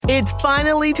It's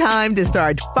finally time to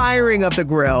start firing up the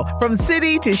grill. From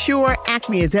city to shore,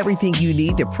 Acme is everything you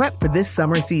need to prep for this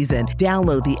summer season.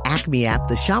 Download the Acme app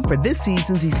to shop for this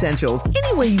season's essentials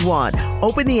any way you want.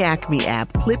 Open the Acme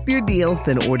app, clip your deals,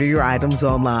 then order your items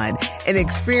online. An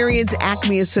experienced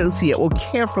Acme associate will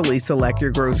carefully select your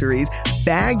groceries,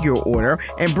 bag your order,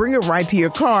 and bring it right to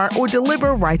your car or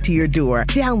deliver right to your door.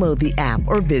 Download the app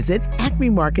or visit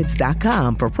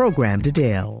acmemarkets.com for program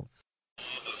details.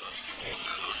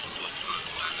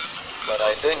 But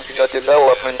I think the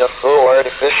development of full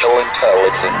artificial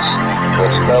intelligence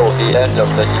will spell the end of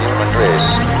the human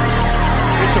race.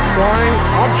 It's a flying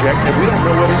object and we don't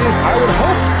know what it is. I would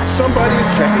hope somebody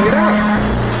is checking it out.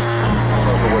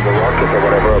 It was a rocket or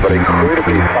whatever, but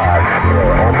incredibly fast,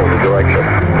 opposite direction.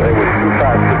 It was too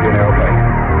fast to be an airplane.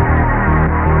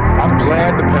 I'm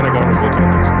glad the Pentagon is looking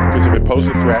at this, because if it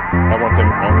poses a threat, I want them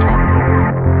on top of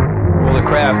it. Well, the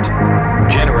craft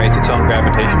generates its own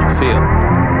gravitational field.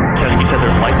 So you said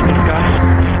there's lights in the sky?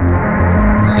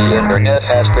 The internet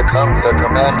has become the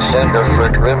command center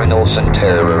for criminals and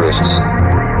terrorists.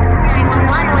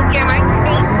 911, what's your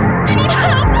emergency? I need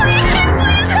help,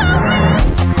 please help me!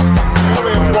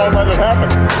 Aliens won't let it happen.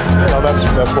 You know, that's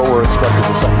what we're instructed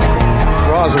to say.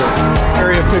 Roswell,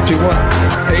 Area 51.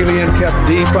 Alien kept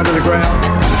deep under the ground.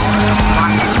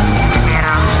 1, 0,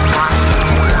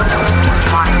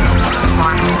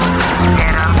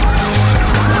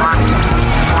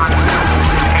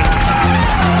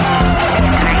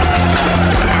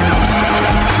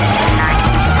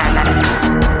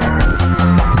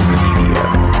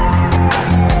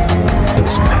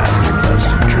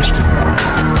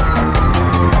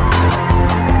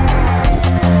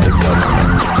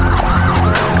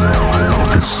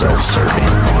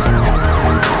 self-serving.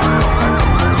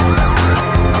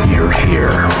 You're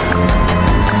here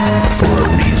for a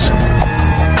reason.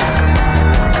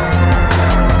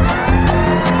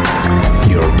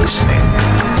 You're listening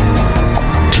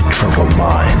to Troubled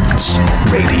Minds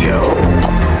Radio.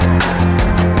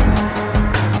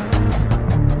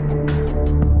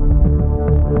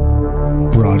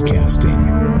 Broadcasting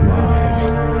live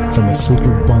from a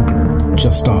secret bunker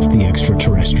just off the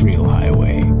extraterrestrial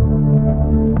highway.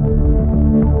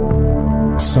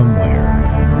 Somewhere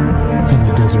in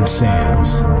the desert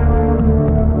sands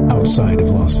outside of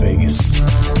Las Vegas.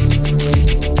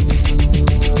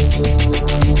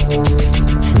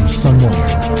 From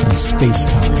somewhere in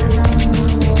space-time,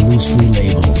 loosely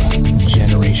labeled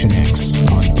Generation X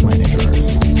on planet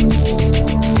Earth.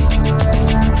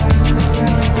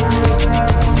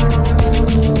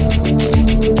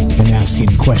 And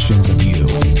asking questions of you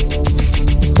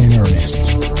in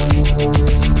earnest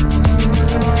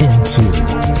into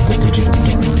the digital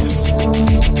darkness.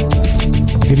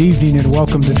 Good evening and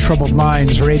welcome to Troubled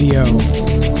Minds Radio.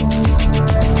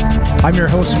 I'm your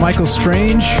host, Michael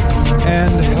Strange,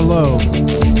 and hello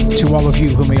to all of you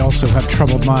who may also have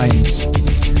troubled minds.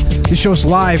 This show's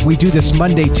live. We do this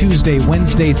Monday, Tuesday,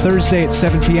 Wednesday, Thursday at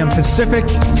 7 p.m. Pacific.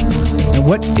 And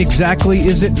what exactly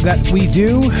is it that we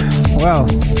do? Well,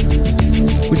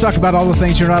 we talk about all the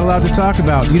things you're not allowed to talk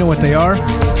about. You know what they are.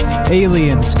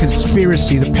 Aliens,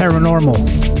 conspiracy, the paranormal,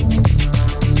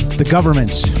 the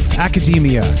government,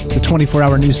 academia, the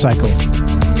 24-hour news cycle,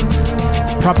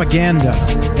 propaganda,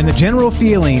 and the general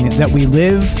feeling that we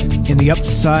live in the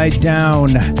upside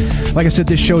down. Like I said,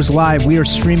 this show's live. We are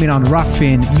streaming on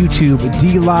Rockfin, YouTube,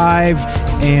 DLive,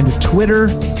 and Twitter.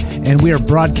 And we are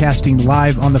broadcasting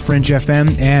live on the Fringe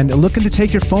FM and looking to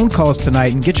take your phone calls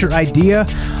tonight and get your idea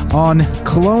on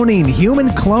cloning, human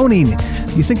cloning.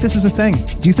 Do you think this is a thing?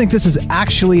 Do you think this is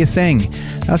actually a thing?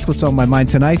 That's what's on my mind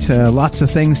tonight. Lots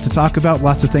of things to talk about,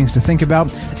 lots of things to think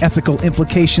about, ethical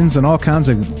implications and all kinds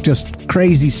of just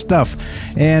crazy stuff.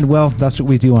 And, well, that's what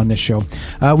we do on this show.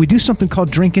 We do something called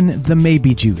drinking the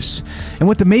maybe juice. And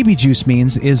what the maybe juice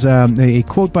means is a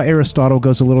quote by Aristotle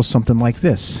goes a little something like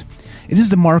this. It is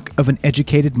the mark of an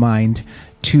educated mind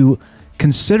to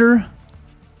consider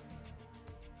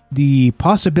the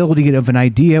possibility of an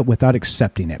idea without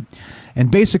accepting it. And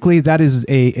basically, that is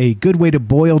a good way to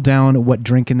boil down what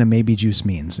drinking the maybe juice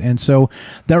means. And so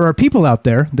there are people out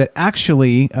there that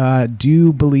actually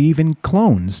do believe in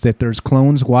clones, that there's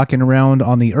clones walking around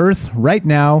on the earth right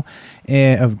now,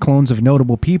 of clones of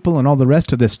notable people and all the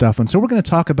rest of this stuff. And so we're going to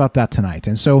talk about that tonight.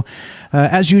 And so,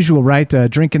 as usual, right,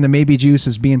 drinking the maybe juice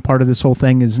as being part of this whole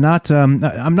thing is not,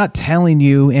 I'm not telling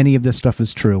you any of this stuff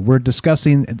is true. We're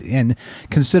discussing and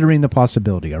considering the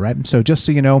possibility, all right? So just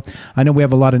so you know, I know we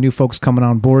have a lot of new folks coming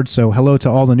on board. So hello to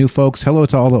all the new folks. Hello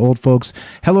to all the old folks.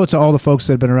 Hello to all the folks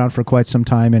that have been around for quite some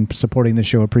time and supporting the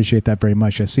show. Appreciate that very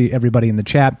much. I see everybody in the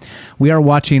chat. We are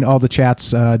watching all the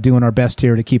chats, doing our best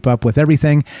here to keep up with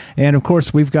everything. And of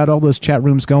course, we've got all those chat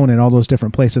rooms going in all those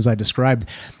different places I described,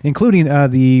 including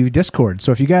the Discord.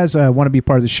 So if you guys want to be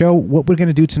part of the show, what we're going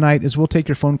to do tonight is we'll take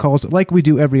your phone calls like we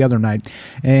do every other night,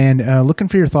 and looking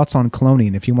for your thoughts on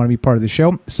cloning. If you want to be part of the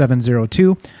show,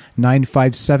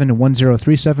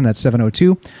 702-957-1037. That's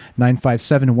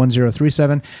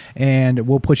 702-957-1037, and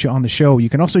we'll put you on the show. You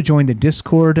can also join the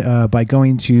Discord by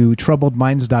going to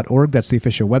troubledminds.org. That's the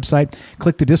official website.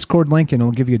 Click the Discord link, and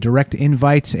it'll give you a direct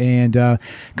invite, and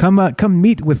come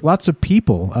meet with lots of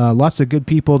people, lots of good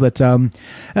people. That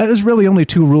there's really only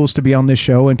two rules to be on this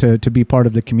show and to be part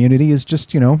of the community is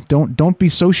just, don't be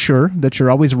so sure that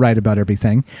you're always right about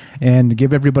everything, and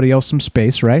give everybody else some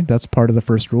space, right? That's part of the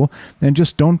first rule. And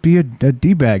just don't be a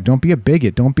D-bag. Don't be a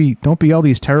bigot. Don't be all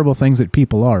these terrible things that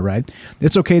people are, right?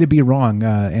 It's okay to be wrong,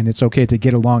 and it's okay to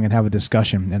get along and have a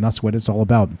discussion, and that's what it's all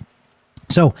about.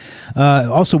 So,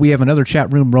 also, we have another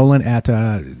chat room rolling at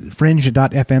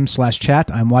fringe.fm/chat.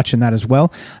 I'm watching that as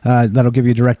well. That'll give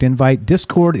you a direct invite.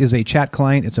 Discord is a chat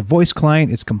client. It's a voice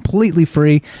client. It's completely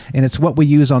free, and it's what we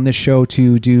use on this show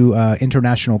to do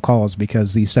international calls,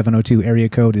 because the 702 area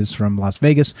code is from Las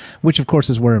Vegas, which, of course,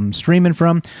 is where I'm streaming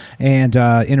from, and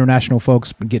international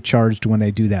folks get charged when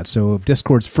they do that. So,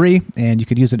 Discord's free, and you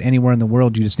could use it anywhere in the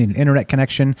world. You just need an internet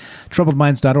connection.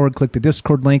 Troubledminds.org, click the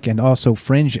Discord link, and also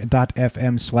fringe.fm/chat.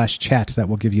 That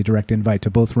will give you a direct invite to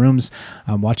both rooms.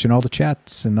 I'm watching all the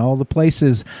chats and all the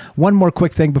places. One more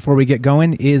quick thing before we get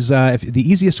going is if the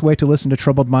easiest way to listen to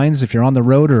Troubled Minds, if you're on the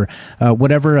road or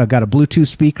whatever, got a Bluetooth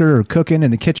speaker or cooking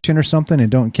in the kitchen or something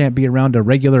and can't be around a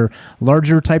regular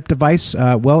larger type device,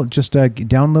 just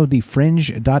download the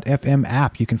fringe.fm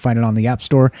app. You can find it on the App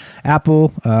Store,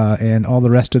 Apple, and all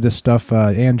the rest of this stuff,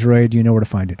 Android, you know where to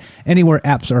find it. Anywhere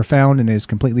apps are found, and it is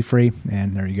completely free,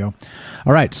 and there you go.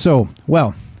 All right, so,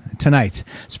 well, tonight,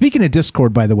 speaking of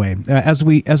Discord, by the way, as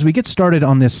we get started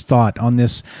on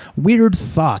this weird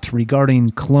thought regarding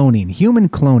cloning, human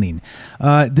cloning,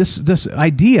 this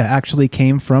idea actually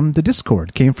came from the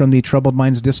Discord, came from the Troubled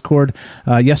Minds Discord.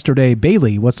 Yesterday,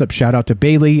 Bailey, what's up? Shout out to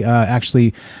Bailey,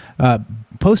 actually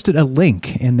posted a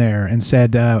link in there and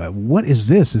said, what is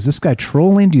this? Is this guy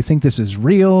trolling? Do you think this is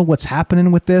real? What's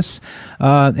happening with this?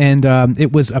 And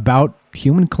it was about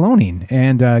human cloning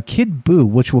and Kid Boo,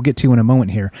 which we'll get to in a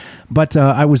moment here. But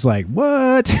I was like,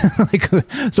 what?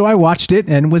 So I watched it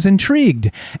and was intrigued.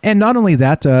 And not only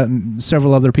that,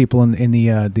 several other people in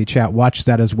the chat watched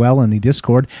that as well in the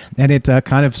Discord, and it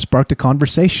kind of sparked a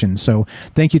conversation. So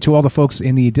thank you to all the folks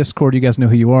in the Discord. You guys know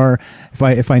who you are.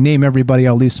 If I name everybody,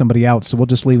 I'll leave somebody out. So we'll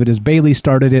just leave it as Bailey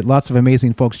started it. Lots of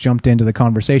amazing folks jumped into the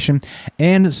conversation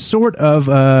and sort of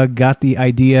got the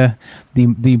idea,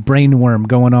 the brainworm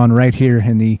going on right here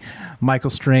in the Michael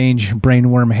Strange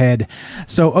brainworm head.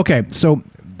 So, okay, so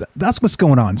that's what's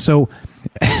going on. So,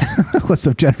 what's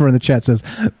up, Jennifer in the chat says,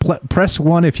 press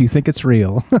 1 if you think it's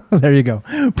real. There you go.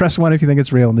 Press 1 if you think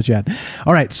it's real in the chat.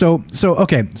 All right, so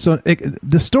okay, so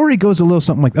the story goes a little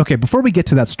something like, okay, before we get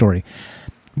to that story,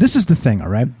 this is the thing, all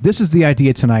right? This is the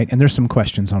idea tonight, and there's some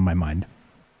questions on my mind.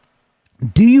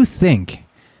 Do you think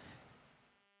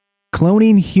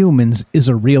cloning humans is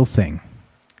a real thing?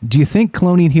 Do you think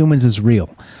cloning humans is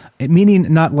real?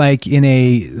 Meaning not like in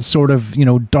a sort of,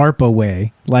 DARPA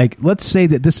way. Like, let's say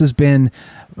that this has been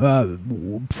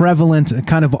prevalent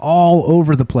kind of all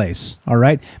over the place, all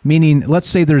right? Meaning, let's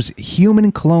say there's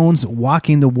human clones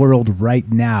walking the world right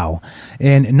now,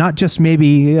 and not just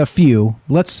maybe a few,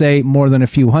 let's say more than a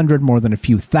few hundred, more than a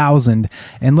few thousand,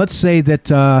 and let's say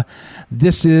that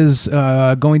this is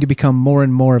going to become more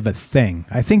and more of a thing.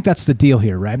 I think that's the deal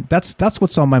here, right? That's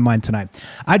what's on my mind tonight.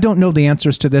 I don't know the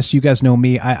answers to this. You guys know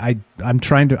me. I'm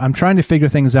trying to figure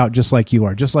things out just like you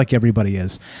are, just like everybody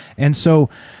is. And so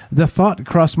the thought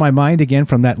crossed my mind again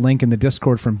from that link in the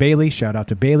Discord from Bailey. Shout out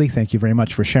to Bailey. Thank you very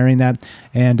much for sharing that.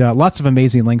 And lots of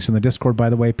amazing links in the Discord, by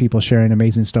the way. People sharing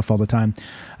amazing stuff all the time.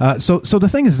 So the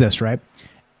thing is this, right?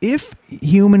 If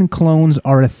human clones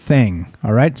are a thing,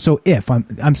 all right? So if,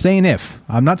 I'm saying if.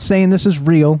 I'm not saying this is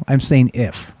real. I'm saying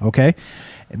if, okay?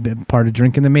 Part of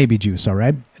drinking the maybe juice, all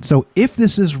right? So if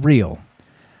this is real,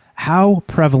 how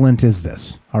prevalent is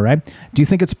this? All right. Do you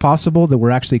think it's possible that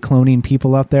we're actually cloning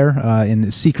people out there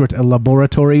in secret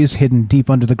laboratories hidden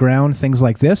deep under the ground, things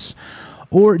like this?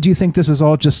 Or do you think this is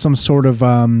all just some sort of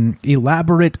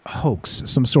elaborate hoax,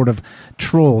 some sort of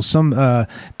troll, some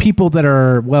people that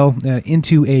are,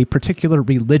 into a particular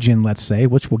religion, let's say,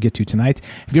 which we'll get to tonight?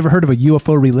 Have you ever heard of a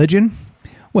UFO religion?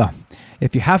 Well,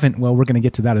 If you haven't, well, we're going to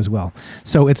get to that as well.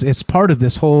 So it's part of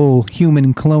this whole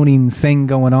human cloning thing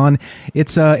going on.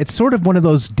 It's sort of one of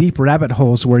those deep rabbit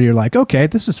holes where you're like, okay,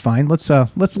 this is fine. Let's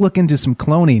look into some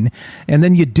cloning, and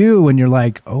then you do, and you're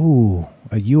like, oh.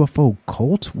 A UFO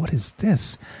cult? What is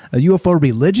this? A UFO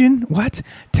religion? What?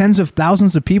 Tens of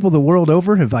thousands of people the world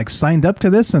over have like signed up to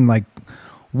this, and like,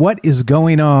 what is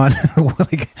going on?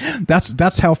 Like,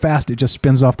 that's how fast it just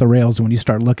spins off the rails when you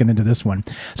start looking into this one.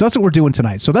 So that's what we're doing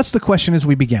tonight. So that's the question as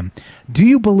we begin. Do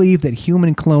you believe that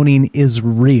human cloning is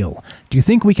real? Do you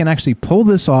think we can actually pull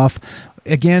this off?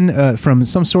 Again, from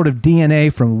some sort of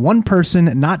DNA from one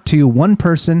person, not to one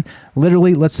person.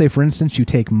 Literally, let's say, for instance, you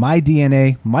take my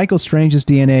DNA, Michael Strange's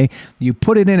DNA, you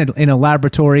put it in a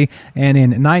laboratory, and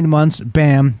in 9 months,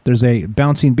 bam, there's a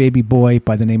bouncing baby boy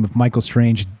by the name of Michael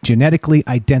Strange, genetically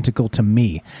identical to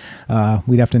me.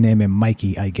 We'd have to name him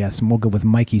Mikey, I guess, and we'll go with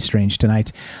Mikey Strange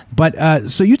tonight. But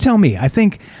so you tell me, I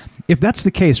think if that's the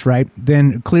case, right,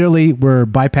 then clearly we're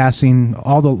bypassing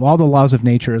all the laws of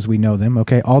nature as we know them,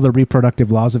 okay, all the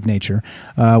reproductive laws of nature,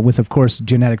 with, of course,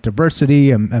 genetic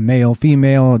diversity, a male,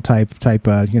 female type,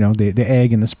 the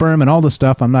egg and the sperm and all the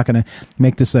stuff. I'm not going to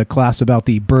make this a class about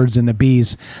the birds and the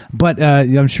bees, but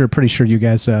I'm pretty sure you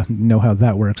guys know how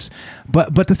that works.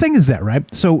 But the thing is that, right,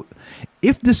 so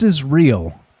if this is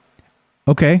real,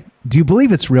 okay, do you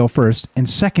believe it's real first? And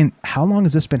second, how long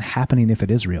has this been happening if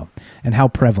it is real? And how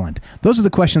prevalent? Those are the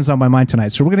questions on my mind tonight.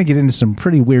 So we're going to get into some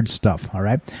pretty weird stuff, all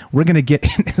right? We're going to get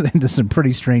into some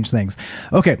pretty strange things.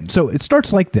 Okay, so it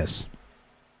starts like this.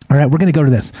 All right, we're going to go to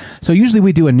this. So usually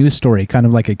we do a news story, kind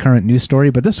of like a current news story,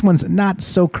 but this one's not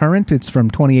so current. It's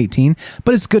from 2018,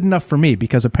 but it's good enough for me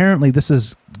because apparently this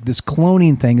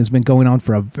cloning thing has been going on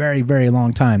for a very, very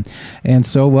long time. And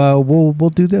so we'll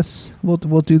do this. We'll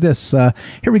do this.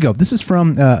 Here we go. This is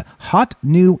from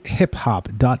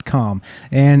hotnewhiphop.com,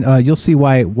 and you'll see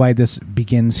why this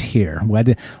begins here.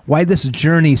 Why this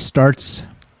journey starts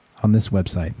on this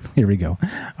website. Here we go.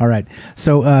 All right.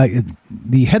 So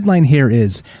the headline here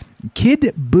is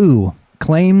Kid Buu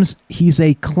claims he's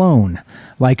a clone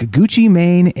like Gucci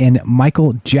Mane and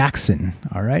Michael Jackson.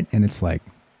 All right. And it's like,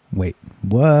 wait,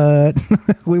 what?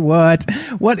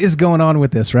 What is going on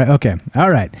with this, right? Okay.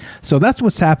 All right. So that's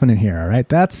what's happening here, all right?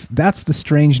 That's the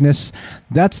strangeness.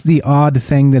 That's the odd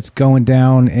thing that's going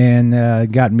down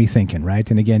and got me thinking, right?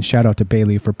 And again, shout out to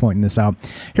Bailey for pointing this out.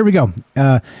 Here we go.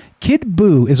 Kid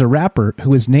Buu is a rapper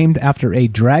who is named after a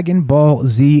Dragon Ball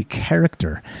Z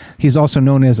character. He's also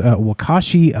known as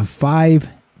Wakashi of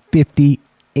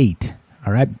 558.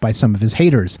 All right, by some of his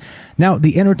haters. Now,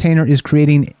 the entertainer is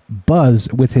creating buzz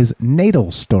with his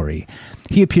natal story.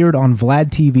 He appeared on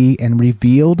Vlad TV and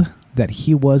revealed that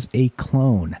he was a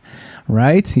clone,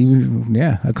 right?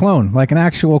 A clone, like an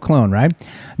actual clone, right?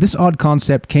 This odd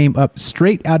concept came up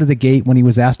straight out of the gate when he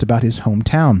was asked about his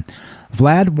hometown.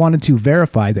 Vlad wanted to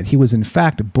verify that he was in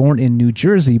fact born in New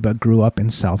Jersey but grew up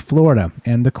in South Florida.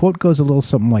 And the quote goes a little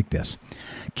something like this.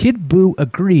 Kid Buu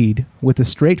agreed with a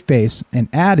straight face and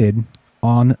added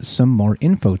on some more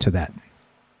info to that.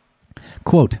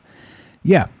 Quote,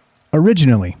 yeah,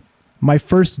 originally, my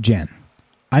first gen.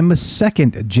 I'm a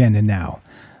second gen now.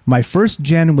 My first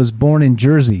gen was born in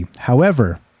Jersey.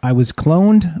 However, I was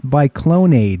cloned by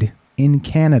Clonaid in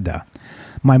Canada.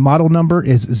 My model number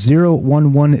is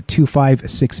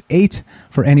 0112568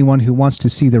 for anyone who wants to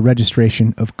see the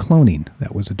registration of cloning.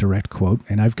 That was a direct quote,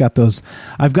 and I've got those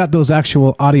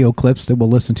actual audio clips that we'll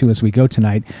listen to as we go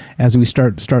tonight, as we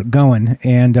start going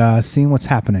and seeing what's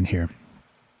happening here.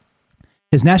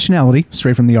 His nationality,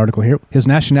 straight from the article here, his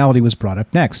nationality was brought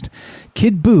up next.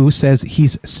 Kid Buu says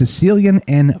he's Sicilian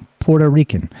and Puerto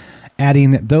Rican,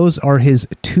 adding that those are his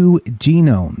two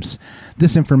genomes.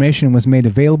 This information was made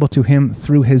available to him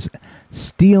through his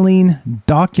stealing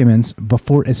documents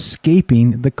before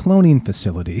escaping the cloning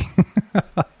facility.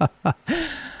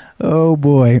 Oh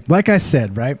boy. Like I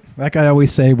said, right? Like I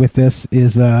always say with this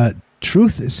is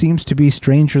truth seems to be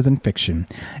stranger than fiction.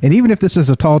 And even if this is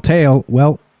a tall tale,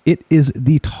 well, it is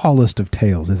the tallest of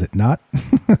tales, is it not?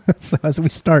 So as we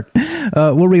start,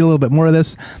 we'll read a little bit more of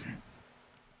this.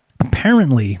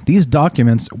 Apparently, these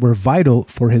documents were vital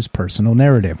for his personal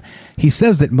narrative. He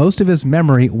says that most of his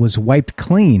memory was wiped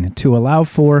clean to allow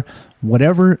for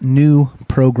whatever new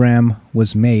program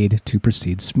was made to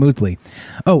proceed smoothly.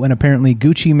 Oh, and apparently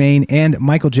Gucci Mane and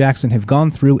Michael Jackson have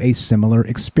gone through a similar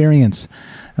experience.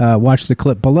 Watch the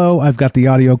clip below. I've got the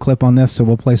audio clip on this, so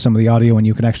we'll play some of the audio and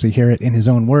you can actually hear it in his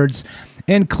own words.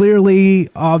 And clearly,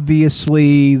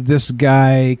 obviously, this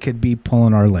guy could be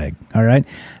pulling our leg. All right,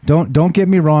 don't get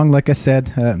me wrong. Like I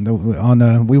said,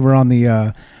 we were on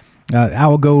the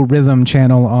Algorithm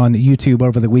channel on YouTube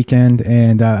over the weekend,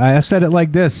 and I said it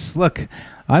like this. Look,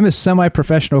 I'm a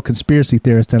semi-professional conspiracy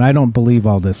theorist, and I don't believe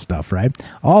all this stuff, right?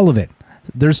 All of it.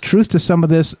 There's truth to some of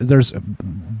this. There's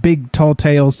big, tall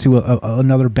tales to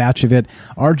another batch of it.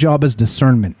 Our job is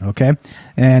discernment, okay?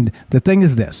 And the thing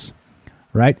is this,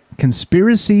 right?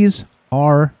 Conspiracies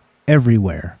are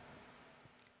everywhere,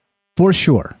 for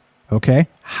sure, okay?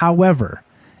 However,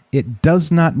 it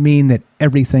does not mean that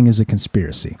everything is a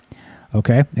conspiracy,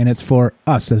 okay? And it's for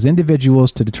us as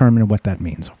individuals to determine what that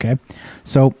means, okay?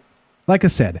 So, like I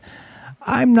said,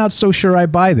 I'm not so sure I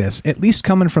buy this, at least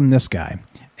coming from this guy.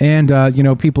 And,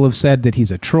 people have said that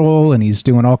he's a troll and he's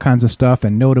doing all kinds of stuff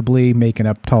and notably making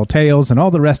up tall tales and all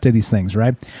the rest of these things,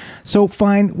 right? So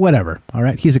fine, whatever. All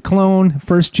right. He's a clone,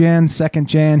 1st gen, 2nd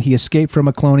gen. He escaped from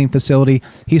a cloning facility.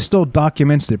 He stole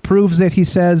documents that proves it, he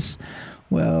says.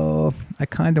 Well, I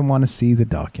kind of want to see the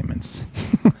documents.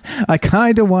 I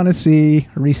kind of want to see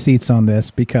receipts on this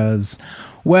because,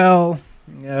 well...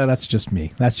 yeah, that's just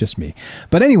me. That's just me.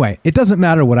 But anyway, it doesn't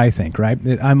matter what I think, right?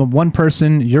 I'm a one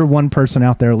person. You're one person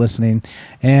out there listening.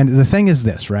 And the thing is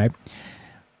this, right?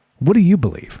 What do you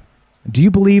believe? Do you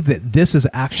believe that this is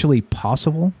actually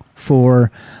possible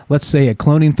for, let's say, a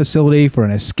cloning facility, for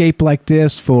an escape like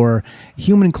this, for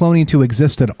human cloning to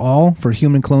exist at all, for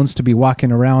human clones to be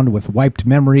walking around with wiped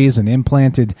memories and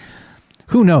implanted?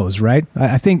 Who knows, right?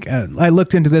 I think I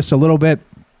looked into this a little bit.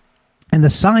 And the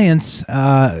science,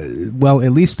 well,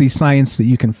 at least the science that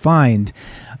you can find,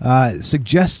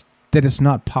 suggests that it's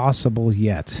not possible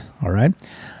yet, all right?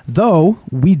 Though,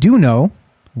 we do know,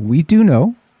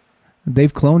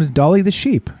 they've cloned Dolly the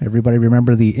sheep. Everybody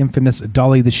remember the infamous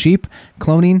Dolly the sheep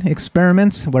cloning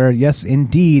experiments where, yes,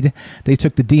 indeed, they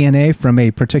took the DNA from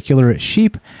a particular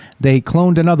sheep. They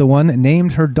cloned another one,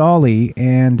 named her Dolly,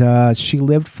 and she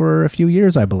lived for a few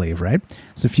years, I believe, right?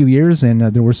 It's a few years, and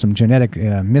there were some genetic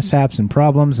mishaps and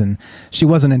problems, and she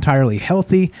wasn't entirely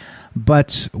healthy.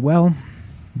 But, well,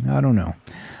 I don't know.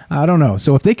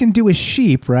 So if they can do a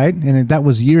sheep, right, and that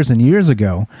was years and years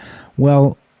ago,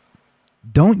 well...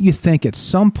 don't you think at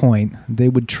some point they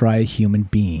would try a human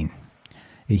being,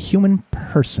 a human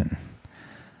person?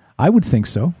 I would think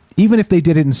so, even if they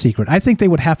did it in secret. I think they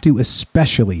would have to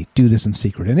especially do this in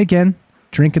secret. And again,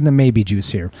 drinking the maybe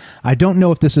juice here. I don't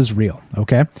know if this is real,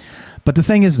 okay? But the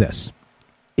thing is this.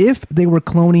 If they were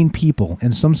cloning people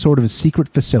in some sort of a secret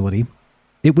facility,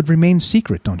 it would remain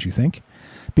secret, don't you think?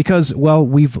 Because, well,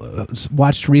 we've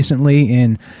watched recently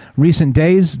in recent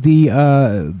days the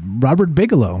Robert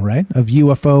Bigelow, right, of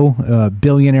UFO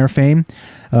billionaire fame,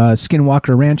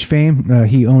 Skinwalker Ranch fame.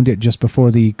 He owned it just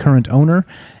before the current owner.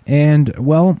 And,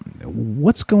 well,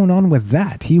 what's going on with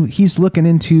that? He's looking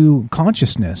into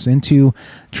consciousness, into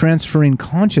transferring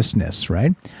consciousness,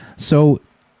 right? So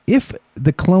if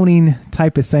the cloning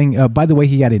type of thing, by the way,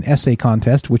 he had an essay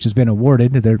contest, which has been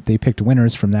awarded. They picked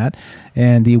winners from that.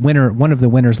 And the winner, one of the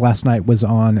winners last night was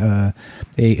on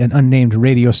an unnamed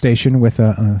radio station with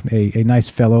a nice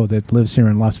fellow that lives here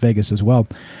in Las Vegas as well.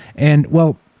 And,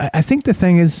 well, I think the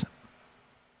thing is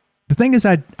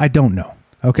I don't know.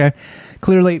 Okay.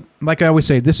 Clearly, like I always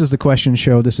say, this is the question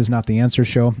show. This is not the answer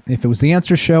show. If it was the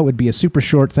answer show, it would be a super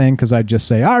short thing because I'd just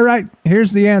say, all right,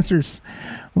 here's the answers.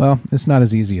 Well, it's not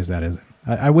as easy as that, is it?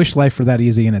 I wish life were that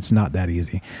easy, and it's not that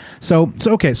easy. So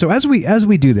okay. So as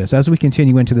we do this, as we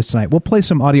continue into this tonight, we'll play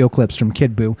some audio clips from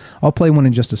Kid Buu. I'll play one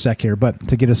in just a sec here, but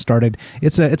to get us started,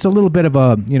 it's a little bit of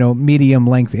a medium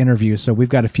length interview. So we've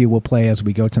got a few we'll play as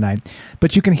we go tonight.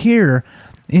 But you can hear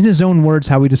in his own words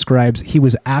how he describes he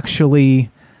was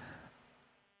actually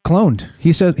cloned.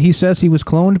 He says he was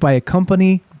cloned by a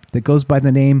company that goes by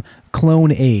the name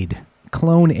CloneAid.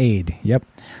 CloneAid. Yep,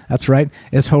 that's right.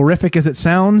 As horrific as it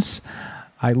sounds,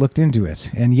 I looked into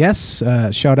it. And yes,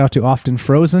 shout out to Often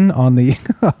Frozen on the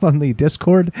on the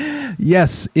Discord.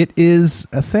 Yes, it is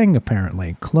a thing,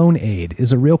 apparently. CloneAid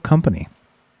is a real company.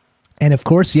 And of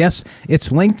course, yes, it's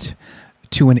linked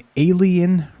to an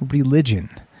alien religion.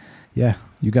 Yeah,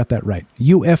 you got that right.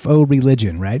 UFO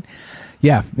religion, right?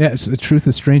 Yeah, the truth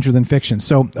is stranger than fiction.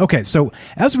 So, okay, so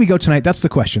as we go tonight, that's the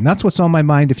question. That's what's on my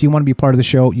mind. If you want to be part of the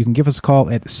show, you can give us a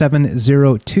call at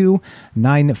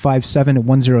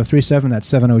 702-957-1037.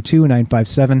 That's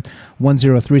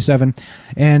 702-957-1037.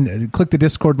 And click the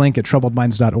Discord link at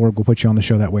troubledminds.org. We'll put you on the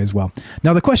show that way as well.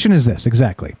 Now, the question is this,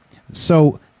 exactly.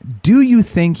 So, do you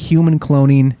think human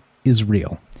cloning is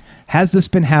real? Has this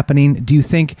been happening? Do you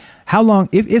think, how long,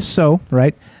 if so,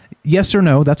 right, yes or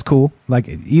no, that's cool. Like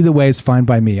either way is fine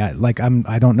by me. I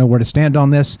don't know where to stand on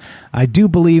this. I do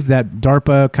believe that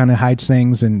DARPA kind of hides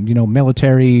things and,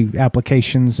 military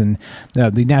applications and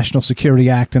the National Security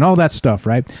Act and all that stuff,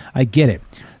 right? I get it.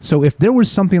 So if there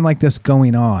was something like this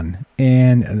going on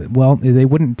and, they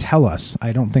wouldn't tell us.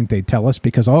 I don't think they'd tell us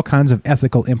because all kinds of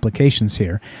ethical implications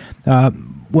here.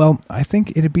 I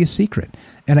think it'd be a secret.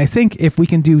 And I think if we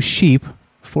can do sheep,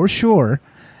 for sure,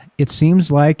 it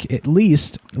seems like at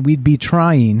least we'd be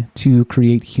trying to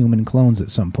create human clones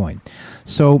at some point.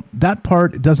 So that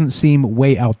part doesn't seem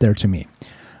way out there to me.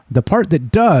 The part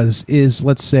that does is,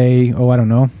 let's say,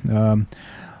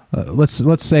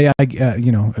 let's say,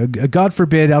 God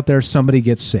forbid out there somebody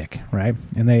gets sick, right?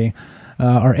 And they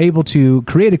are able to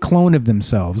create a clone of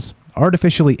themselves,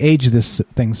 artificially age this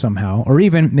thing somehow, or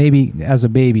even maybe as a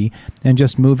baby, and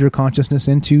just move your consciousness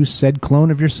into said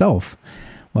clone of yourself.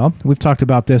 Well, we've talked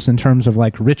about this in terms of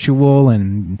like ritual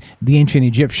and the ancient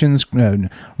Egyptians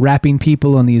wrapping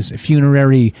people in these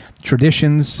funerary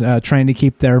traditions, trying to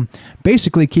keep their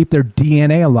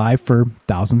DNA alive for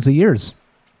thousands of years.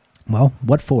 Well,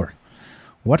 what for?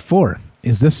 What for?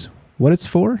 Is this what it's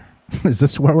for? Is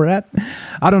this where we're at?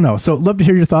 I don't know. So love to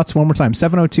hear your thoughts one more time.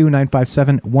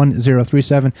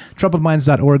 702-957-1037,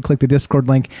 troubledminds.org. Click the Discord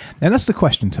link. And that's the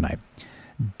question tonight.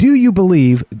 Do you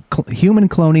believe human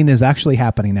cloning is actually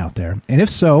happening out there? And if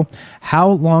so, how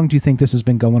long do you think this has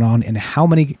been going on, and how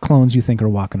many clones do you think are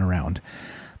walking around?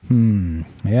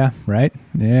 Yeah, right?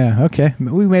 Yeah, okay.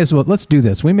 Let's do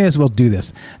this. We may as well do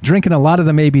this. Drinking a lot of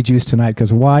the maybe juice tonight,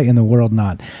 because why in the world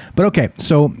not? But okay,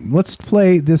 so let's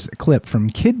play this clip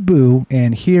from Kid Buu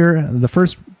and hear the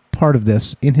first part of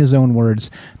this in his own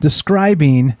words,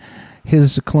 describing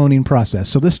his cloning process.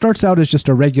 So this starts out as just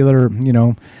a regular,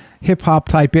 hip-hop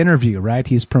type interview, right?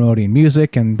 He's promoting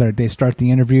music, and they start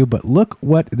the interview, but look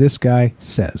what this guy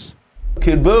says.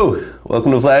 Kid Buu,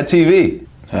 welcome to Vlad TV.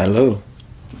 Hello.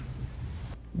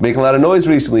 Making a lot of noise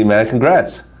recently, man.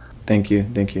 Congrats. Thank you.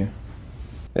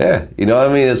 Yeah,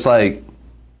 it's like,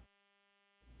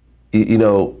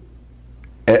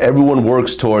 everyone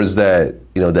works towards that,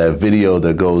 that video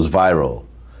that goes viral,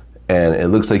 and it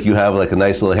looks like you have like a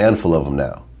nice little handful of them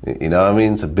now.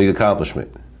 It's a big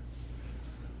accomplishment.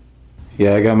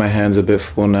 Yeah, I got my hands a bit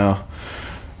full now,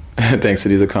 thanks to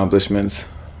these accomplishments.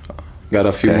 Got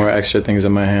a few more extra things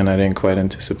in my hand I didn't quite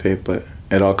anticipate, but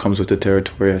it all comes with the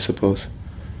territory, I suppose.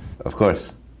 Of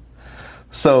course.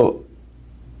 So,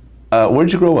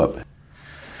 where'd you grow up?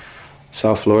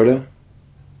 South Florida.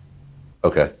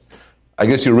 Okay. I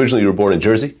guess you were born in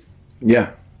Jersey?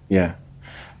 Yeah.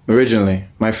 Originally,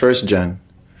 my first gen.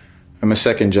 I'm a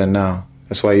second gen now.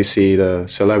 That's why you see the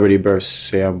celebrity bursts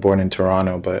say I'm born in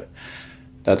Toronto, but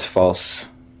that's false.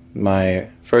 My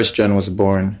first gen was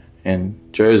born in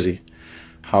Jersey.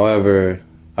 However,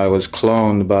 I was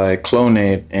cloned by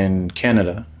Clonade in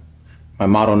Canada. My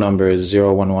model number is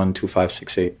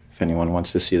 0112568, if anyone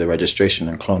wants to see the registration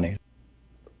in Clonade.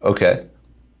 Okay.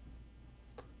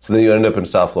 So then you ended up in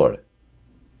South Florida?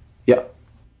 Yeah.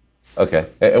 Okay.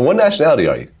 And what nationality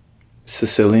are you?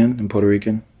 Sicilian and Puerto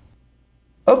Rican.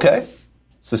 Okay.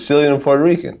 Sicilian and Puerto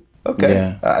Rican. Okay.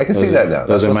 Yeah. I can see that now.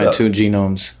 Those are my two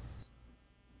genomes.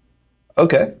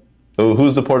 Okay. So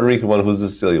who's the Puerto Rican one? Who's the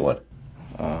Sicilian one?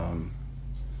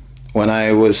 When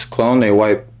I was cloned, they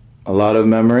wiped a lot of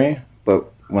memory.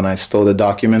 But when I stole the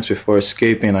documents before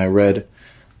escaping, I read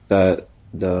that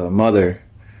the mother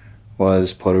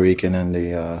was Puerto Rican and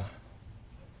the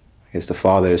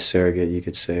father, surrogate, you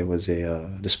could say, was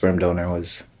the sperm donor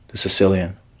was the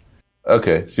Sicilian.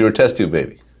 Okay, so you were a test tube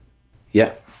baby.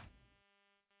 Yeah.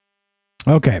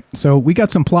 Okay, so we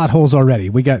got some plot holes already.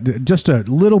 We got just a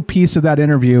little piece of that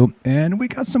interview, and we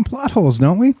got some plot holes,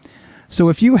 don't we? So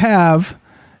if you have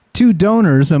two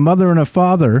donors, a mother and a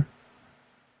father,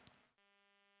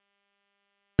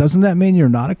 doesn't that mean you're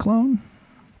not a clone?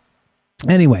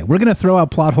 Anyway, we're going to throw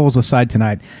out plot holes aside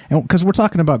tonight, because we're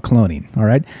talking about cloning, all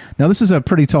right? Now, this is a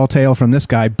pretty tall tale from this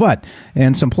guy,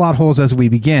 and some plot holes as we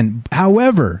begin.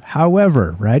 However,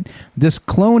 right, this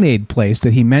Clonade place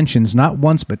that he mentions not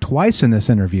once but twice in this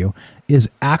interview is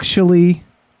actually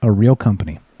a real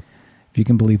company, if you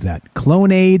can believe that.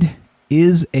 Clonade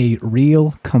is a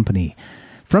real company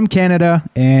from Canada,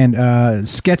 and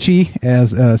sketchy,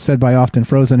 as said by Often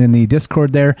Frozen in the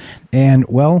Discord there, and,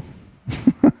 well...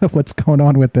 what's going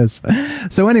on with this?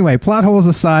 So anyway, plot holes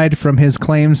aside from his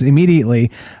claims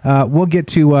immediately, we'll get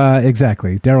to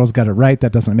exactly. Daryl's got it right.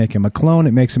 That doesn't make him a clone.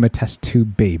 It makes him a test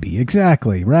tube baby.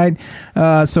 Exactly, right?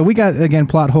 So we got, again,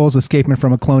 plot holes, escapement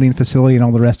from a cloning facility and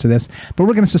all the rest of this. But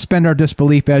we're going to suspend our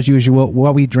disbelief as usual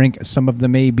while we drink some of the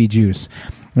maybe juice.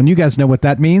 And you guys know what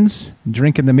that means.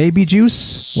 Drinking the maybe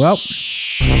juice. Well,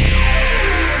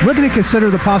 we're going to consider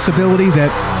the possibility that,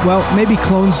 well, maybe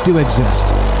clones do exist.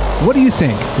 What do you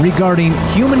think regarding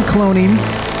human cloning,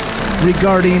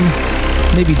 regarding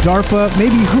maybe DARPA,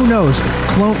 maybe, who knows,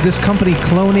 this company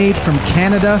Clonade from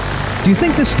Canada? Do you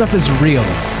think this stuff is real?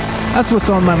 That's what's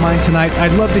on my mind tonight.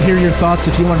 I'd love to hear your thoughts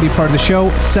if you want to be part of the show.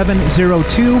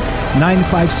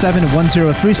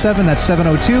 702-957-1037. That's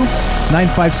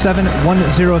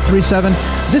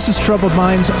 702-957-1037. This is Troubled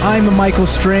Minds. I'm Michael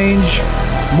Strange.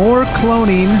 More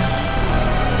cloning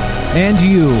and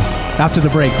you after the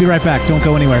break. Be right back. Don't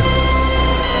go anywhere.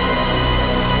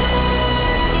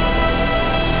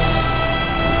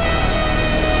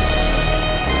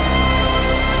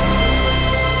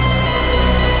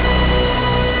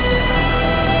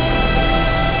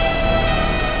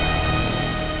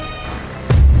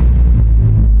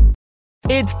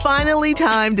 It's finally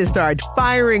time to start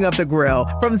firing up the grill.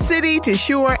 From city to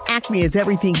shore, Acme is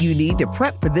everything you need to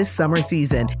prep for this summer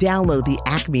season. Download the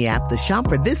Acme app to shop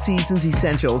for this season's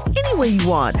essentials any way you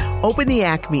want. Open the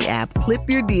Acme app, clip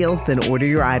your deals, then order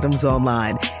your items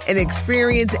online. An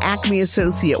experienced Acme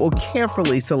associate will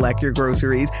carefully select your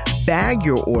groceries, bag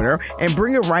your order, and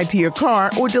bring it right to your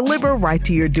car or deliver right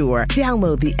to your door.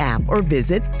 Download the app or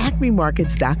visit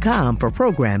acmemarkets.com for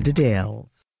program details.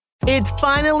 It's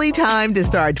finally time to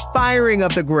start firing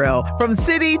up the grill. From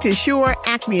city to shore,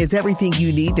 Acme is everything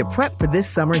you need to prep for this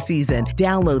summer season.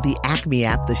 Download the Acme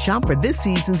app to shop for this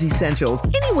season's essentials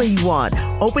any way you want.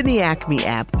 Open the Acme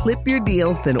app, clip your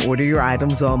deals, then order your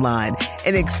items online.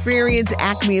 An experienced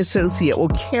Acme associate will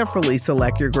carefully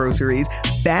select your groceries,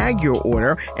 bag your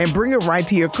order, and bring it right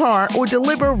to your car or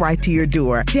deliver right to your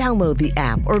door. Download the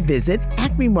app or visit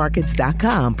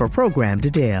acmemarkets.com for program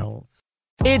details.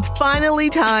 It's finally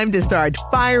time to start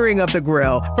firing up the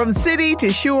grill. From city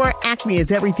to shore, Acme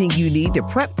is everything you need to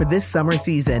prep for this summer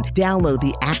season. Download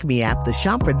the Acme app to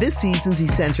shop for this season's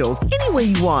essentials any way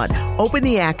you want. Open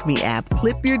the Acme app,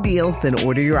 clip your deals, then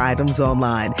order your items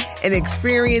online. An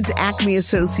experienced Acme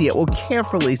associate will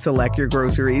carefully select your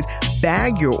groceries,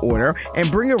 bag your order, and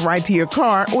bring it right to your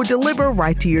car or deliver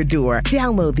right to your door.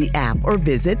 Download the app or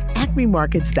visit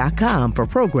acmemarkets.com for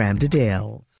program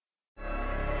details.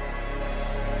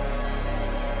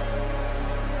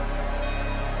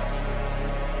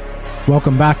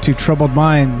 Welcome back to Troubled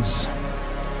Minds.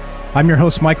 I'm your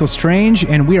host, Michael Strange,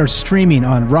 and we are streaming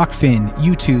on Rockfin,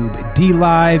 YouTube,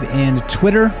 DLive, and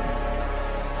Twitter.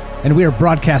 And we are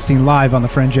broadcasting live on the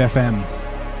Fringe FM.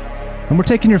 And we're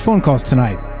taking your phone calls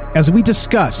tonight as we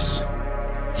discuss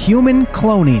human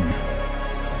cloning.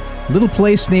 A little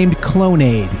place named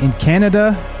Clonade in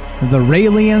Canada, the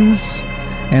Raelians,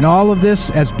 and all of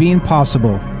this as being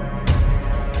possible.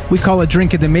 We call it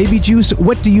Drinking the Maybe Juice.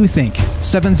 What do you think?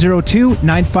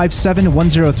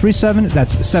 702-957-1037.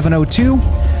 That's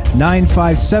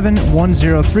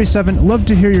 702-957-1037. Love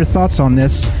to hear your thoughts on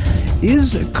this.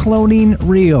 Is cloning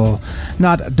real?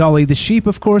 Not Dolly the sheep,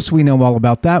 of course. We know all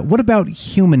about that. What about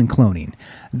human cloning?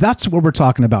 That's what we're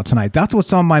talking about tonight. That's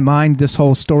what's on my mind, this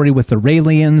whole story with the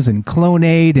Raelians and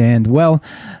Clonade and, well,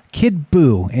 Kid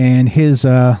Buu and his,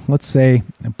 let's say,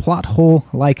 plot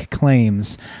hole-like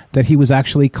claims that he was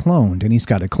actually cloned. And he's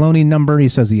got a cloning number. He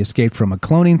says he escaped from a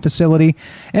cloning facility.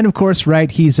 And, of course, right,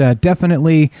 he's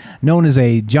definitely known as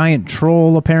a giant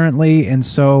troll, apparently. And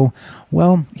so,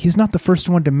 well, he's not the first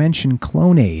one to mention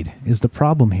Clonade is the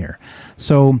problem here.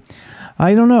 So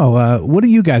I don't know. What do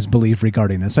you guys believe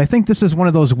regarding this? I think this is one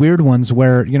of those weird ones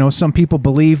where, you know, some people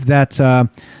believe that,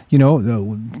 you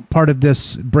know, part of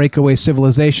this breakaway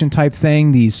civilization type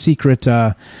thing, these secret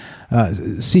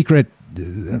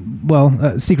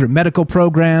medical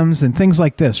programs and things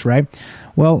like this, right?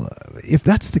 Well, if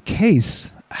that's the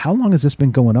case, how long has this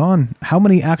been going on? How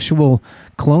many actual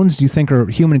clones do you think are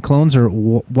human clones are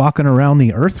walking around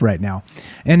the earth right now?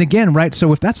 And again, right,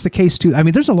 so if that's the case too, I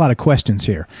mean, there's a lot of questions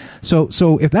here.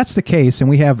 So if that's the case and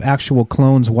we have actual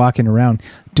clones walking around,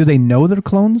 do they know they're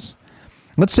clones?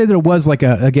 Let's say there was like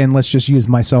again, let's just use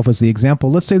myself as the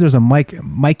example. Let's say there's a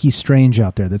Mikey Strange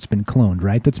out there that's been cloned,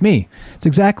 right? That's me. It's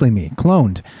exactly me,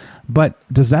 cloned. But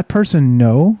does that person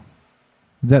know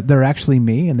that they're actually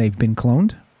me and they've been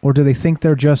cloned? Or do they think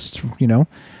they're just, you know,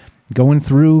 going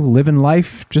through, living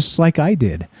life just like I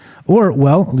did? Or,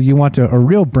 well, you want a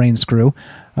real brain screw.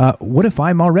 What if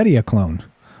I'm already a clone?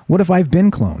 What if I've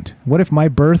been cloned? What if my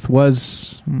birth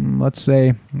was, let's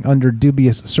say, under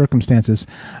dubious circumstances?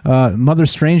 Mother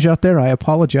Strange out there, I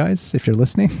apologize if you're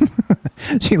listening.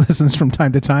 She listens from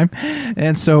time to time.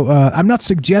 And so I'm not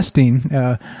suggesting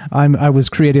I was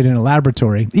created in a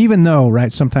laboratory, even though,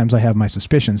 right, sometimes I have my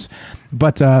suspicions.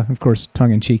 But, of course,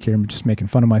 tongue-in-cheek here, I'm just making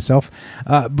fun of myself.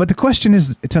 But the question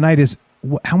is tonight is,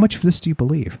 how much of this do you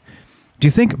believe? Do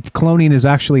you think cloning is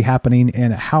actually happening,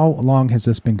 and how long has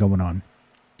this been going on?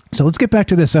 So let's get back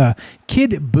to this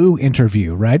Kid Buu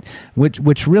interview, right?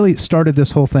 Which really started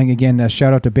this whole thing. Again,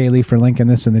 shout out to Bailey for linking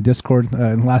this in the Discord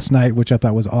last night, which I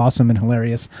thought was awesome and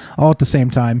hilarious, all at the same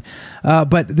time.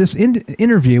 But this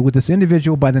interview with this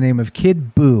individual by the name of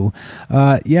Kid Buu,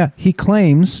 he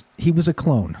claims he was a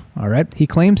clone, all right? He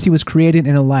claims he was created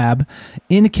in a lab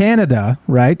in Canada,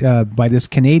 right, by this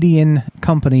Canadian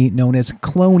company known as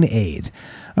CloneAid.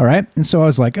 All right. And so I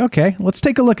was like, okay, let's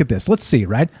take a look at this. Let's see,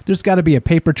 right? There's got to be a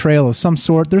paper trail of some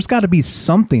sort. There's got to be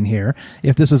something here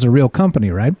if this is a real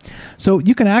company, right? So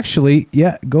you can actually,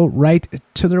 go right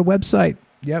to their website.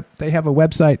 Yep, they have a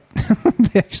website.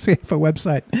 They actually have a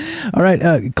website. All right,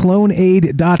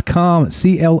 clonaid.com,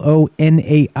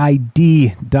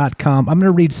 clonaid.com. I'm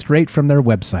going to read straight from their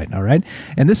website, all right?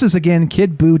 And this is, again,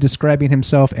 Kid Buu describing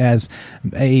himself as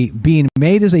being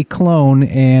made as a clone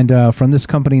and from this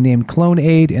company named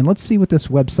CloneAid. And let's see what this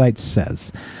website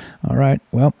says. All right,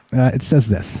 well, it says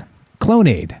this.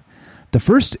 CloneAid, the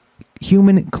first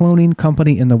human cloning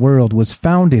company in the world, was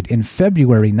founded in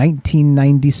February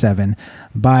 1997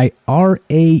 by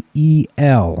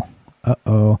RAEL,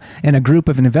 and a group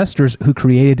of investors who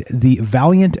created the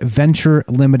Valiant Venture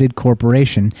Limited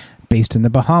Corporation based in the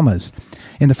Bahamas.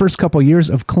 In the first couple years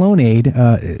of CloneAid,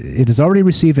 it has already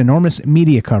received enormous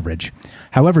media coverage.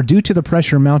 However, due to the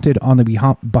pressure mounted on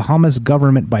the Bahamas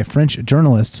government by French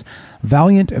journalists,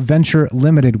 Valiant Venture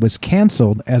Limited was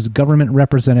canceled as government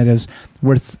representatives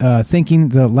were thinking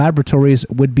the laboratories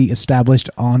would be established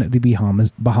on the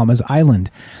Bahamas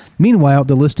island. Meanwhile,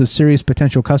 the list of serious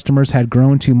potential customers had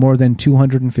grown to more than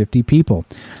 250 people.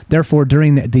 Therefore,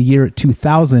 during the year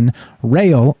 2000,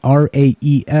 RAEL,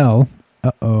 R-A-E-L,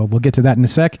 we'll get to that in a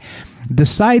sec,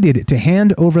 decided to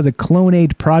hand over the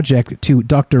CloneAid project to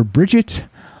Dr. Brigitte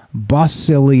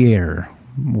Boisselier.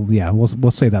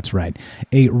 We'll say that's right.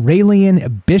 A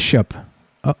Raelian bishop.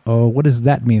 What does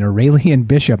that mean? A Raelian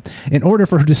bishop. In order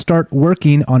for her to start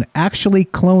working on actually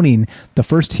cloning the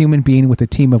first human being with a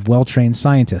team of well-trained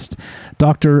scientists.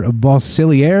 Dr.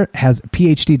 Boisselier has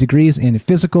PhD degrees in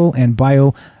physical and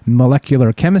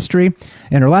biomolecular chemistry.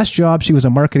 In her last job, she was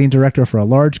a marketing director for a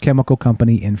large chemical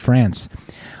company in France.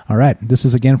 All right, this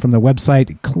is again from the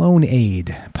website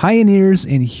CloneAid, Pioneers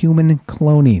in Human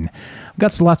Cloning. I've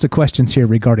got lots of questions here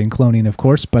regarding cloning, of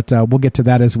course, but we'll get to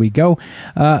that as we go.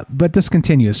 But this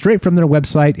continues straight from their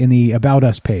website in the About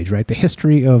Us page, right? The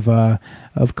history of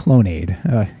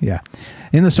CloneAid.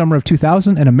 In the summer of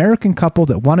 2000, an American couple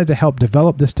that wanted to help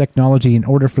develop this technology in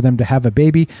order for them to have a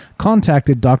baby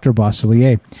contacted Dr.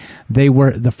 Boisselier. They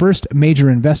were the first major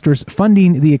investors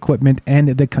funding the equipment and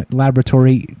the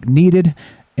laboratory needed,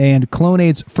 and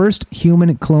CloneAid's first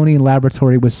human cloning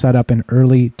laboratory was set up in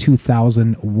early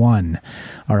 2001.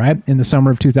 All right. In the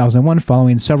summer of 2001,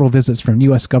 following several visits from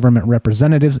U.S. government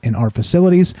representatives in our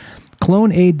facilities,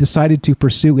 CloneAid decided to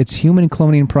pursue its human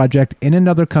cloning project in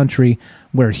another country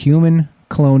where human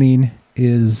cloning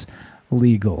is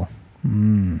legal.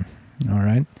 All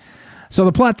right. So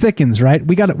the plot thickens, right?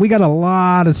 We got a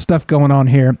lot of stuff going on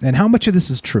here. And how much of this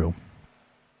is true?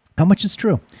 How much is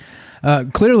true?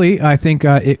 Clearly, I think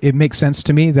it makes sense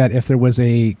to me that if there was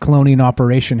a cloning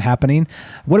operation happening,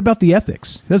 what about the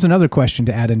ethics? There's another question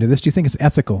to add into this. Do you think it's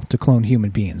ethical to clone human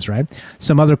beings, right?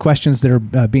 Some other questions that are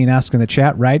being asked in the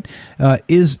chat, right?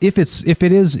 If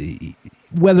it is,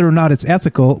 whether or not it's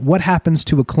ethical, what happens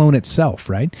to a clone itself,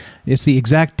 right? It's the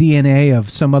exact DNA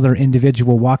of some other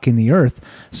individual walking the earth.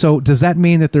 So does that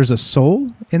mean that there's a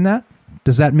soul in that?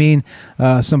 Does that mean,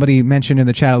 somebody mentioned in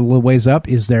the chat a little ways up,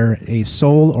 is there a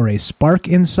soul or a spark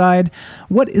inside?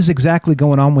 What is exactly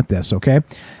going on with this, okay?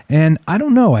 And I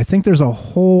don't know. I think there's a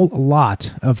whole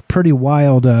lot of pretty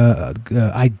wild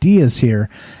ideas here.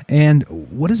 And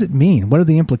what does it mean? What are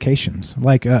the implications?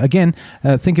 Like, again,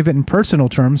 think of it in personal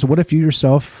terms. What if you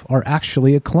yourself are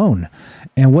actually a clone?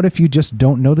 And what if you just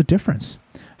don't know the difference?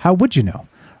 How would you know?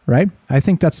 right? I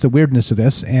think that's the weirdness of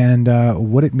this, and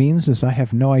what it means is I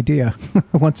have no idea.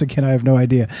 Once again, I have no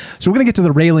idea. So we're going to get to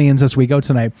the Raelians as we go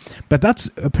tonight, but that's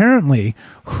apparently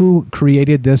who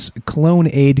created this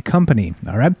Clonaid company,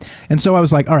 all right? And so I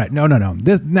was like, all right, no.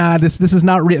 This is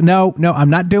not real. No, I'm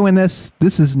not doing this.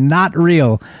 This is not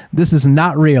real. This is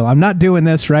not real. I'm not doing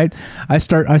this, right? I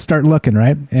start looking,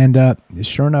 right? And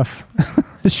sure enough,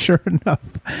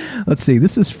 let's see.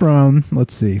 This is from,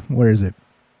 where is it?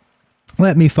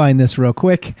 Let me find this real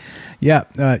quick.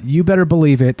 Yeah, you better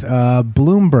believe it.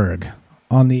 Bloomberg,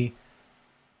 on the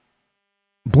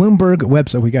Bloomberg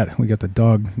website. We got the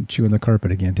dog chewing the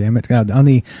carpet again. Damn it! On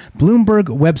the Bloomberg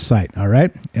website. All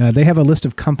right, they have a list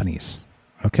of companies.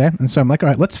 Okay, and so I'm like, all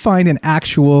right, let's find an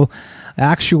actual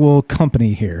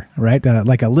company here, right?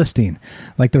 Like a listing,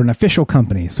 like they're an official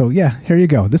company. So yeah, here you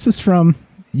go. This is from.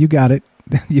 You got it.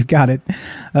 You got it.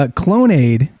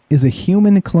 Clonaid is a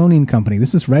human cloning company.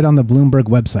 This is right on the Bloomberg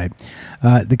website.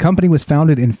 The company was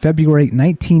founded in February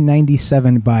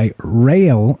 1997 by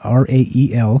Rael,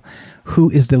 R-A-E-L, who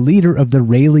is the leader of the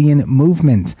Raelian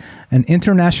movement, an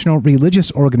international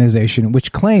religious organization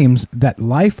which claims that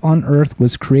life on Earth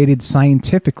was created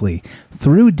scientifically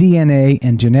through DNA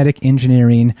and genetic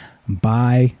engineering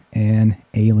by an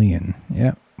alien.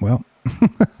 Yeah, well...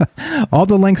 all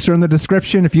the links are in the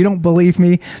description. If you don't believe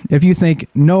me, if you think,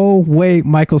 no way,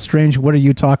 Michael Strange, what are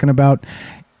you talking about?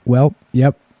 Well,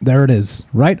 yep, there it is.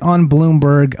 Right on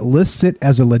Bloomberg, lists it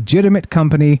as a legitimate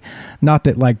company. Not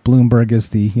that like Bloomberg is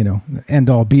the, end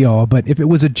all be all, but if it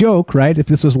was a joke, right? If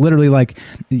this was literally like,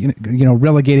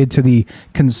 relegated to the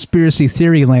conspiracy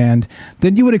theory land,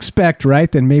 then you would expect,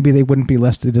 right? Then maybe they wouldn't be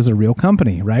listed as a real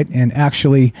company, right? And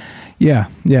actually, yeah,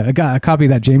 I got a copy of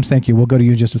that, James. Thank you. We'll go to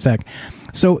you in just a sec.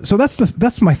 So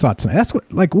that's my thought tonight. That's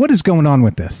what is going on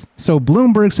with this. So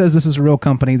Bloomberg says this is a real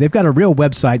company. They've got a real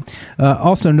website.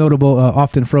 Also notable,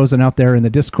 often frozen out there in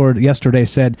the Discord yesterday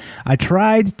said, I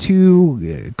tried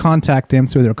to contact them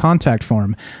through their contact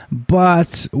form,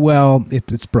 but well,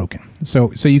 it's broken.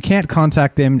 So you can't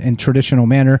contact them in traditional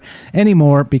manner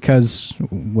anymore because,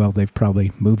 well, they've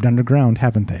probably moved underground,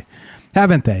 haven't they?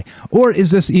 Or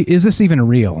is this even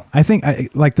real? I think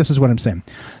this is what I'm saying.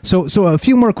 So a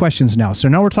few more questions now. So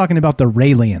now we're talking about the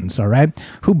Raelians, all right,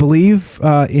 who believe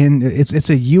in it's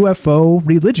a UFO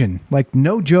religion. Like,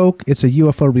 no joke, it's a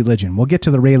UFO religion. We'll get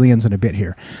to the Raelians in a bit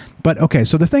here. But okay,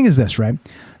 so the thing is this, right?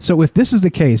 So if this is the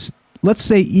case, let's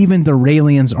say even the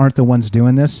Raelians aren't the ones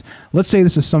doing this. Let's say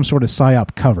this is some sort of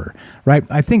PSYOP cover, right?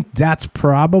 I think that's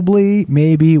probably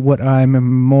maybe what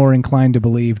I'm more inclined to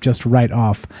believe just right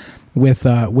off with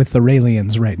the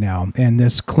Raelians right now and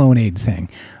this Clonaid thing.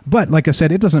 But like I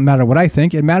said, it doesn't matter what I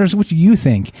think. It matters what you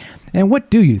think. And what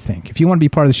do you think? If you want to be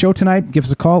part of the show tonight, give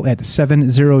us a call at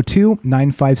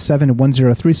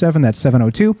 702-957-1037. That's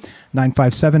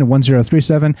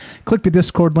 702-957-1037. Click the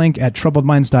Discord link at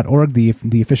troubledminds.org,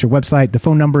 the official website. The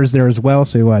phone number is there as well,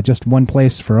 so just one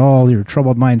place for all your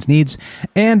Troubled Minds needs.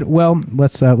 And, well,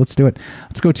 let's do it.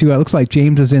 Let's go to, looks like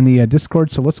James is in the Discord,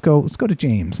 so let's go to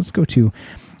James. Let's go to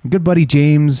good buddy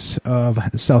James of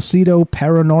Salcedo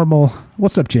Paranormal.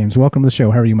 What's up, James? Welcome to the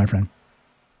show. How are you, my friend?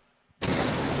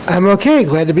 I'm okay.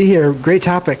 Glad to be here. Great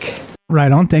topic.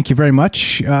 Right on. Thank you very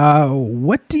much.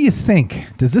 What do you think?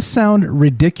 Does this sound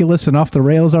ridiculous and off the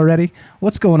rails already?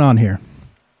 What's going on here?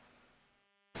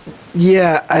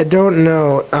 Yeah, I don't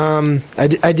know.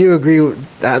 I do agree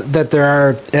that there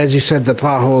are, as you said, the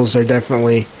plot holes are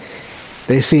definitely,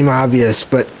 they seem obvious,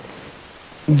 but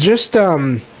just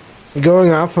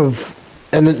going off of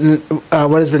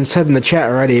what has been said in the chat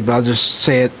already, but I'll just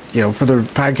say it, for the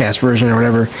podcast version or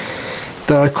whatever.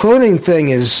 The cloning thing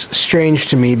is strange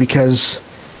to me because,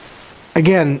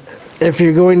 again, if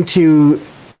you're looking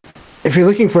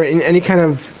for any kind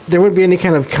of, there wouldn't be any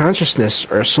kind of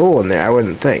consciousness or soul in there, I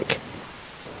wouldn't think.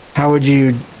 How would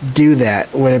you do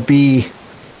that? Would it be,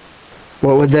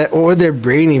 would their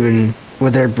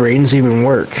brains even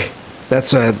work?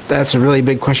 That's a really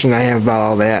big question I have about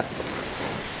all that.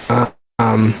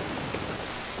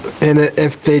 And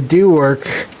if they do work,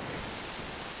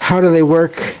 how do they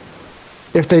work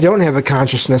if they don't have a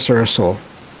consciousness or a soul?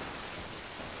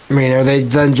 I mean, are they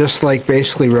then just like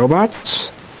basically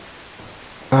robots?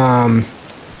 I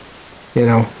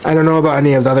don't know about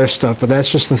any of the other stuff, but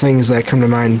that's just the things that come to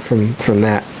mind from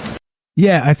that.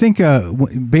 Yeah, I think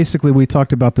basically we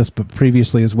talked about this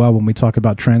previously as well when we talk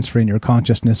about transferring your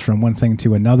consciousness from one thing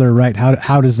to another, right?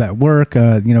 How does that work?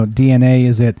 DNA,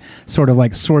 is it sort of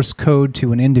like source code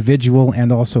to an individual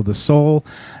and also the soul?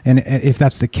 And if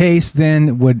that's the case,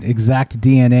 then would exact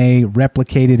DNA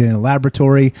replicated in a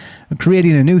laboratory,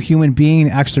 creating a new human being,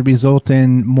 actually result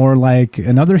in more like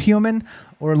another human?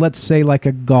 or let's say like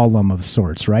a golem of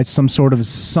sorts, right? Some sort of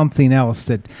something else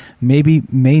that maybe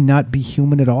may not be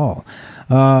human at all.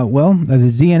 Well, the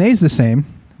DNA is the same,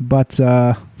 but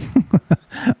I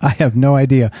have no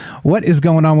idea what is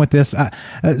going on with this.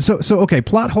 So okay,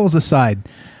 plot holes aside.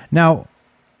 Now,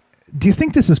 do you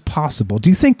think this is possible? Do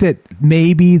you think that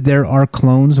maybe there are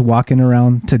clones walking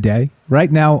around today, right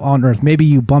now on Earth? Maybe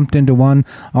you bumped into one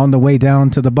on the way down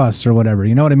to the bus or whatever.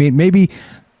 You know what I mean? Maybe.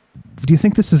 Do you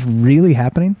think this is really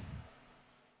happening?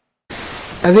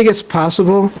 I think it's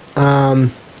possible. I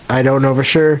don't know for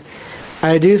sure.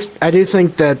 I do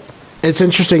think that it's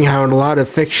interesting how in a lot of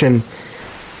fiction,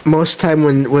 most time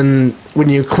when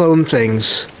you clone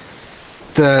things,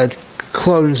 the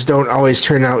clones don't always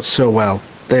turn out so well.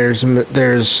 There's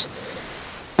mistakes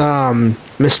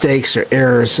or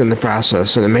errors in the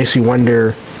process, and it makes you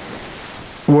wonder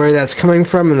where that's coming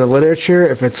from in the literature.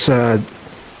 If it's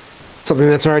something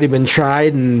that's already been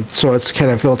tried, and so it's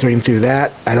kind of filtering through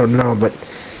that. I don't know, but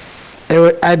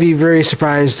I'd be very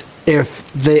surprised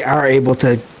if they are able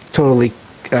to totally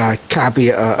copy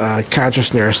a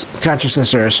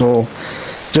consciousness or a soul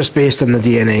just based on the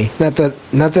DNA.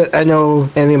 Not that I know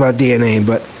anything about DNA,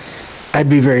 but I'd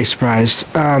be very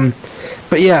surprised.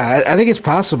 But yeah, I think it's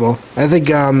possible. I think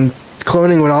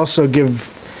cloning would also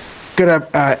give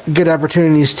good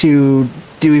opportunities to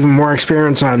do even more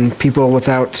experiments on people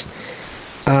without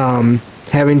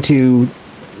having to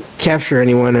capture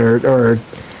anyone or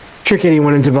trick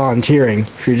anyone into volunteering.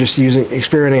 If you're just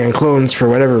experimenting on clones for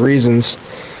whatever reasons,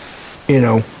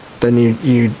 then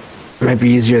you might be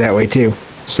easier that way too.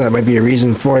 So that might be a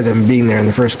reason for them being there in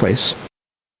the first place.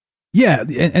 Yeah,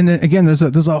 and then again, there's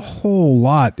a whole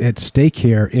lot at stake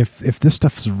here if this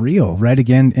stuff's real, right?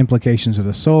 Again, implications of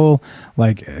the soul.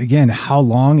 Like, again, how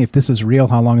long, if this is real,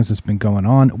 how long has this been going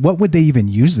on? What would they even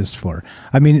use this for?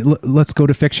 I mean, let's go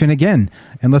to fiction again,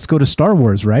 and let's go to Star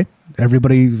Wars, right?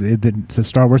 Everybody that's a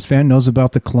Star Wars fan knows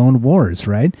about the Clone Wars,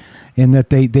 right? In that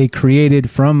they created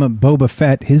from Boba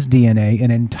Fett, his DNA, an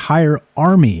entire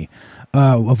army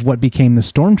of what became the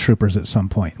stormtroopers at some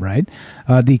point, right?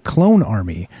 The clone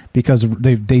army, because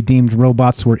they deemed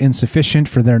robots were insufficient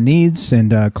for their needs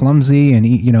and clumsy and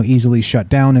easily shut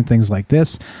down and things like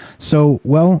this. So,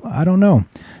 well, I don't know.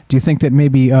 Do you think that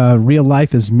maybe real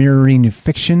life is mirroring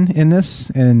fiction in this,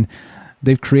 and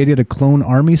they've created a clone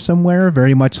army somewhere,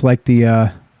 very much like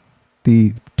the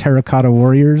terracotta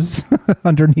warriors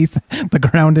underneath the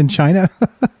ground in China,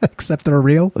 except they're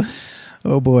real?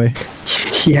 Oh boy.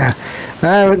 Yeah.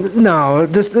 No,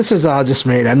 this is all just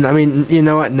made. I mean, you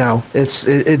know what? No, it's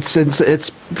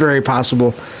very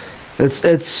possible.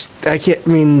 I can't. I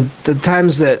mean, the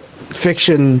times that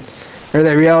fiction or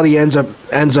that reality ends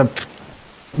up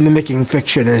mimicking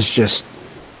fiction is just.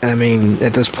 I mean,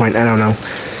 at this point, I don't know.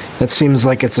 It seems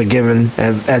like it's a given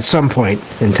at some point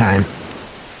in time.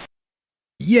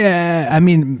 Yeah, I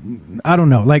mean, I don't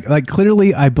know. Like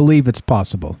clearly, I believe it's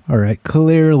possible. All right,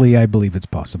 clearly, I believe it's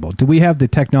possible. Do we have the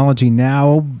technology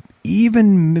now?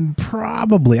 Even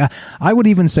probably. I would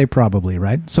even say probably,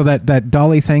 right? So that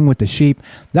Dolly thing with the sheep,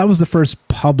 that was the first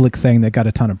public thing that got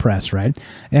a ton of press, right?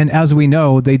 And as we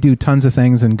know, they do tons of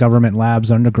things in government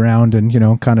labs underground and,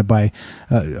 kind of by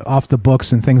off the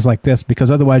books and things like this,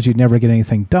 because otherwise you'd never get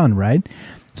anything done, right?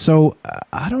 So,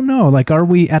 I don't know, like, are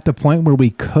we at the point where we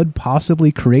could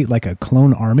possibly create, like, a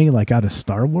clone army, like, out of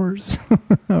Star Wars?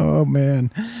 Oh,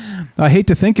 man. I hate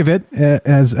to think of it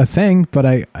as a thing, but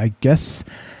I guess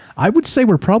I would say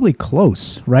we're probably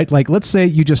close, right? Like, let's say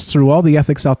you just threw all the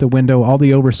ethics out the window, all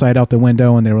the oversight out the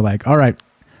window, and they were like, all right,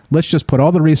 let's just put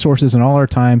all the resources and all our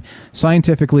time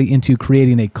scientifically into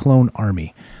creating a clone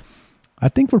army. I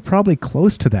think we're probably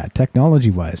close to that,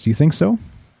 technology-wise. Do you think so?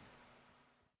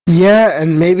 Yeah,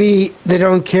 and maybe they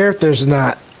don't care if there's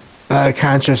not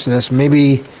consciousness.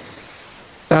 Maybe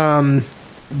there's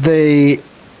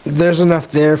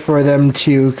enough there for them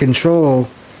to control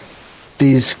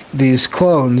these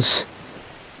clones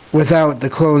without the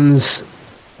clones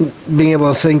being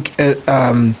able to think,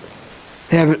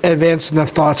 have advanced enough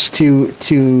thoughts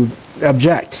to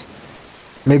object.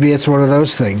 Maybe it's one of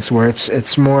those things where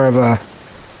it's more of a.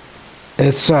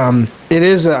 It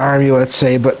is an army, let's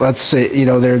say, but let's say, they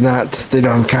don't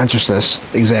have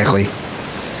consciousness exactly.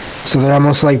 So they're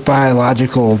almost like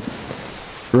biological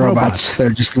robots. They're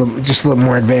just a little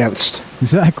more advanced.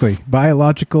 Exactly.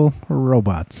 Biological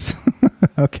robots.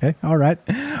 Okay. All right.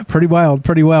 Pretty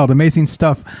wild. Amazing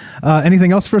stuff.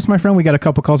 Anything else for us, my friend? We got a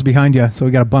couple calls behind you, so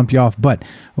we got to bump you off. But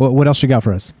what else you got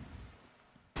for us?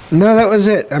 No, that was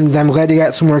it. I'm glad you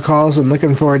got some more calls and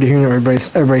looking forward to hearing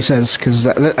what everybody says, because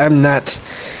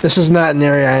this is not an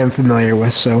area I am familiar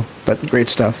with, but great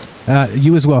stuff.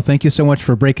 You as well. Thank you so much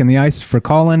for breaking the ice, for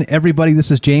calling. Everybody,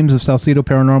 this is James of Salcedo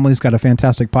Paranormal. He's got a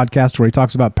fantastic podcast where he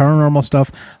talks about paranormal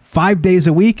stuff 5 days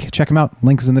a week. Check him out.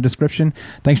 Link is in the description.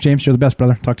 Thanks, James. You're the best,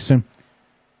 brother. Talk to you soon.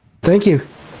 Thank you.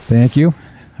 Thank you.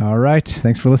 All right.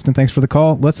 Thanks for listening. Thanks for the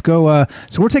call. Let's go.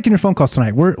 So we're taking your phone calls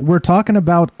tonight. We're talking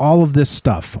about all of this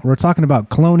stuff. We're talking about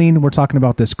cloning. We're talking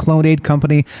about this Clonaid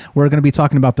company. We're going to be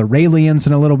talking about the Raelians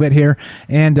in a little bit here.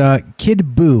 And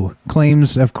Kid Buu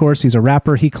claims, of course, he's a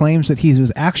rapper. He claims that he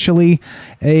was actually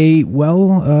a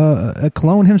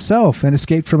clone himself and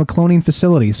escaped from a cloning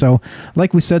facility. So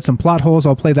like we said, some plot holes.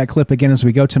 I'll play that clip again as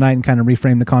we go tonight and kind of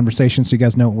reframe the conversation so you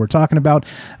guys know what we're talking about.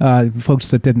 Folks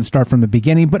that didn't start from the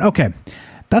beginning. But okay.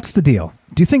 That's the deal.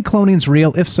 Do you think cloning's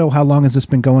real? If so, how long has this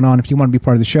been going on? If you want to be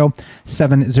part of the show,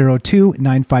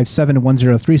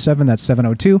 702-957-1037. That's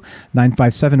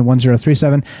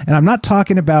 702-957-1037. And I'm not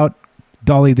talking about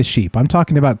Dolly the sheep. I'm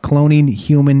talking about cloning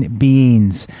human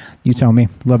beings. You tell me.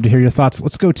 Love to hear your thoughts.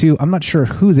 Let's go to, I'm not sure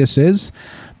who this is,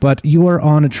 but you are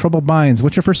on Troubled Minds.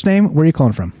 What's your first name? Where are you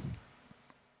calling from?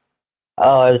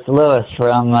 Oh, it's Lewis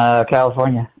from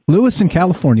California. Lewis in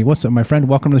California. What's up, my friend?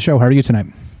 Welcome to the show. How are you tonight?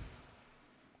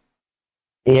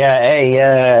 Yeah,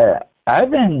 hey,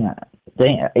 I've been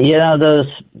thinking, those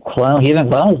human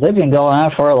clones, they've been going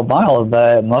on for a while,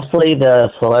 but mostly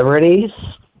the celebrities,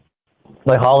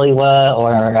 like Hollywood,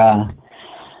 or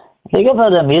think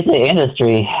about the music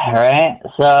industry, right?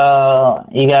 So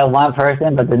you got one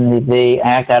person, but then they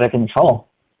act out of control.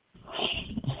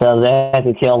 So they have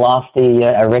to kill off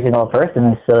the original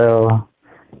person, so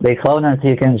they clone them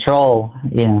to control,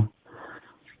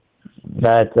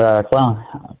 that clone.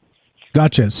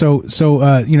 Gotcha. So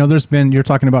there's been, you're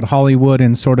talking about Hollywood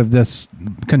and sort of this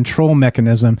control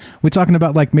mechanism. We talking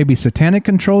about like maybe satanic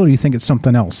control, or do you think it's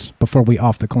something else before we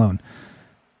off the clone?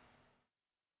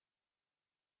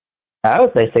 I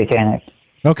would say satanic.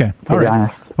 Okay. All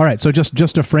right. All right. So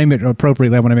just to frame it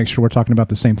appropriately, I want to make sure we're talking about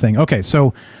the same thing. Okay.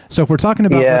 So if we're talking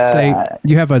about, let's say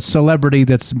you have a celebrity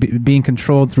that's being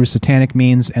controlled through satanic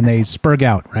means, and they spurg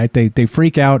out, right? They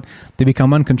freak out. They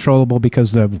become uncontrollable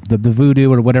because the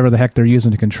voodoo or whatever the heck they're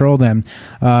using to control them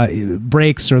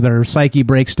breaks, or their psyche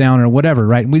breaks down, or whatever,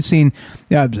 right? And we've seen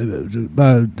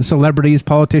celebrities,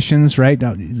 politicians, right?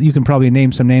 You can probably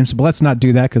name some names, but let's not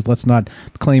do that, because let's not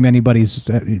claim anybody's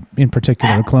in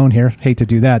particular clone here. Hate to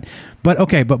do that. But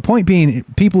okay, but point being,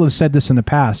 people have said this in the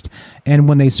past, and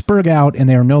when they spurg out and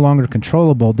they are no longer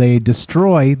controllable, they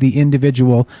destroy the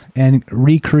individual and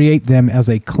recreate them as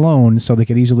a clone so they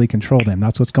could easily control them.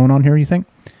 That's what's going on here, you think?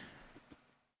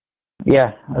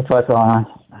 Yeah, that's what's going on.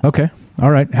 Okay,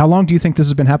 all right. How long do you think this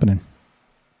has been happening?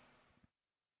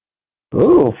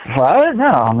 Ooh, I don't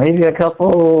know. Maybe a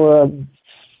couple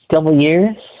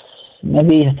years,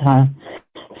 maybe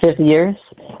 50 years.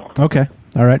 Okay.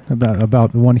 All right,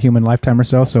 about one human lifetime or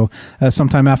so. So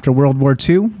sometime after World War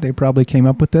II, they probably came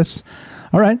up with this.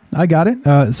 All right, I got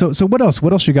it. So what else?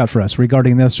 What else you got for us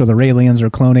regarding this, or the Raelians, or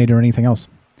Clonaid, or anything else?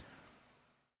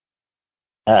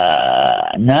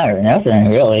 Nothing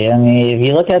really. I mean, if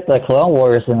you look at the Clone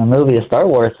Wars in the movie, the Star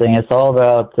Wars thing, it's all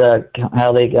about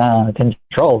how they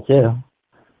control too.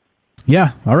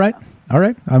 Yeah. All right.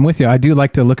 I'm with you. I do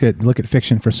like to look at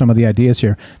fiction for some of the ideas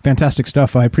here. Fantastic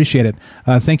stuff. I appreciate it.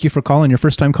 Thank you for calling. Your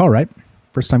first time call, right?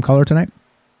 First time caller tonight?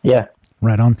 Yeah.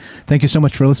 Right on. Thank you so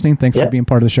much for listening. Thanks for being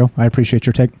part of the show. I appreciate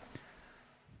your take.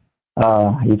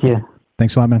 You too.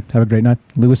 Thanks a lot, man. Have a great night.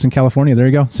 Lewis in California. There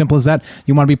you go. Simple as that.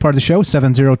 You want to be part of the show?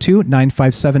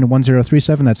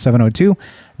 702-957-1037. That's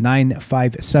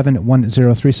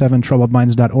 702-957-1037.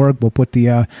 TroubledMinds.org. We'll put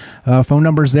the phone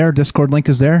numbers there. Discord link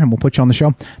is there, and we'll put you on the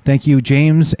show. Thank you,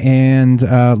 James and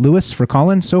Lewis, for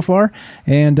calling so far.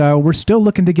 And we're still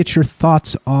looking to get your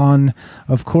thoughts on,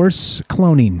 of course,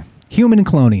 cloning. Human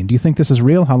cloning. Do you think this is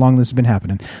real? How long this has been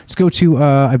happening? Let's go to,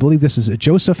 I believe this is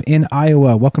Joseph in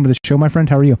Iowa. Welcome to the show, my friend.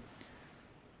 How are you?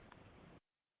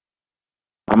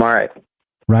 I'm all right.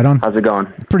 Right on. How's it going?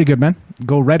 Pretty good, man.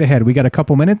 Go right ahead. We got a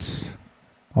couple minutes.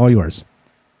 All yours.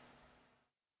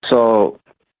 So,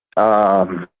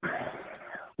 with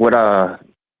the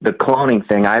cloning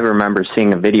thing, I remember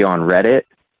seeing a video on Reddit,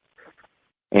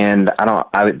 and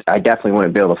I definitely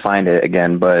wouldn't be able to find it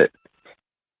again, but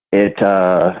it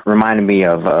reminded me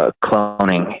of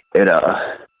cloning. It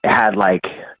had like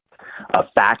a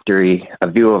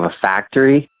view of a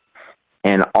factory,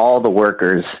 and all the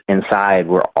workers inside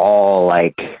were all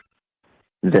like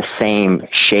the same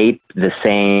shape,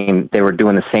 they were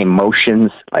doing the same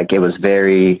motions. Like, it was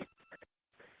very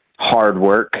hard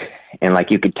work. And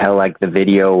like, you could tell like the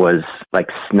video was like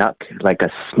like a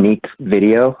sneak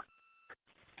video.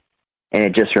 And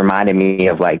it just reminded me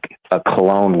of like a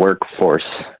clone workforce.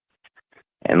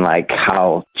 and like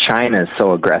how China is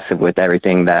so aggressive with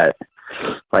everything that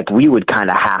like we would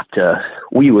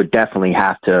definitely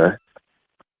have to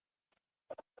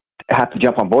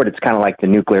jump on board. It's kind of like the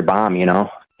nuclear bomb, you know.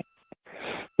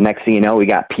 Next thing you know, we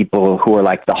got people who are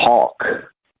like the Hulk,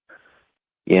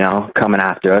 you know, coming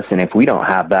after us. And if we don't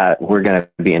have that, we're going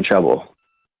to be in trouble.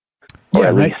 Or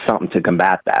at least something to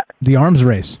combat that. The arms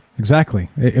race. Exactly.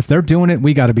 If they're doing it,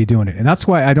 we got to be doing it. And that's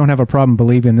why I don't have a problem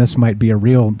believing this might be a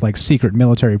real, like, secret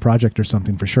military project or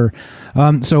something for sure.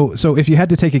 So if you had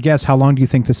to take a guess, how long do you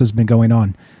think this has been going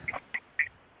on?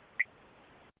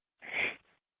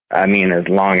 I mean, as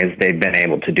long as they've been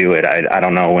able to do it. I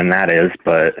don't know when that is,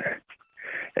 but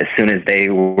as soon as they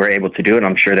were able to do it,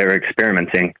 I'm sure they were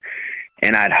experimenting.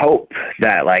 And I'd hope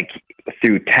that, like,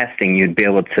 through testing, you'd be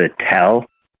able to tell,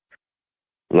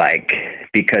 like,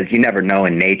 because you never know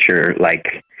in nature,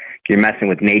 like, you're messing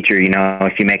with nature, you know,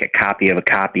 if you make a copy of a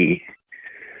copy,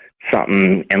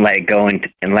 something, and let it go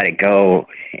and let it go,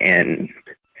 and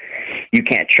you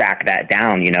can't track that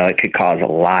down, you know, it could cause a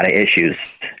lot of issues.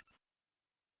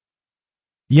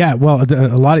 Yeah, well,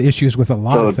 a lot of issues with a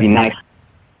lot of things. Nice.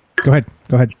 Go ahead.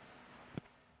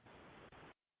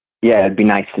 Yeah, it'd be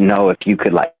nice to know if you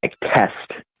could, like,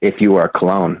 test if you were a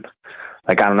clone.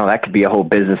 Like, I don't know, that could be a whole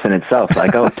business in itself.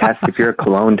 Like, oh, test if you're a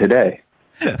clone today.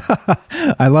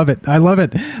 I love it.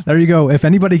 There you go. If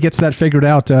anybody gets that figured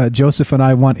out, Joseph and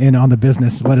I want in on the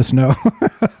business. Let us know.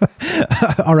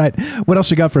 All right. What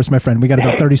else you got for us, my friend? We got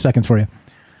about 30 seconds for you.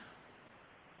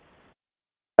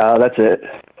 That's it.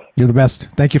 You're the best.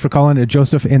 Thank you for calling,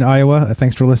 Joseph in Iowa.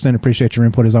 Thanks for listening. Appreciate your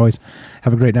input as always.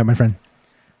 Have a great night, my friend.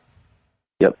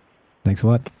 Yep. Thanks a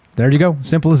lot. There you go.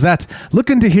 Simple as that.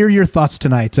 Looking to hear your thoughts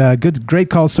tonight. Great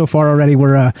calls so far already.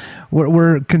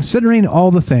 We're considering all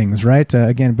the things, right?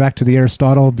 Again, back to the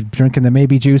Aristotle, drinking the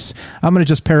maybe juice. I'm going to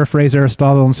just paraphrase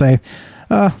Aristotle and say,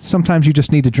 sometimes you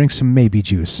just need to drink some maybe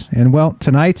juice. And well,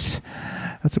 tonight,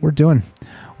 that's what we're doing.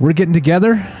 We're getting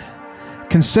together,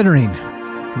 considering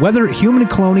whether human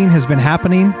cloning has been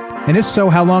happening, and if so,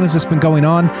 how long has this been going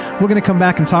on? We're going to come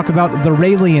back and talk about the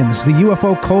Raelians, the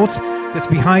UFO cult that's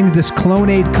behind this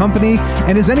Clonaid company,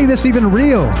 and is any of this even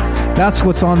real? That's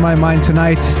what's on my mind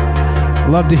tonight.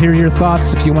 Love to hear your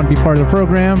thoughts. If you want to be part of the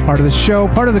program, part of the show,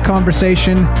 part of the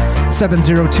conversation,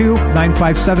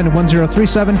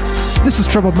 702-957-1037. This is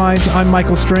Troubled Minds. I'm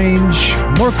Michael Strange.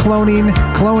 More cloning,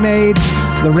 Clonaid,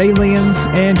 the Raelians,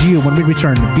 and you when we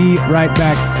return. Be right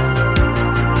back.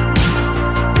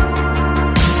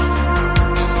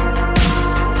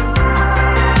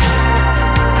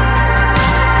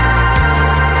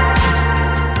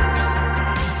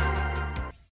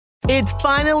 It's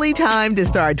finally time to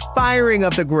start firing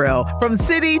up the grill. From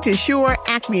city to shore,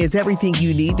 Acme is everything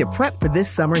you need to prep for this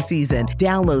summer season.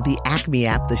 Download the Acme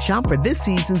app to shop for this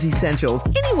season's essentials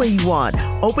any way you want.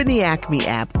 Open the Acme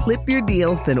app, clip your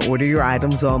deals, then order your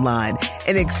items online.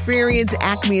 An experienced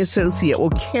Acme associate will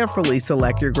carefully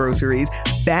select your groceries,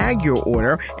 bag your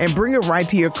order, and bring it right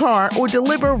to your car or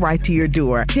deliver right to your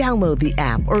door. Download the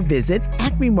app or visit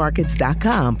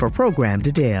acmemarkets.com for program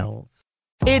details.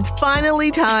 It's finally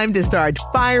time to start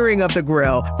firing up the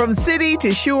grill. From city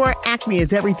to shore, Acme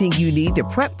is everything you need to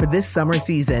prep for this summer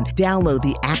season. Download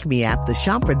the Acme app to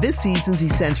shop for this season's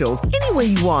essentials any way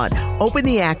you want. Open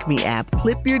the Acme app,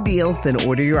 clip your deals, then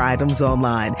order your items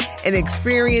online. An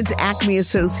experienced Acme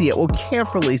associate will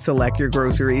carefully select your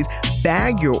groceries,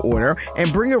 bag your order,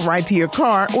 and bring it right to your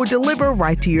car or deliver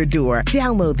right to your door.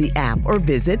 Download the app or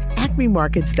visit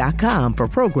acmemarkets.com for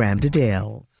program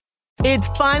details. It's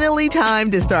finally time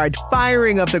to start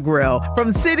firing up the grill.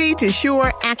 From city to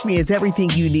shore, Acme is everything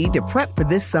you need to prep for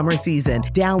this summer season.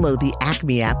 Download the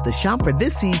Acme app to shop for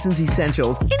this season's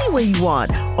essentials any way you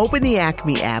want. Open the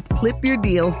Acme app, clip your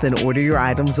deals, then order your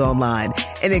items online.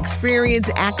 An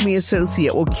experienced Acme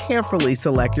associate will carefully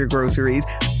select your groceries,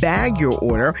 bag your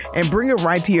order, and bring it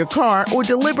right to your car or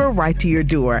deliver right to your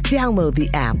door. Download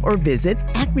the app or visit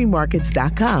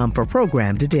acmemarkets.com for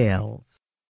program details.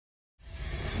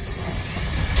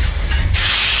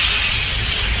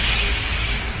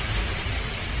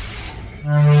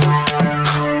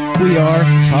 We are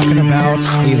talking about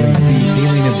the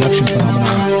alien abduction phenomenon.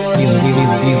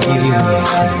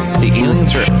 The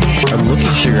aliens are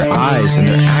looking through your eyes and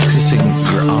they're accessing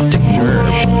your optic nerve.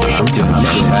 I'm doing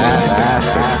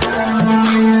fantastic.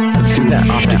 And through that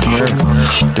optic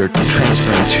nerve, they're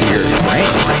transferring to your brain.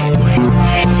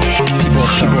 People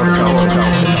are calling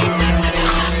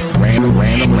random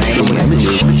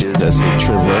images as they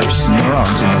traverse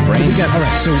neurons in the brain. So all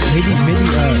right, so maybe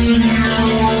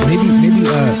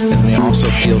and they also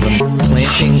feel them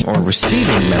planting or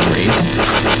receiving memories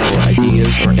or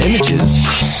ideas or images.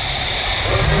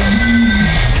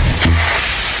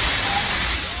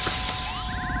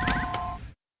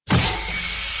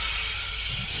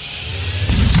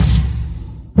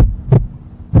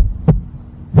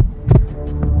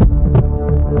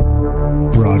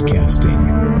 Broadcasting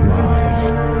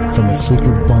live from a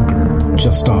secret bunker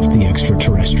just off the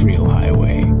extraterrestrial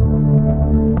highway.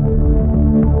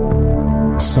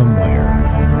 Somewhere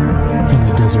in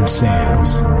the desert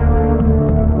sands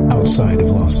outside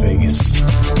of Las Vegas.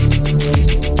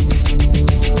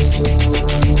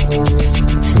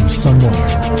 From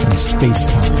somewhere in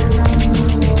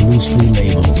space-time, loosely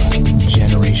labeled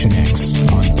Generation X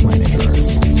on planet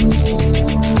Earth.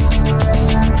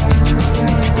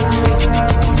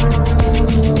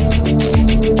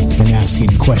 And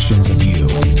asking questions of you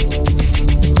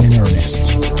in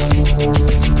earnest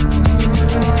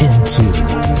into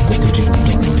the digital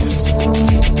darkness.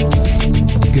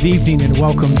 Good evening and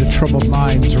welcome to Troubled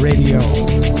Minds Radio.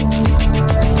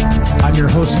 I'm your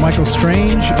host, Michael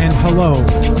Strange, and hello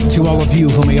to all of you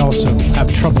who may also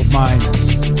have troubled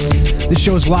minds. This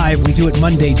show is live. We do it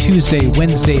Monday, Tuesday,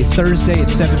 Wednesday, Thursday at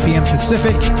 7 p.m.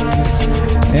 Pacific.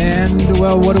 And,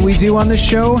 well, what do we do on this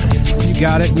show? You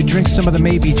got it. We drink some of the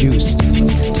maybe juice.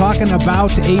 Talking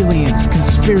about aliens,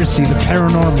 conspiracy, the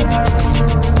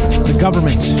paranormal, the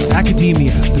government,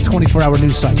 academia, the 24-hour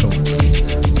news cycle,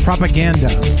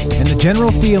 propaganda, and the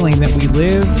general feeling that we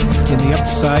live in the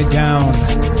upside down.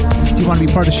 Do you want to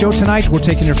be part of the show tonight? We're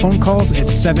taking your phone calls at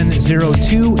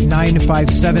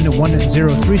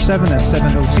 702-957-1037. That's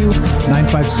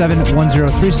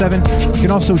 702-957-1037. You can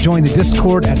also join the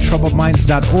Discord at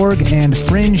troubledminds.org and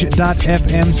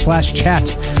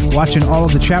fringe.fm/chat. Watching all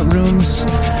of the chat rooms,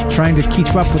 trying to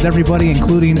keep up with everybody,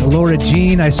 including Laura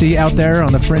Jean. I see you out there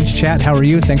on the Fringe chat. How are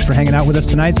you? Thanks for hanging out with us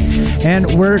tonight.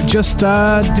 And we're just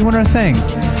doing our thing.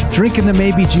 Drinking the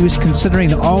maybe juice,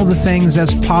 considering all the things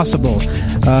as possible.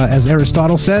 As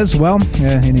Aristotle says, well,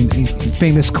 in a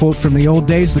famous quote from the old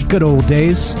days, the good old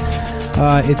days,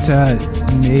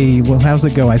 well, how's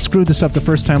it go? I screwed this up the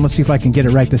first time. Let's see if I can get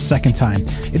it right the second time.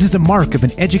 It is the mark of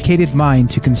an educated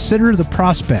mind to consider the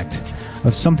prospect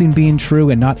of something being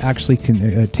true and not actually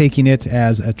taking it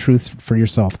as a truth for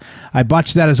yourself. I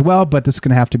botched that as well, but that's going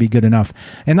to have to be good enough.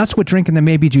 And that's what drinking the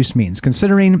maybe juice means,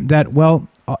 considering that, well,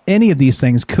 any of these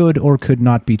things could or could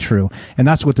not be true. And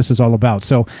that's what this is all about.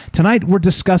 So tonight we're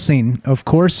discussing, of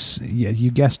course,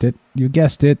 you guessed it,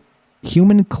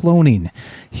 human cloning.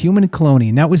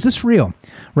 Now, is this real?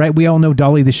 Right? We all know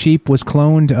Dolly the sheep was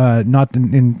cloned, not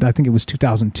in I think it was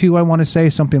 2002, I want to say,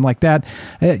 something like that.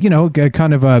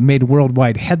 Kind of made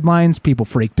worldwide headlines. People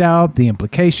freaked out, the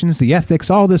implications, the ethics,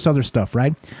 all this other stuff,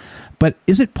 right? But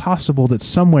is it possible that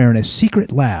somewhere in a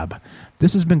secret lab,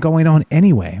 this has been going on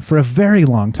anyway for a very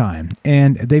long time,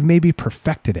 and they've maybe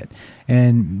perfected it,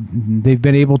 and they've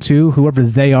been able to, whoever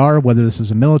they are, whether this is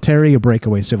a military, a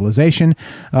breakaway civilization,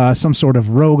 some sort of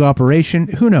rogue operation,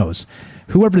 who knows?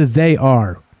 Whoever they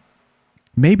are,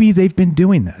 maybe they've been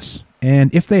doing this.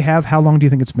 And if they have, how long do you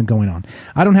think it's been going on?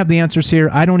 I don't have the answers here.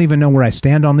 I don't even know where I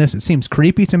stand on this. It seems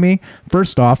creepy to me,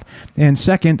 first off. And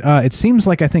second, it seems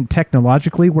like I think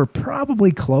technologically we're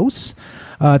probably close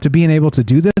to being able to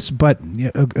do this. But,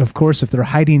 of course, if they're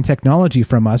hiding technology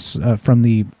from us, from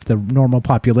the normal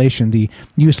population, the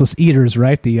useless eaters,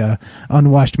 right, the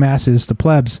unwashed masses, the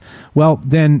plebs, well,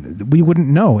 then we wouldn't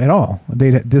know at all.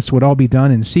 This would all be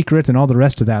done in secret and all the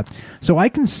rest of that. So I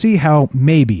can see how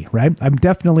maybe, right? I'm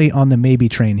definitely on the maybe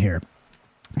train here.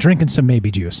 Drinking some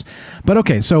maybe juice. But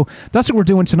okay, so that's what we're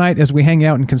doing tonight as we hang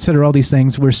out and consider all these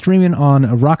things. We're streaming on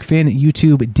Rockfin,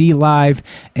 YouTube, D Live,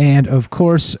 and of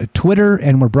course Twitter,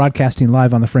 and we're broadcasting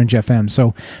live on the Fringe FM.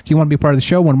 So if you want to be part of the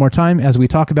show one more time as we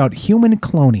talk about human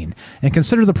cloning and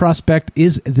consider the prospect,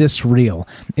 is this real?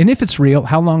 And if it's real,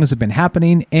 how long has it been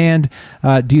happening? And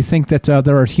do you think that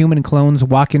there are human clones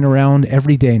walking around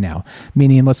every day now?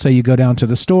 Meaning, let's say you go down to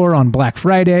the store on Black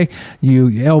Friday,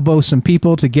 you elbow some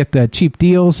people to get the cheap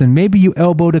deal, and maybe you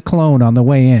elbowed a clone on the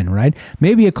way in, right?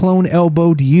 Maybe a clone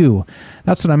elbowed you.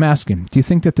 That's what I'm asking. Do you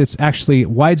think that it's actually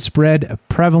widespread,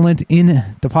 prevalent in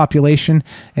the population,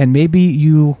 and maybe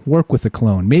you work with a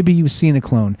clone? Maybe you've seen a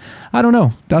clone. I don't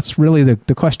know. That's really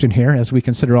the question here as we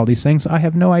consider all these things. I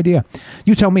have no idea.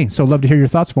 You tell me. So love to hear your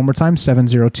thoughts. One more time,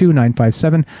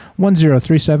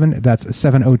 702-957-1037. That's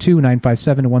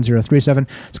 702-957-1037.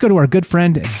 Let's go to our good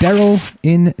friend Daryl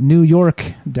in New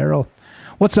York. Daryl,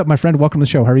 what's up, my friend? Welcome to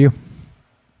the show. How are you?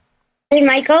 Hey,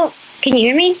 Michael. Can you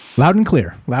hear me? Loud and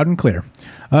clear. Loud and clear.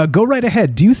 Go right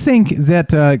ahead. Do you think that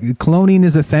cloning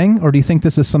is a thing, or do you think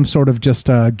this is some sort of just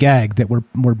gag that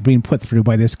we're being put through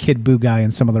by this Kid Buu guy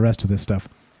and some of the rest of this stuff?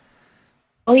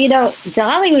 Well,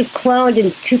 Dolly was cloned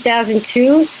in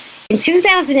 2002. In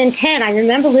 2010, I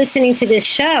remember listening to this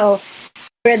show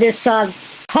where this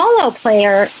polo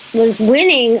player was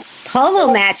winning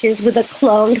polo matches with a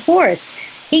cloned horse.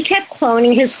 He kept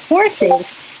cloning his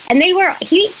horses, And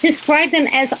he described them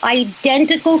as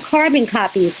identical carbon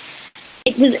copies.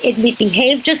 It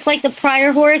behaved just like the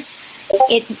prior horse.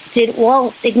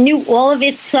 It knew all of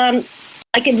its, it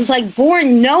was like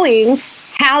born knowing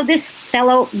how this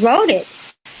fellow rode it.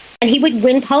 And he would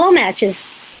win polo matches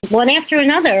one after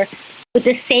another with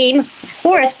the same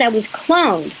horse that was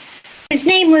cloned. His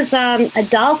name was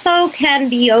Adolfo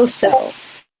Cambioso,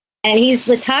 and he's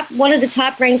one of the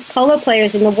top-ranked polo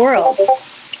players in the world.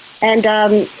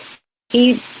 And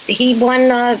he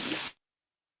won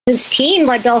his team,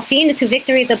 La Delfina, to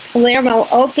victory at the Palermo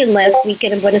Open last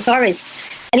weekend in Buenos Aires.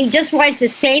 And he just rides the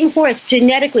same horse,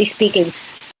 genetically speaking.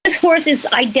 This horse is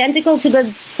identical to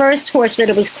the first horse that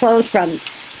it was cloned from.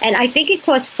 And I think it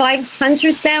cost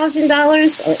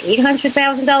 $500,000 or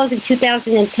 $800,000 in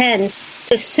 2010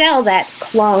 to sell that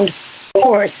cloned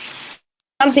horse.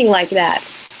 Something like that.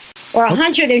 Or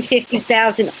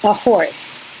 $150,000 a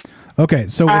horse. Okay,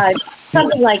 so...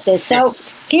 something like this. So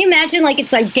can you imagine, like,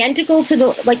 it's identical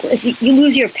to if you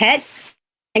lose your pet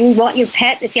and you want your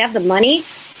pet, if you have the money,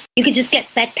 you could just get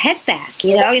that pet back,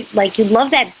 you know? Like, you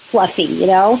love that Fluffy, you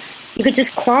know? You could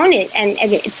just clone it, and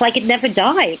it's like it never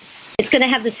died. It's going to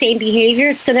have the same behavior.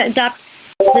 It's going to adopt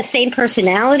the same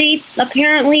personality,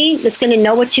 apparently. It's going to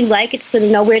know what you like. It's going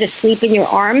to know where to sleep in your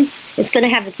arm. It's going to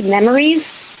have its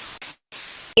memories.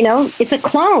 You know, it's a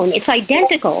clone. It's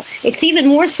identical. It's even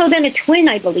more so than a twin,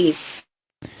 I believe.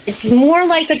 It's more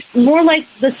like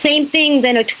the same thing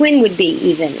than a twin would be,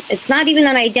 even. It's not even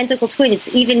an identical twin. It's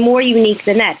even more unique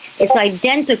than that. It's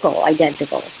identical.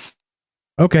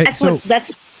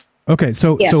 Okay,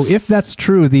 so if that's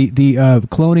true, the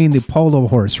cloning the polo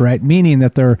horse, right, meaning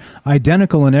that they're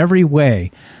identical in every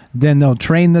way, then they'll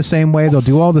train the same way, they'll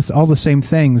do all the same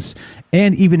things,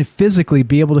 and even physically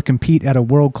be able to compete at a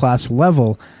world-class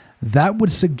level. That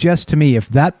would suggest to me, if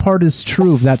that part is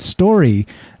true of that story,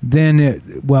 then it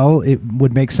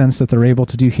would make sense that they're able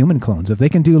to do human clones. If they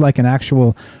can do like an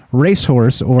actual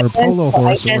racehorse or a polo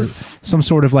horse or some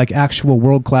sort of like actual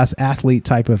world-class athlete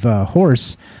type of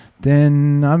horse,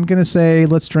 then I'm going to say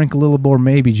let's drink a little more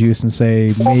maybe juice and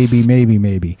say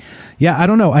maybe. Yeah, I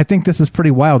don't know. I think this is pretty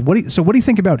wild. What do you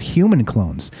think about human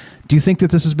clones? Do you think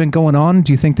that this has been going on?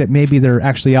 Do you think that maybe they're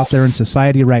actually out there in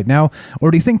society right now?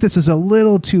 Or do you think this is a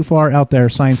little too far out there,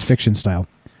 science fiction style?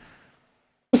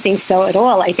 I don't think so at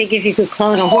all. I think if you could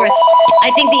clone a horse, I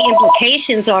think the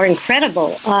implications are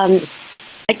incredible. I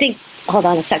think, hold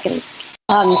on a second.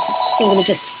 I'm going to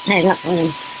just hang up on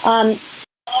him.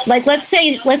 Like, let's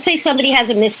say somebody has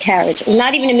a miscarriage, or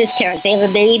not even a miscarriage, they have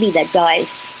a baby that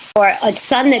dies, or a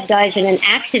son that dies in an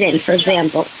accident, for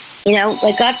example. You know,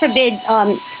 like, God forbid,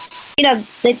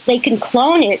 they can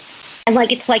clone it, and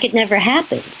it's like it never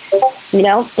happened. You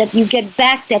know, that you get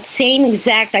back that same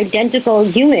exact identical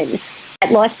human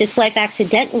that lost its life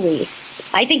accidentally.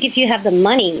 I think if you have the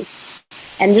money,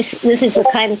 and this is the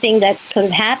kind of thing that could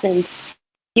have happened,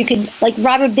 you could, like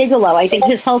Robert Bigelow, I think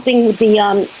his whole thing with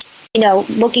the,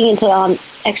 looking into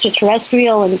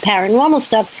extraterrestrial and paranormal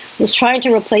stuff was trying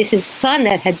to replace his son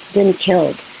that had been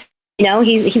killed. You know,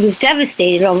 he was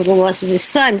devastated over the loss of his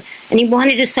son, and he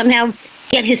wanted to somehow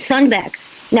get his son back.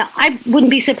 Now, I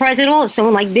wouldn't be surprised at all if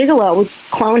someone like Bigelow would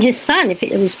clone his son if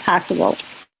it was possible.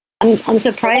 I'm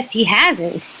surprised he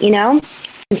hasn't,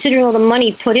 considering all the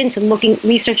money put into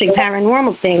researching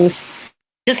paranormal things,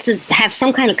 just to have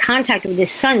some kind of contact with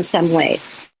his son some way.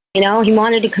 He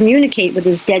wanted to communicate with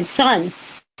his dead son.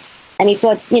 And he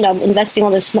thought, investing all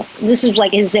this is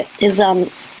like his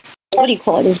what do you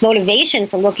call it? His motivation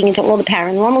for looking into all the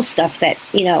paranormal stuff that,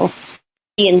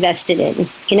 he invested in.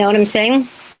 You know what I'm saying?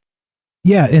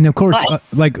 Yeah, and of course,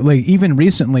 like even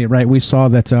recently, right, we saw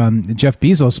that Jeff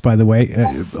Bezos, by the way,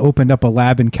 opened up a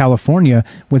lab in California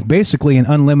with basically an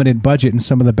unlimited budget and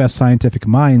some of the best scientific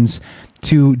minds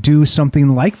to do something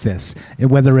like this,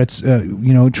 whether it's,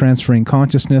 transferring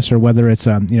consciousness or whether it's,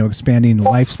 expanding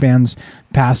lifespans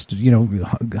past,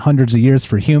 hundreds of years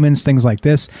for humans, things like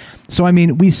this. So, I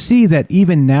mean, we see that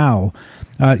even now,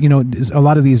 a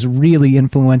lot of these really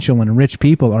influential and rich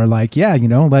people are like, yeah,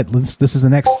 this is the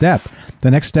next step.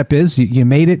 The next step is you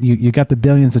made it. You got the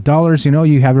billions of dollars,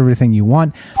 you have everything you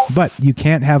want, but you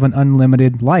can't have an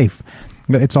unlimited life.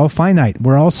 It's all finite.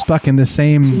 We're all stuck in the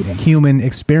same human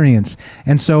experience.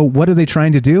 And so what are they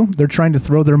trying to do? They're trying to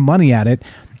throw their money at it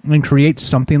and create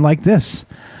something like this.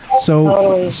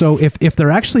 So if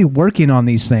they're actually working on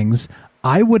these things,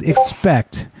 I would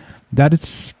expect that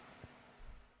it's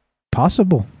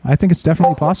possible. I think it's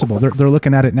definitely possible. They're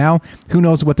looking at it now. Who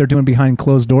knows what they're doing behind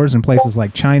closed doors in places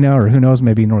like China, or who knows,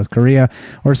 maybe North Korea,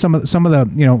 or some of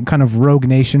the kind of rogue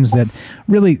nations that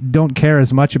really don't care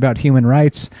as much about human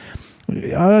rights.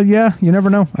 Yeah, you never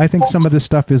know. I think some of this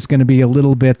stuff is going to be a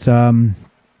little bit.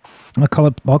 I'll call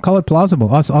it plausible.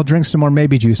 I'll drink some more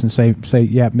maybe juice and say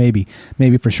yeah, maybe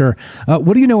for sure.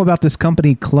 What do you know about this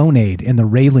company Clonaid and the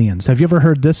Raelians? Have you ever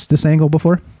heard this angle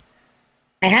before?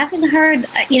 I haven't heard.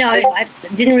 I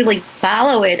didn't really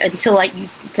follow it until you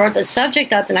brought the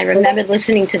subject up, and I remembered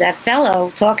listening to that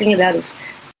fellow talking about his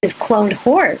cloned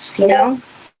horse.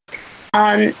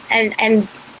 And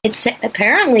it's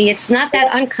apparently it's not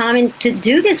that uncommon to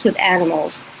do this with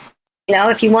animals.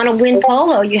 If you want to win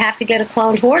polo, you have to get a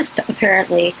cloned horse,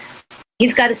 apparently.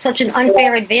 He's got such an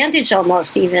unfair advantage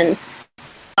almost even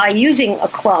by using a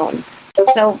clone.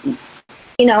 So,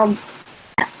 I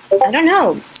don't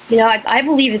know. I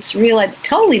believe it's real. I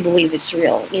totally believe it's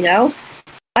real,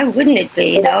 Why wouldn't it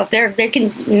be? If they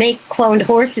can make cloned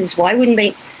horses, why wouldn't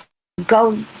they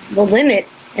go the limit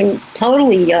and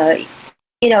totally,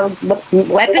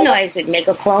 weaponize it, make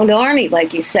a cloned army,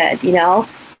 like you said,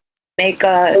 make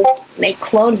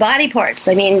cloned body parts.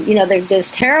 I mean,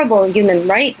 there's terrible human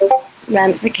rights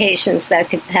ramifications that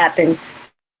could happen.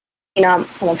 I'm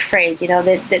afraid,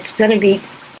 that that's going to be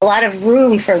a lot of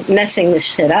room for messing this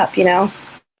shit up, and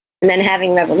then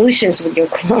having revolutions with your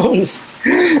clones.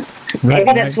 Right,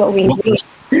 maybe that's what we need,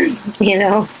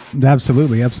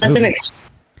 Absolutely.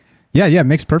 Yeah,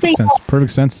 makes perfect sense.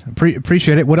 Perfect sense.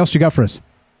 Appreciate it. What else you got for us?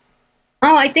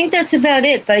 Oh, I think that's about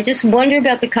it. But I just wonder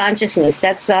about the consciousness.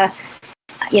 That's, does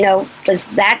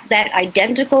that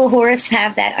identical horse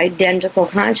have that identical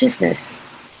consciousness?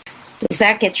 Does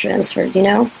that get transferred,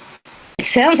 It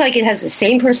sounds like it has the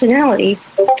same personality.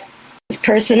 It's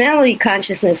personality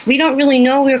consciousness. We don't really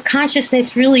know where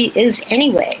consciousness really is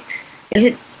anyway.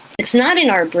 It's not in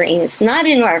our brain. It's not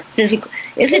in our physical.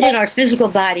 Is it in our physical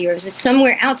body, or is it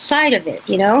somewhere outside of it?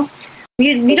 We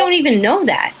don't even know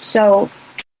that. So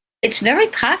it's very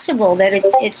possible that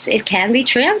it can be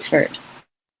transferred.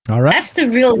 All right. That's the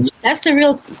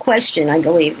real question, I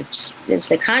believe. It's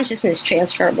the consciousness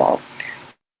transferable,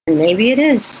 and maybe it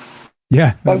is.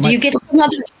 Yeah. Or do you get some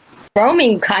other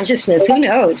roaming consciousness? Who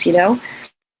knows?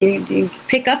 You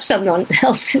pick up someone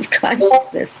else's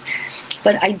consciousness,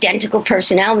 but identical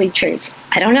personality traits.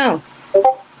 I don't know.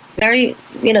 Very,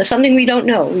 something we don't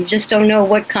know. We just don't know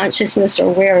what consciousness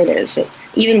or where it is,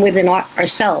 even within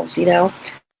ourselves.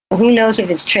 Who knows if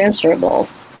it's transferable?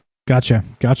 Gotcha.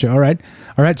 All right.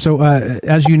 So,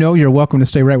 as you know, you're welcome to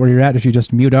stay right where you're at. If you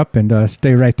just mute up and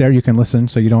stay right there, you can listen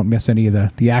so you don't miss any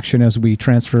of the action as we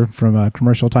transfer from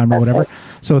commercial time or whatever.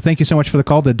 So thank you so much for the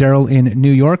call to Daryl in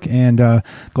New York, and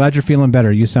glad you're feeling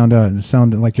better. You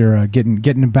sound like you're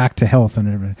getting back to health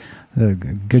and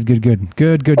good.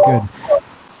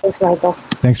 Thanks, Michael.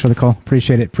 Thanks for the call.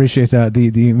 Appreciate it. Appreciate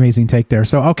the amazing take there.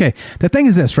 So, okay, the thing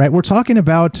is this, right? We're talking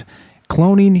about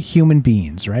cloning human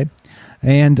beings, right?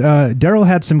 And Daryl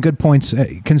had some good points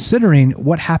considering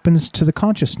what happens to the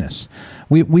consciousness.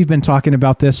 We've been talking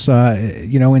about this,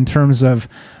 in terms of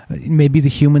maybe the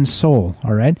human soul.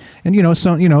 All right, and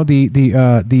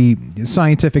the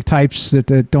scientific types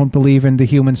that don't believe in the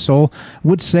human soul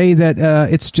would say that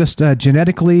it's just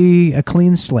genetically a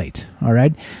clean slate. All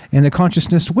right, and the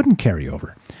consciousness wouldn't carry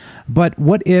over. But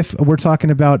what if we're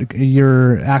talking about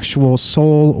your actual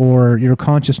soul or your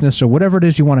consciousness or whatever it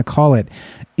is you want to call it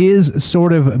is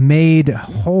sort of made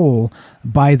whole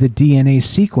by the DNA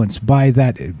sequence, by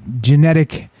that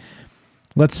genetic,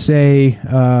 let's say,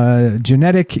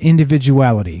 genetic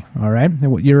individuality, all right?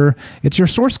 It's your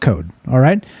source code, all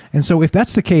right? And so if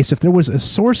that's the case, if there was a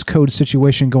source code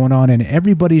situation going on and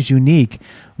everybody's unique,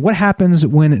 what happens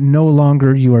when no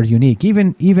longer you are unique?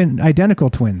 Even identical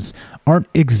twins aren't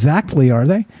exactly, are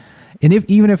they? And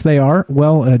even if they are,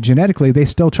 well, genetically, they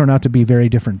still turn out to be very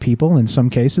different people in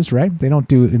some cases, right? They don't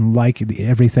do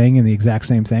everything in the exact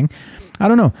same thing. I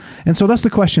don't know. And so that's the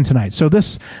question tonight. So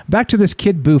back to this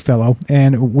Kid Boo fellow,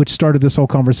 and which started this whole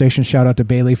conversation. Shout out to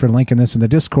Bailey for linking this in the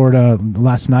Discord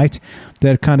last night.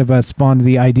 That kind of spawned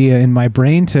the idea in my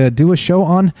brain to do a show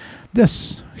on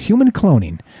this human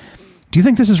cloning. Do you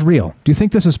think this is real? Do you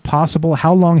think this is possible?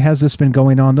 How long has this been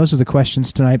going on? Those are the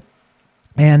questions tonight.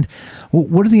 And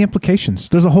what are the implications?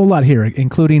 There's a whole lot here,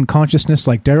 including consciousness,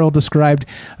 like Daryl described.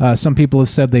 Some people have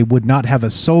said they would not have a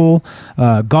soul,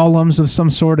 golems of some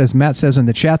sort, as Matt says in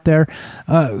the chat there.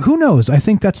 Who knows? I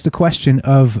think that's the question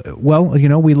of, well, you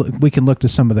know, we can look to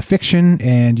some of the fiction,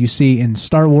 and you see in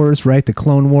Star Wars, right, the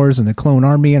Clone Wars and the Clone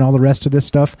Army and all the rest of this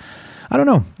stuff. I don't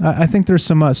know. I think there's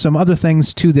some other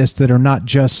things to this that are not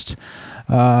just...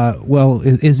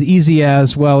 as easy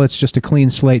as, well, it's just a clean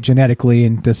slate genetically,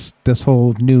 and this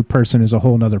whole new person is a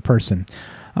whole nother person.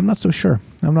 I'm not so sure.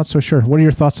 What are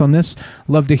your thoughts on this?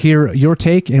 Love to hear your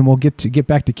take, and we'll get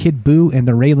back to Kid Buu and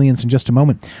the Raelians in just a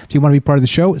moment. If you want to be part of the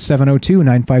show,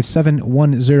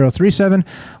 702-957-1037.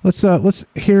 Let's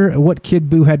hear what Kid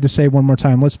Buu had to say one more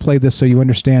time. Let's play this so you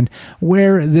understand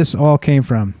where this all came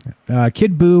from.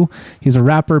 Kid Buu, he's a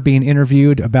rapper being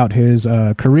interviewed about his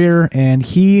career, and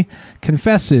he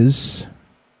confesses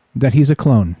that he's a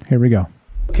clone. Here we go.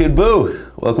 Kid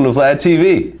Buu, welcome to Vlad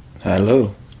TV.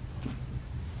 Hello.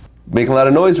 Making a lot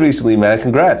of noise recently, man.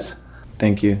 Congrats.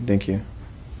 Thank you.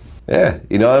 Yeah,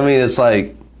 you know what I mean? It's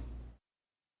like,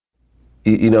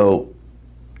 you know,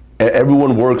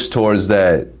 everyone works towards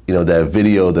that, you know, that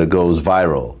video that goes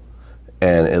viral.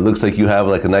 And it looks like you have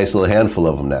like a nice little handful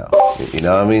of them now. You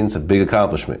know what I mean? It's a big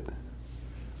accomplishment.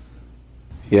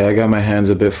 Yeah, I got my hands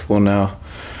a bit full now,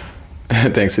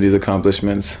 thanks to these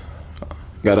accomplishments.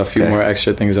 Got a few more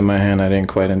extra things in my hand I didn't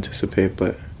quite anticipate,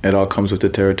 but it all comes with the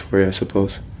territory, I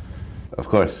suppose. Of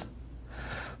course.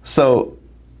 So,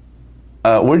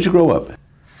 where'd you grow up?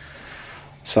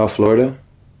 South Florida.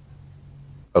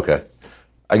 Okay.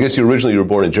 I guess you were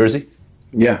born in Jersey?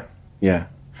 Yeah.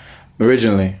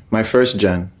 Originally, my first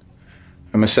gen.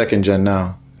 I'm a second gen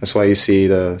now. That's why you see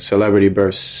the celebrity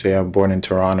bursts say I'm born in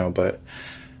Toronto, but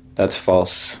that's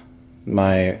false.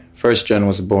 My first gen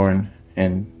was born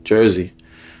in Jersey.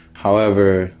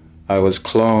 However, I was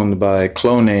cloned by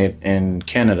Clonate in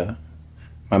Canada.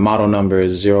 My model number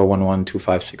is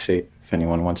 0112568, if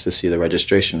anyone wants to see the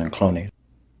registration in Clonate.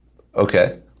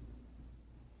 Okay.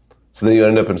 So then you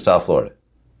ended up in South Florida?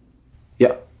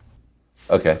 Yeah.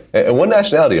 Okay. And what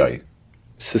nationality are you?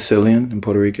 Sicilian and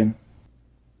Puerto Rican.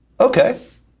 Okay.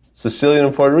 Sicilian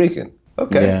and Puerto Rican.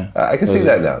 Okay. Yeah. I can see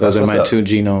that now. Those are my two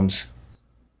genomes.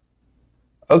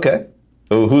 Okay.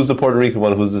 So who's the Puerto Rican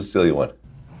one? Who's the Sicilian one?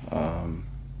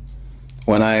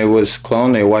 When I was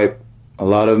cloned, they wiped a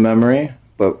lot of memory,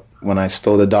 but when I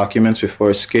stole the documents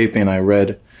before escaping, I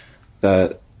read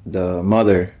that the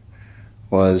mother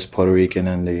was Puerto Rican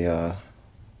and I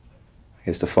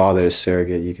guess the father,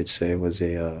 surrogate, you could say, was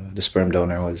the sperm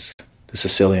donor was the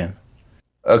Sicilian.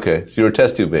 Okay, so you were a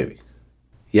test tube baby.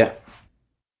 Yeah.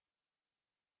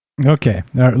 Okay,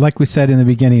 like we said in the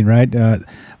beginning, right,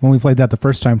 when we played that the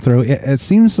first time through, it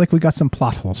seems like we got some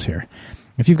plot holes here.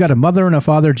 If you've got a mother and a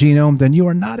father genome, then you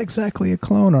are not exactly a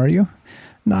clone, are you?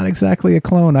 Not exactly a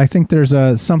clone. I think there's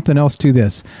something else to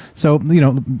this. So, you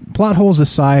know, plot holes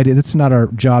aside, it's not our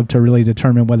job to really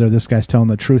determine whether this guy's telling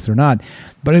the truth or not.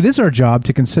 But it is our job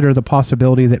to consider the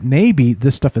possibility that maybe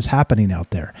this stuff is happening out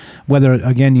there. Whether,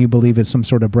 again, you believe it's some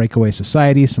sort of breakaway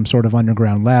society, some sort of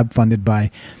underground lab funded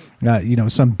by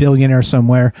some billionaire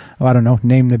somewhere. Oh, I don't know,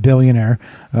 name the billionaire.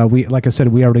 Like I said,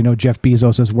 we already know Jeff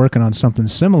Bezos is working on something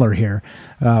similar here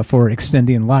for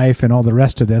extending life and all the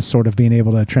rest of this, sort of being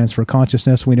able to transfer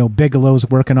consciousness. We know Bigelow's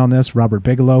working on this, Robert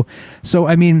Bigelow. So,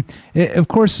 I mean, of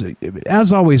course,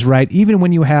 as always, right, even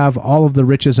when you have all of the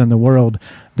riches in the world,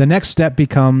 the next step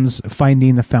becomes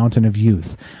finding the fountain of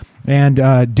youth.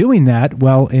 And doing that,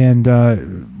 well, and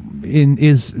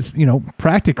is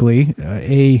practically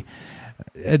a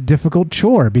difficult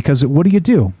chore, because what do?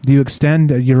 Do you extend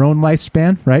your own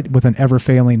lifespan, right, with an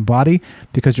ever-failing body,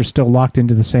 because you're still locked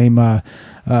into the same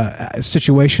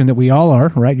situation that we all are,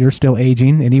 right? You're still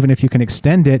aging, and even if you can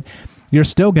extend it, you're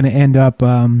still going to end up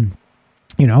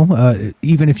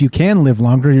even if you can live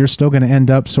longer, you're still going to end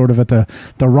up sort of at the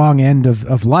wrong end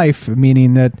of life,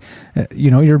 meaning that,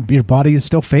 your body is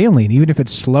still failing, even if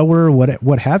it's slower,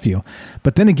 what have you.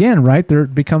 But then again, right, there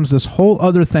becomes this whole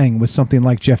other thing with something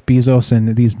like Jeff Bezos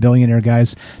and these billionaire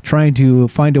guys trying to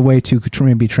find a way to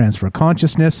maybe transfer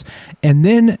consciousness. And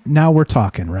then now we're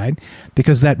talking, right?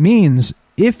 Because that means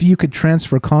if you could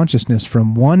transfer consciousness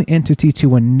from one entity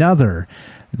to another,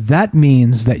 that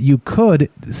means that you could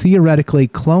theoretically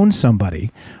clone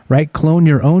somebody, right? Clone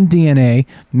your own DNA,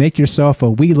 make yourself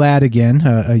a wee lad again,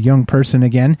 a young person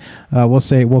again.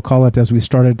 We'll call it, as we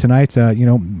started tonight,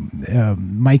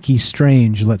 Mikey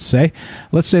Strange, let's say.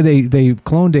 Let's say they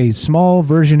cloned a small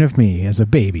version of me as a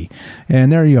baby.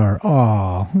 And there you are.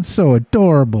 Oh, so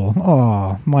adorable.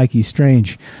 Oh, Mikey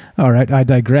Strange. All right, I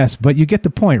digress. But you get the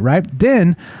point, right?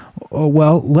 Then,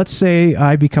 let's say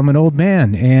I become an old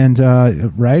man and,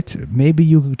 right, maybe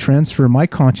you transfer my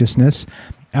consciousness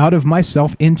out of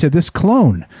myself into this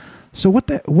clone. So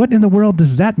what in the world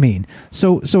does that mean?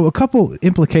 So a couple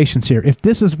implications here. If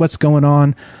this is what's going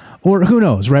on, or who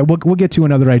knows, right? We'll get to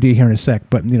another idea here in a sec,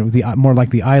 but the more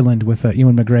like the island with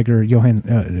Ewan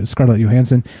McGregor, Scarlett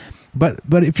Johansson. But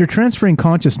if you're transferring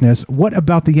consciousness, what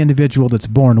about the individual that's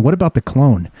born? What about the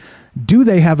clone? Do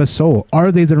they have a soul?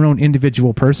 Are they their own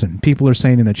individual person? People are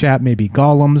saying in the chat, maybe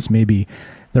golems, maybe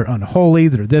they're unholy,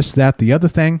 they're this, that, the other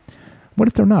thing. What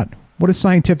if they're not? What if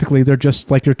scientifically they're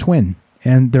just like your twin?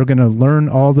 And they're going to learn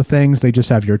all the things. They just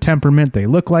have your temperament. They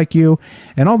look like you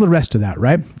and all the rest of that,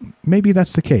 right? Maybe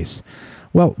that's the case.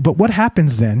 Well, but what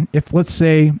happens then if, let's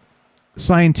say,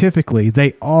 scientifically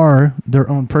they are their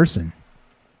own person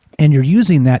and you're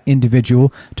using that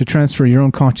individual to transfer your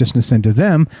own consciousness into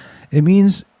them? It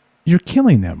means you're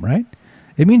killing them, right?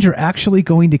 It means you're actually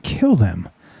going to kill them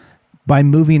by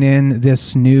moving in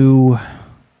this new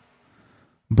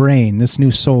brain, this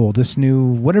new soul, this new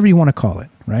whatever you want to call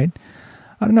it, right?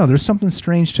 I don't know. There's something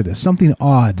strange to this, something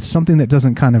odd, something that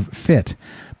doesn't kind of fit.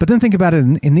 But then think about it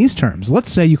in these terms.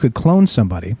 Let's say you could clone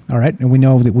somebody, all right? And we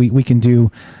know that we can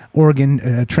do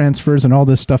organ transfers and all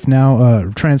this stuff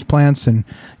now, transplants and,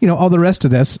 all the rest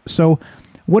of this. So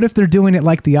what if they're doing it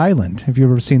like The Island? Have you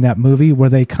ever seen that movie where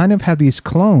they kind of have these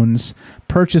clones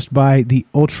purchased by the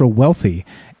ultra wealthy?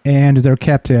 And they're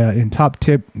kept in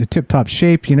tip-top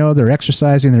shape. They're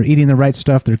exercising, they're eating the right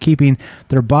stuff, they're keeping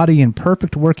their body in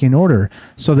perfect working order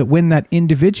so that when that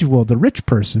individual, the rich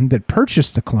person that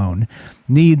purchased the clone,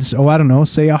 needs,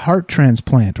 say a heart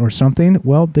transplant or something,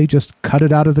 well, they just cut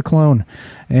it out of the clone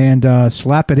and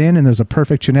slap it in, and there's a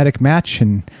perfect genetic match,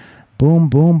 and boom,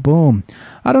 boom, boom.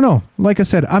 I don't know. Like I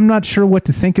said, I'm not sure what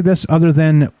to think of this other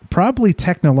than probably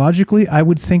technologically, I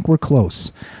would think we're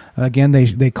close. Again, they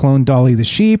cloned Dolly the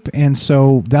sheep, and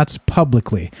so that's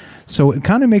publicly. So it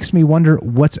kind of makes me wonder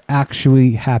what's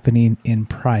actually happening in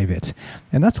private,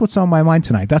 and that's what's on my mind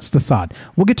tonight. That's the thought.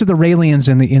 We'll get to the Raelians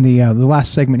in the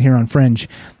last segment here on Fringe,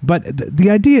 but the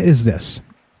idea is this: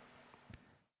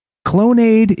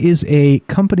 Clonaid is a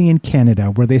company in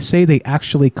Canada where they say they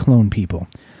actually clone people.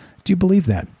 Do you believe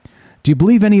that? Do you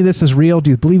believe any of this is real? Do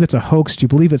you believe it's a hoax? Do you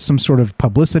believe it's some sort of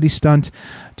publicity stunt?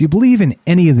 Do you believe in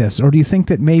any of this? Or do you think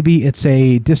that maybe it's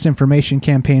a disinformation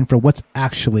campaign for what's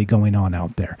actually going on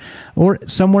out there? Or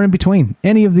somewhere in between?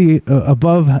 Any of the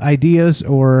above ideas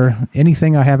or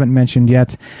anything I haven't mentioned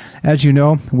yet? As you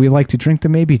know, we like to drink the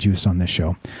maybe juice on this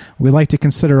show. We like to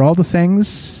consider all the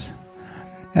things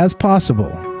as possible.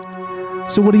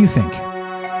 So what do you think?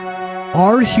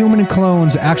 Are human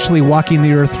clones actually walking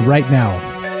the earth right now?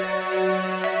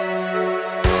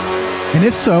 And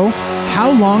if so,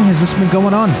 how long has this been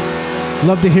going on?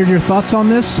 Love to hear your thoughts on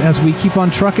this as we keep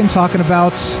on trucking, talking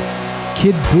about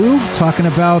Kid Buu, talking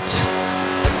about,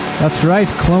 that's right,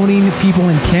 cloning people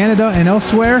in Canada and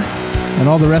elsewhere, and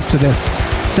all the rest of this.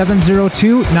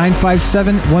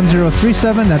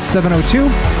 702-957-1037. That's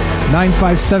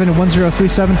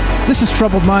 702-957-1037. This is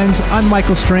Troubled Minds. I'm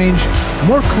Michael Strange.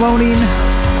 More cloning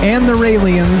and the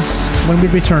Raelians when we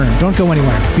return. Don't go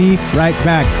anywhere. Be right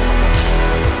back.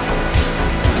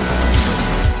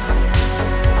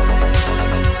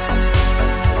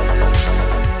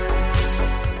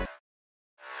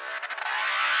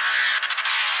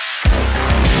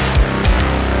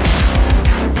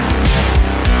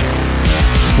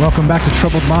 Welcome back to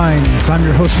Troubled Minds. I'm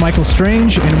your host, Michael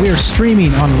Strange, and we are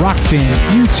streaming on Rockfin,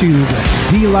 YouTube,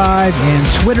 DLive,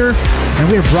 and Twitter,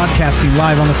 and we are broadcasting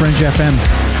live on the Fringe FM.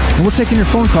 And we're taking your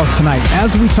phone calls tonight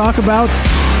as we talk about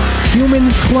human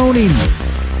cloning.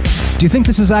 Do you think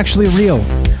this is actually real?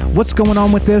 What's going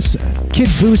on with this? Kid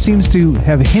Buu seems to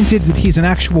have hinted that he's an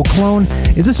actual clone.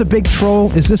 Is this a big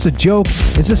troll? Is this a joke?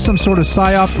 Is this some sort of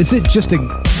psyop? Is it just a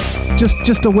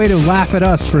way to laugh at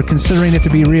us for considering it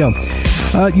to be real?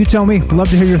 You tell me. Love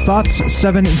to hear your thoughts.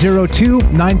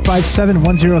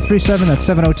 702-957-1037. That's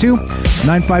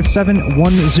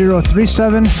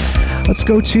 702-957-1037. Let's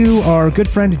go to our good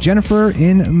friend Jennifer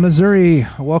in Missouri.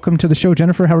 Welcome to the show,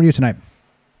 Jennifer. How are you tonight?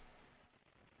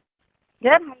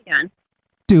 Good. How you doing?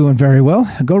 Doing very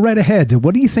well. Go right ahead.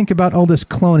 What do you think about all this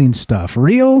cloning stuff?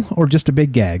 Real or just a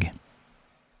big gag?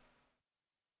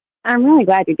 I'm really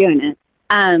glad you're doing it.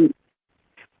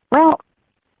 Well,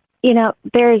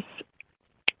 there's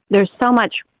so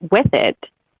much with it.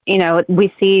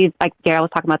 We see, like Daryl was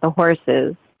talking about the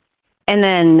horses, and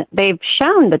then they've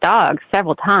shown the dogs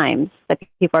several times that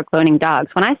people are cloning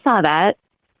dogs. When I saw that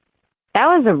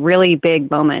was a really big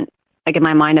moment, like in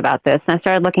my mind about this. And I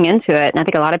started looking into it, and I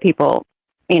think a lot of people,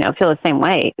 feel the same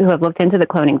way who have looked into the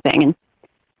cloning thing. And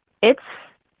it's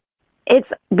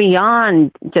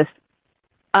beyond just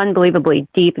unbelievably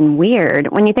deep and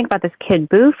weird. When you think about this Kid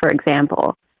Buu, for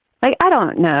example, like, I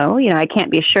don't know, I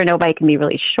can't be sure. Nobody can be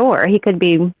really sure. He could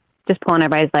be just pulling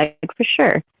everybody's leg for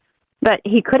sure. But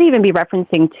he could even be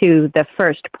referencing to the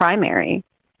first primary,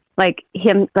 like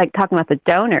him, like talking about the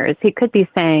donors. He could be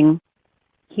saying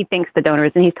he thinks the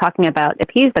donors, and he's talking about, if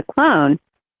he's the clone,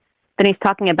 then he's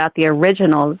talking about the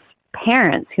original's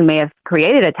parents who may have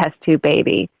created a test tube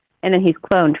baby, and then he's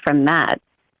cloned from that.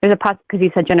 There's because he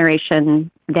said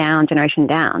generation down, generation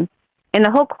down. And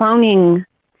the whole cloning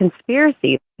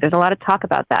conspiracy, there's a lot of talk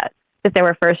about that there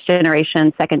were first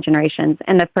generation, second generations,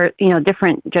 and the first,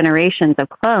 different generations of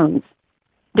clones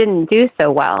didn't do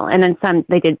so well. And then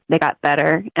they got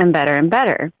better and better and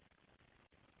better.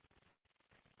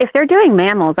 If they're doing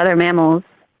other mammals,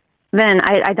 then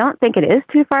I don't think it is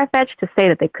too far-fetched to say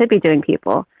that they could be doing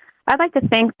people. I'd like to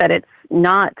think that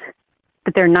that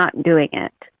they're not doing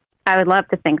it. I would love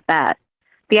to think that.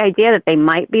 The idea that they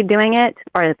might be doing it,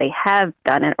 or that they have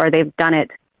done it, or they've done it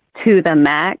to the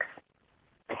max,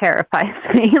 terrifies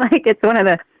me. Like, it's one of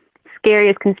the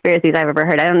scariest conspiracies I've ever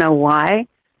heard. I don't know why,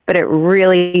 but it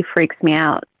really freaks me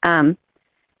out. And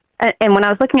when I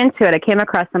was looking into it, I came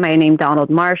across somebody named Donald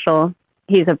Marshall.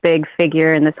 He's a big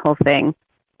figure in this whole thing.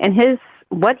 And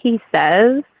what he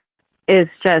says is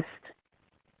just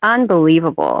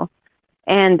unbelievable.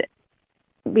 And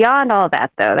beyond all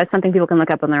that, though, that's something people can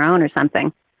look up on their own or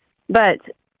something. But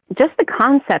just the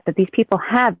concept that these people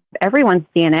have everyone's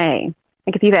DNA,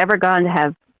 like if you've ever gone to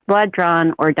have blood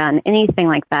drawn or done anything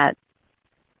like that,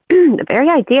 the very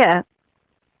idea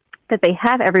that they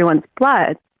have everyone's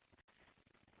blood,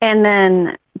 and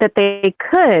then that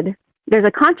there's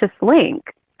a conscious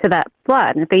link to that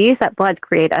blood. And if they use that blood to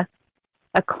create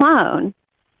a clone,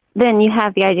 then you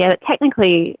have the idea that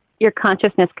technically your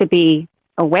consciousness could be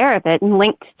aware of it and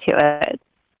linked to it.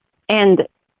 And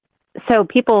so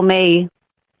people may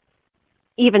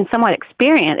even somewhat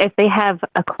experience, if they have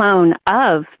a clone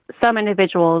of some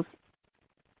individuals,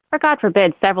 or God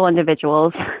forbid, several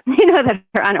individuals, that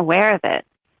are unaware of it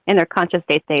in their conscious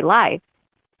day-to-day life.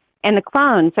 And the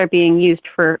clones are being used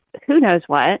for who knows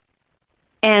what.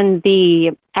 And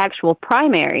the actual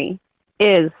primary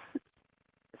is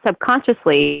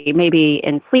subconsciously maybe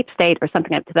in sleep state or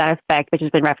something to that effect, which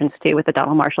has been referenced to with the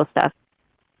Donald Marshall stuff.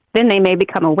 Then they may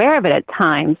become aware of it at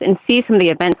times and see some of the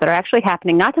events that are actually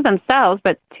happening, not to themselves,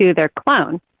 but to their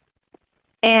clone.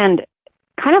 And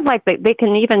kind of like they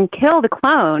can even kill the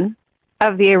clone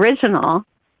of the original.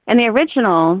 And the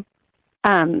original,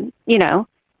 has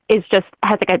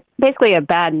basically a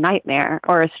bad nightmare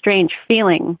or a strange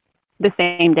feeling the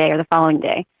same day or the following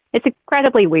day. It's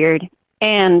incredibly weird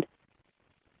and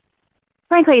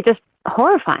frankly just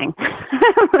horrifying.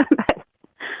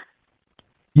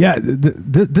 Yeah,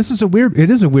 this is it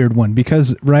is a weird one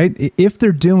because, right, if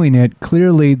they're doing it,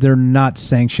 clearly they're not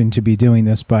sanctioned to be doing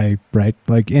this by, right,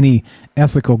 like any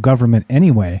ethical government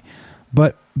anyway.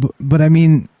 But I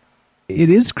mean, it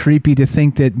is creepy to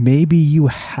think that maybe you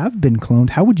have been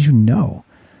cloned. How would you know?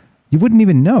 You wouldn't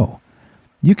even know.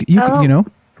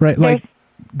 Right? Like,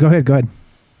 go ahead.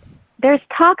 There's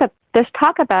talk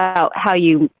about how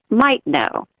you might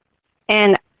know,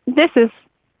 and this is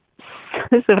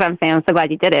what I'm saying. I'm so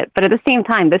glad you did it, but at the same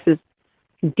time, this is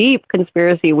deep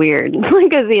conspiracy weird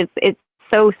because it's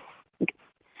so.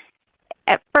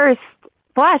 At first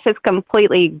blush, it's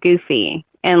completely goofy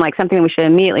and like something we should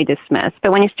immediately dismiss.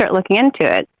 But when you start looking into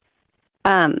it,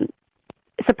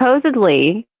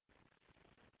 supposedly,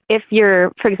 if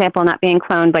you're, for example, not being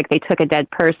cloned, like they took a dead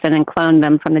person and cloned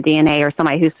them from the DNA, or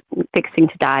somebody who's fixing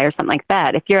to die or something like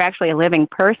that, if you're actually a living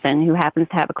person who happens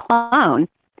to have a clone,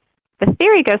 the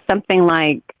theory goes something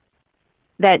like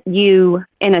that you,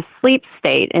 in a sleep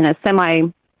state, in a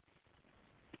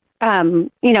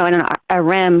in a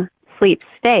REM sleep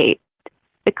state,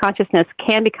 the consciousness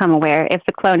can become aware if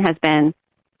the clone has been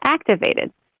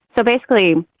activated. So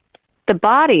basically, the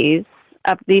bodies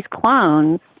of these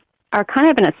clones are kind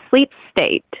of in a sleep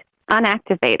state,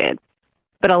 unactivated,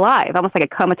 but alive, almost like a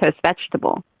comatose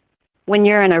vegetable. When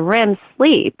you're in a REM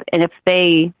sleep, and if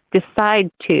they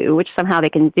decide to, which somehow they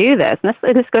can do this, and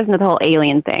this goes into the whole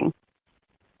alien thing,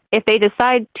 if they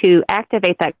decide to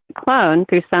activate that clone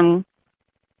through some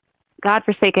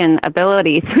godforsaken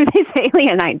ability, through this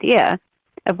alien idea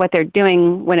of what they're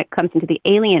doing when it comes into the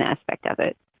alien aspect of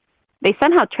it, they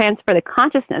somehow transfer the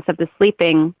consciousness of the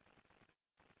sleeping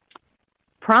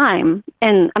prime,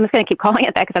 and I'm just going to keep calling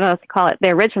it that because I don't know what to call it, the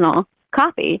original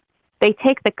copy. They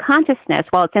take the consciousness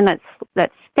while it's in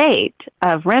that state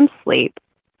of REM sleep,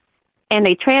 and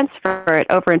they transfer it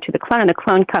over into the clone, and the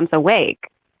clone comes awake.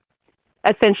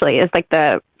 Essentially, is like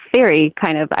the theory,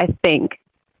 kind of, I think.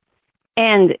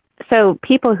 And so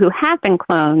people who have been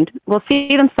cloned will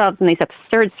see themselves in these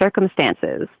absurd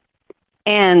circumstances.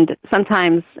 And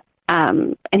sometimes,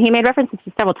 and he made references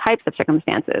to several types of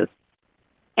circumstances.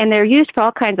 And they're used for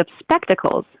all kinds of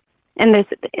spectacles. And his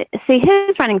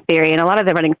running theory, and a lot of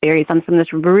the running theories on some of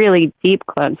this really deep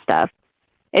clone stuff,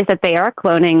 is that they are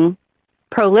cloning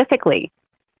prolifically,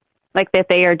 like that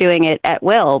they are doing it at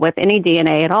will with any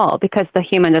DNA at all, because the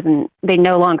human they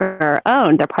no longer are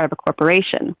owned, they're part of a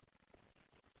corporation.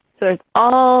 So there's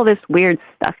all this weird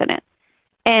stuff in it.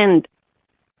 And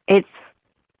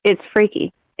it's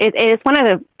freaky. It's one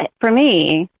of the, for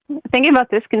me, thinking about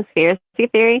this conspiracy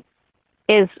theory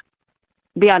is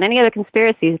beyond any other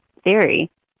conspiracy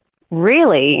theory,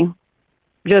 really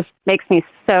just makes me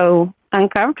so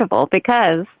uncomfortable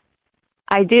because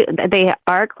they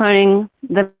are cloning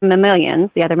the mammalians,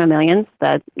 the other mammalians,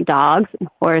 the dogs and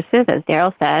horses, as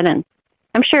Daryl said, and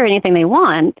I'm sure anything they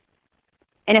want.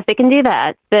 And if they can do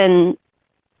that, then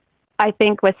I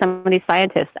think with some of these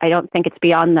scientists, I don't think it's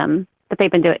beyond them that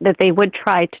they've been doing, that they would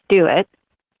try to do it,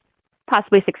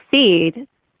 possibly succeed,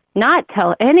 not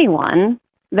tell anyone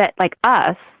that, like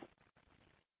us,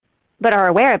 but are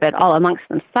aware of it all amongst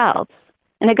themselves.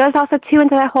 And it goes also, too,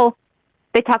 into that whole,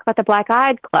 they talk about the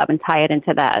Black-Eyed Club and tie it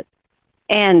into that.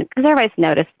 And because everybody's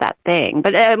noticed that thing.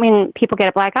 But, I mean, people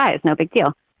get black eyes, no big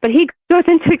deal. But he goes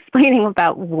into explaining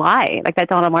about why, like that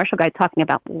Donald Marshall guy talking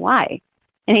about why.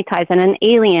 And he ties in an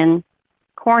alien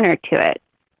corner to it.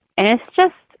 And it's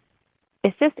just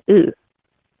ooh.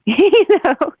 You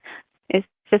know, it's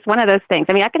just one of those things.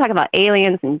 I mean, I could talk about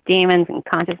aliens and demons and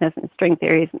consciousness and string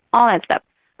theories and all that stuff.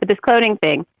 But this cloning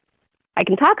thing, I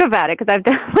can talk about it because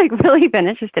I've really been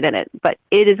interested in it. But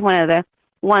it is one of the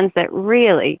ones that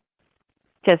really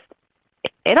just,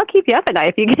 it'll keep you up at night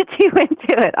if you get too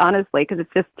into it, honestly, because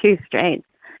it's just too strange.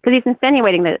 Because he's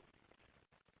insinuating that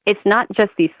it's not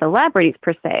just these celebrities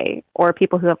per se, or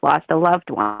people who have lost a loved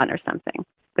one or something.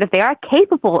 But if they are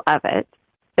capable of it,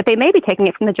 that they may be taking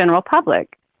it from the general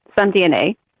public, some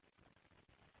DNA.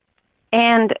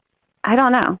 And I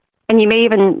don't know. And you may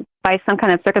even, by some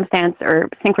kind of circumstance or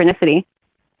synchronicity,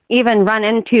 even run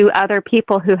into other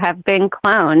people who have been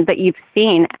cloned that you've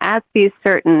seen at these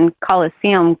certain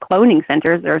Coliseum cloning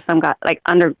centers or some got like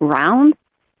underground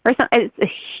or something. It's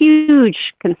a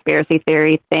huge conspiracy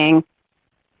theory thing,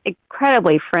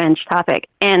 incredibly fringe topic,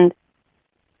 and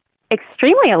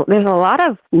extremely, there's a lot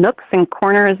of nooks and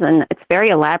corners, and it's very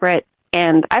elaborate.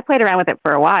 And I played around with it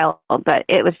for a while, but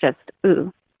it was just,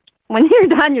 ooh. When you're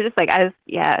done, you're just like,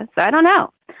 yeah. So I don't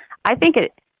know.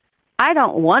 I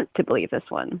don't want to believe this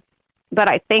one, but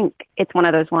I think it's one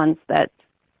of those ones that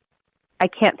I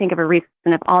can't think of a reason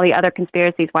of all the other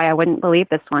conspiracies why I wouldn't believe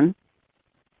this one.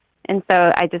 And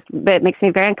so it makes me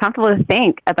very uncomfortable to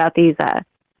think about these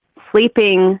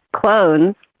sleeping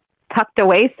clones tucked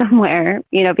away somewhere,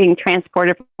 you know, being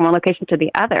transported from one location to the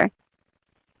other,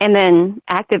 and then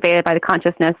activated by the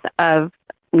consciousness of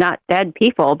not dead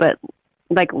people, but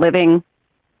like living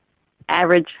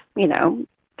average, you know,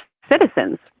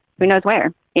 citizens. Who knows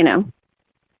where, you know?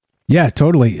 Yeah,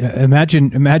 totally.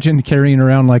 Imagine carrying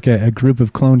around like a group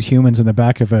of cloned humans in the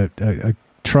back of a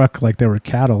truck like they were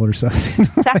cattle or something.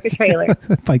 Tractor trailer.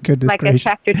 My goodness like gracious. A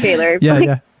tractor trailer. Yeah, like,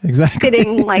 yeah, exactly.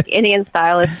 Sitting like Indian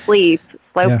style asleep,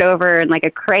 sloped over in like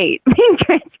a crate, being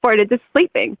transported to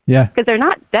sleeping. Yeah. Because they're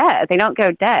not dead. They don't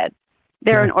go dead.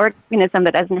 They're an organism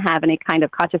that doesn't have any kind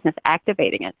of consciousness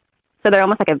activating it. So they're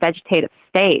almost like a vegetative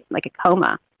state, like a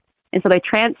coma. And so they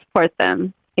transport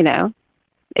them, you know.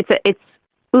 It's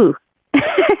ooh.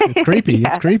 It's creepy. Yeah.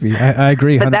 It's creepy. I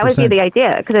agree. 100%. But that would be the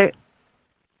idea. Because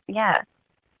yeah.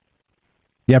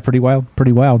 Yeah, pretty wild.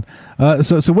 Pretty wild.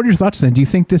 So what are your thoughts then? Do you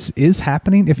think this is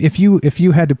happening? If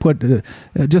you had to put,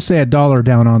 just say $1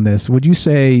 down on this, would you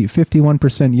say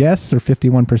 51% yes or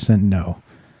 51% no?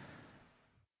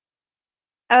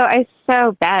 Oh, it's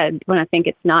so bad when I think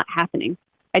it's not happening.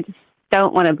 I just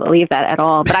don't want to believe that at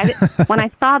all. But when I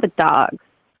saw the dogs,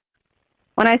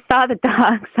 I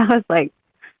was like,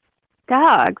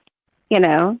 dogs, you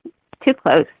know, too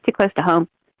close to home.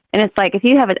 And it's like, if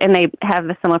you have it, and they have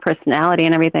a similar personality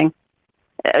and everything.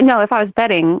 No, if I was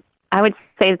betting, I would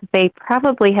say that they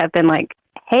probably have been like,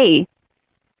 hey,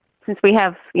 since we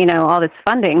have, you know, all this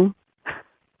funding,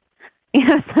 you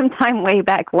know, sometime way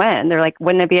back when, they're like,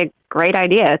 wouldn't it be a great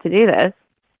idea to do this?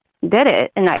 Did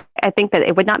it. And I think that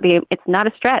it would not be, it's not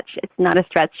a stretch. It's not a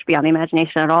stretch beyond the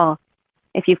imagination at all.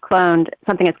 If you've cloned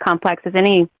something as complex as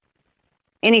any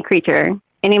creature,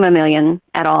 any mammalian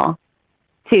at all,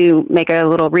 to make a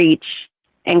little reach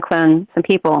and clone some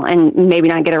people and maybe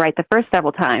not get it right the first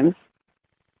several times,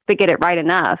 but get it right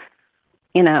enough,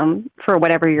 you know, for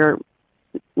whatever your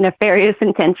nefarious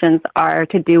intentions are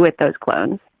to do with those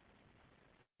clones.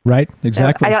 Right.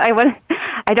 Exactly. So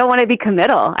I don't want to be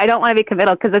committal. I don't want to be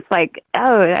committal because it's like,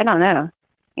 oh, I don't know.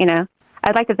 You know,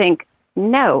 I'd like to think,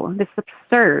 no, this is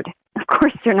absurd. Of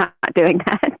course they're not doing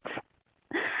that.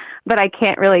 But I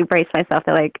can't really brace myself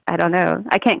to, like, I don't know.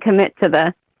 I can't commit to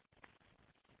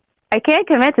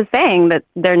saying that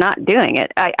they're not doing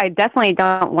it. I definitely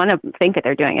don't want to think that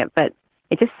they're doing it, but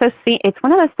it just it's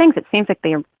one of those things. It seems like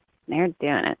they're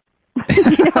doing it.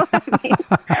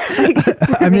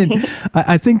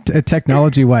 I think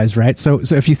technology-wise, right? So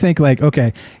if you think like,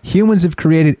 okay, humans have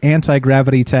created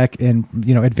anti-gravity tech and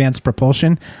advanced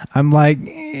propulsion, I'm like,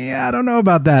 I don't know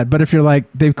about that. But if you're like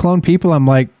they've cloned people, I'm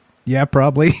like, yeah,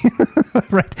 probably.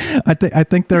 Right? I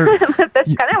think they're.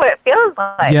 That's kind of what it feels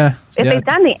like. Yeah. If they've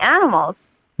done the animals,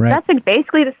 right. That's like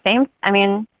basically the same. I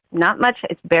mean, not much.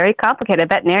 It's very complicated. A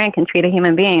veterinarian can treat a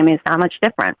human being. I mean, it's not much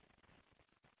different.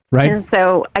 Right. And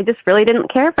so I just really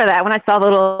didn't care for that when I saw the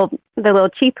little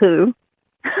cheapoo.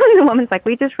 The woman's like,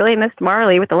 we just really missed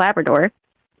Marley with the Labrador.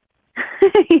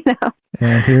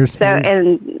 And here's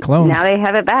and clones. Now they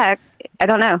have it back. I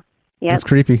don't know. Yeah. It's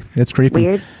creepy. It's creepy.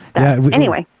 Weird stuff.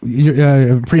 Anyway.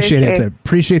 Appreciate it.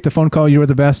 Appreciate the phone call. You were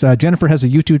the best. Jennifer has a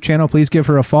YouTube channel. Please give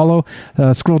her a follow.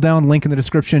 Scroll down, link in the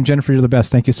description. Jennifer, you're the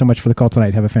best. Thank you so much for the call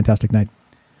tonight. Have a fantastic night.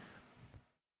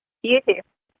 You too.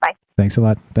 Bye. Thanks a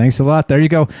lot. Thanks a lot. There you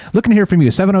go. Looking to hear from you.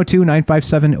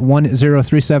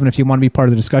 702-957-1037 if you want to be part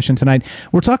of the discussion tonight.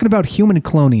 We're talking about human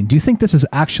cloning. Do you think this is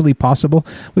actually possible?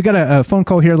 We got a phone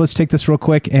call here. Let's take this real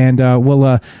quick, and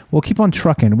we'll keep on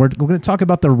trucking. We're going to talk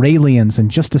about the Raelians in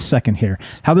just a second here.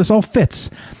 How this all fits.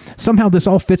 Somehow this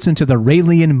all fits into the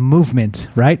Raelian movement,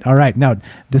 right? All right. Now,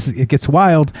 it gets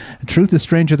wild. Truth is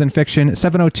stranger than fiction.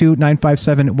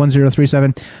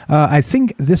 702-957-1037. I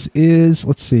think this is,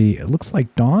 let's see, it looks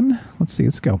like Dawn. Let's see.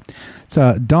 Let's go.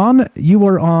 So, Dawn, you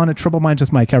are on a Trouble Minds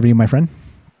with Mike. How are you, my friend?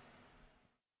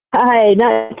 Hi,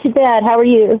 not too bad. How are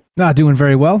you? Doing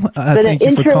very well. Thank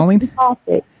you for calling.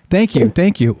 Topic. Thank you.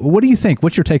 Thank you. What do you think?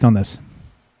 What's your take on this?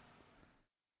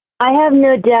 I have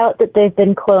no doubt that they've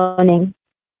been cloning.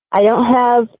 I don't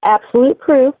have absolute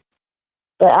proof,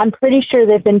 but I'm pretty sure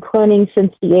they've been cloning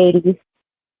since the 80s.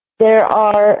 There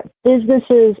are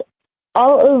businesses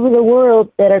all over the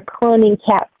world that are cloning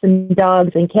cats and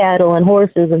dogs and cattle and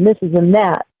horses and this and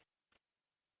that.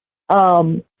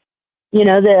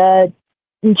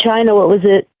 In China, what was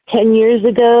it, 10 years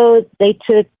ago, they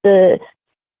took the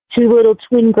two little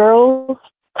twin girls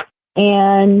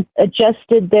and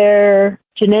adjusted their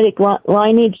genetic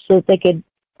lineage so that they could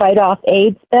fight off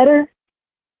AIDS better.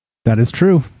 That is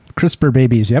true. CRISPR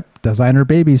babies. Yep. Designer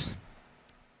babies.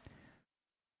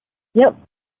 Yep.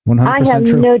 100% I have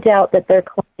true. no doubt that they're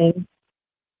cloning.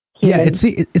 Yeah, it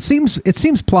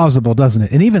seems plausible, doesn't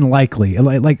it? And even likely,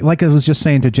 like I was just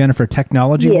saying to Jennifer,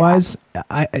 technology-wise,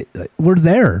 we're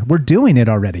there. We're doing it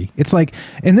already. It's like,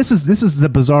 and this is the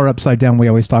bizarre upside down we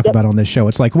always talk about on this show.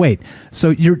 It's like, wait,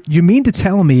 so you mean to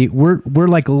tell me we're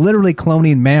like literally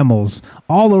cloning mammals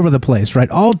all over the place, right?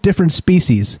 All different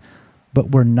species, but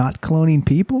we're not cloning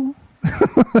people?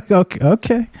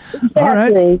 Okay. Exactly. All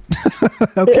right.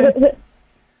 Okay.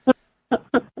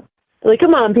 Like,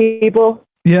 come on, people.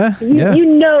 Yeah. You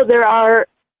know there are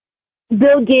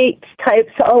Bill Gates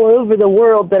types all over the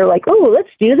world that are like, oh,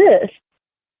 let's do this.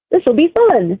 This will be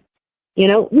fun.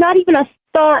 Not even a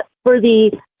thought for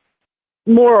the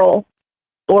moral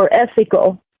or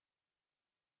ethical.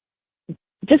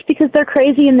 Just because they're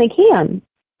crazy and they can.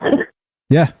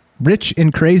 Yeah. Rich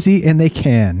and crazy, and they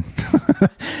can.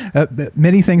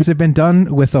 Many things have been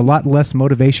done with a lot less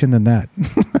motivation than that,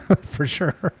 for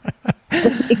sure.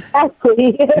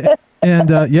 Exactly. And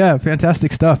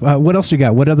fantastic stuff. What else you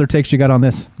got? What other takes you got on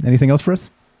this? Anything else for us?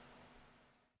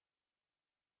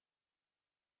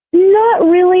 Not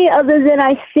really, other than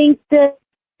I think that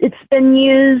it's been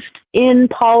used in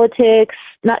politics,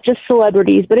 not just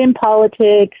celebrities, but in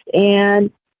politics.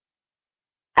 And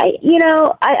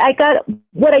I got,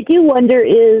 what I do wonder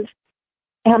is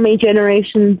how many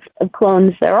generations of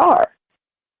clones there are.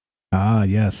 Ah,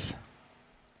 yes.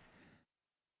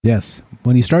 Yes.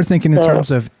 When you start thinking in terms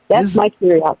of... That's my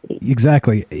curiosity.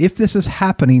 Exactly. If this is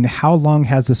happening, how long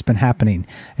has this been happening?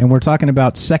 And we're talking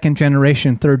about second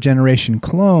generation, third generation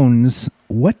clones.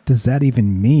 What does that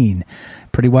even mean?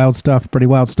 Pretty wild stuff. Pretty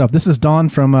wild stuff. This is Dawn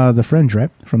from The Fringe, right?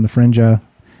 From The Fringe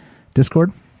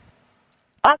Discord.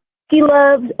 He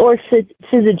loves or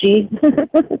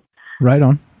Syzygy. Right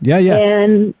on. Yeah.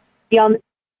 And Beyond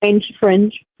the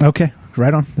Fringe. Okay.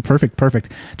 Right on.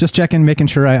 Perfect. Just checking, making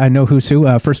sure I know who's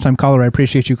who. First time caller, I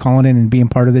appreciate you calling in and being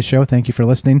part of this show. Thank you for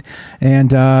listening.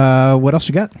 And what else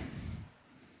you got?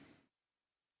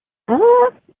 I'm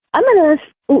going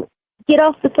to get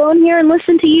off the phone here and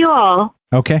listen to you all.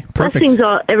 Okay. Perfect.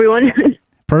 Blessings, everyone.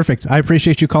 Perfect. I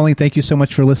appreciate you calling. Thank you so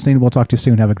much for listening. We'll talk to you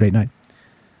soon. Have a great night.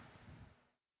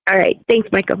 All right. Thanks,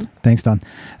 Michael. Thanks, Don.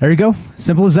 There you go.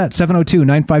 Simple as that.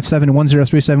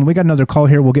 702-957-1037. We got another call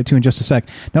here we'll get to in just a sec.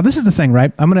 Now, this is the thing,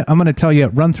 right? I'm gonna tell you,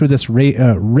 run through this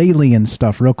Raelian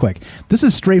stuff real quick. This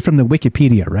is straight from the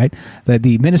Wikipedia, right?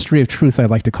 The Ministry of Truth, I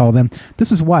like to call them.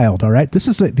 This is wild, all right? This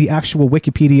is the actual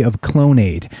Wikipedia of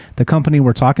Clonaid, the company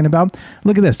we're talking about.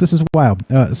 Look at this. This is wild.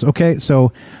 Let's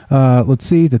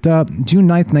see. June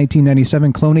 9th,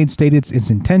 1997, Clonaid stated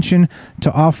its intention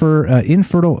to offer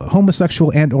infertile,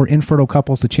 homosexual, and or infertile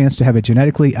couples the chance to have a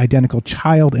genetically identical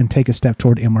child and take a step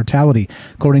toward immortality.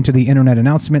 According to the internet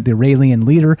announcement, the Raelian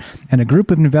leader and a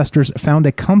group of investors found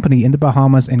a company in the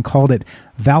Bahamas and called it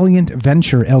Valiant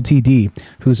Venture Ltd.,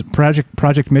 whose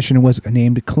project mission was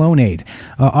named Clonaid.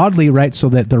 Oddly, right, so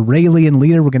that the Raelian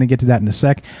leader, we're going to get to that in a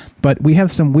sec, but we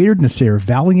have some weirdness here.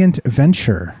 Valiant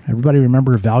Venture. Everybody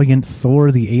remember Valiant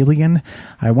Thor the Alien?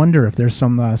 I wonder if there's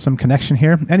some connection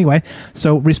here. Anyway,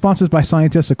 so responses by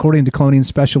scientists, according to cloning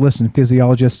specialist and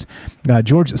physiologist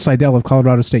George Seidel of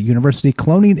Colorado State University,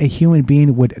 cloning a human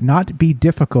being would not be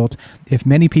difficult if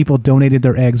many people donated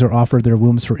their eggs or offered their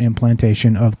wombs for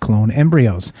implantation of clone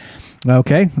embryos.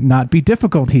 Okay, not be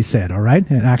difficult, he said, all right?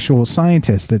 An actual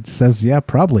scientist that says, yeah,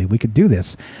 probably, we could do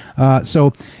this.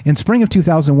 So in spring of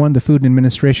 2001, the Food and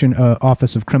Administration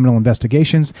Office of Criminal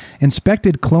Investigations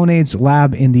inspected Clonaid's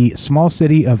lab in the small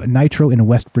city of Nitro in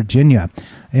West Virginia.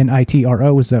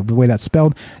 Nitro is the way that's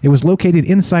spelled. It was located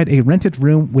inside a rented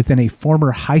room within a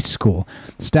former high school.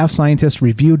 Staff scientists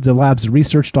reviewed the lab's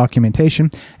research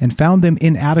documentation and found them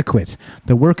inadequate.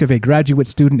 The work of a graduate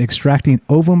student extracting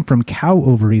ovum from cow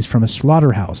ovaries from a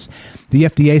slaughterhouse. The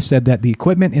FDA said that the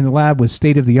equipment in the lab was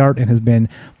state-of-the-art and has been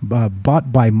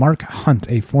bought by Mark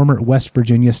Hunt, a former West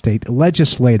Virginia state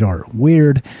legislator.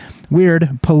 Weird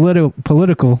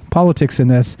politics in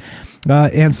this.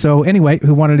 And so, anyway,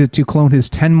 who wanted to clone his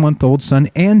 10-month-old son,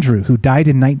 Andrew, who died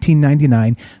in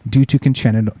 1999 due to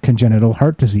congenital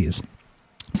heart disease.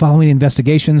 Following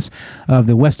investigations of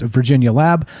the West Virginia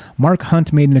lab, Mark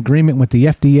Hunt made an agreement with the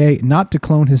FDA not to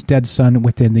clone his dead son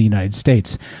within the United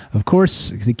States. Of course,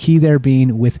 the key there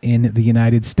being within the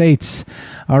United States.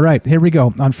 All right, here we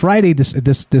go. On Friday, this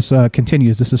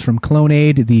continues. This is from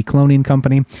Clonaid, the cloning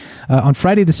company. On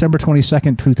Friday, December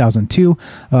 22nd, 2002,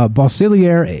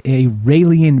 Bosselier, a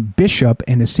Raelian bishop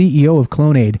and a CEO of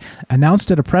Clonaid,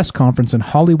 announced at a press conference in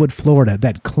Hollywood, Florida,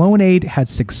 that Clonaid had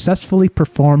successfully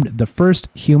performed the first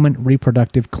human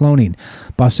reproductive cloning.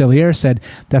 Bosselier said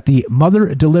that the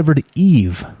mother delivered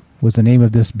Eve, was the name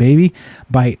of this baby,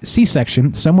 by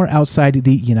C-section somewhere outside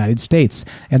the United States,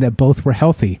 and that both were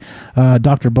healthy.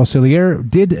 Dr. Bosselier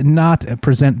did not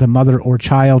present the mother or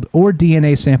child or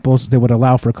DNA samples that would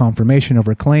allow for confirmation of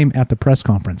her claim at the press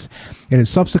conference. It has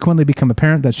subsequently become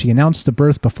apparent that she announced the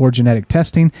birth before genetic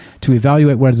testing to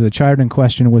evaluate whether the child in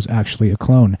question was actually a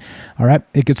clone. All right,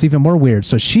 it gets even more weird.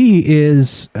 So she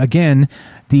is, again,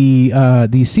 the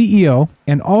CEO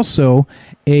and also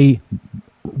a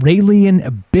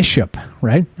Raelian bishop,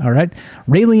 right? All right.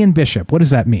 Raelian bishop. What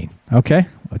does that mean? Okay.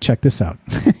 Well, check this out.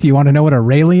 You want to know what a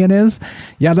Raelian is?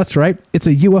 Yeah, that's right. It's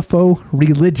a UFO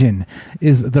religion,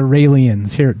 is the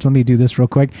Raelians. Here, let me do this real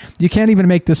quick. You can't even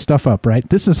make this stuff up, right?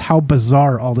 This is how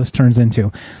bizarre all this turns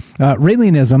into.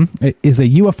 Raelianism is a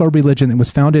UFO religion that was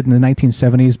founded in the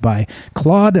 1970s by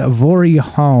Claude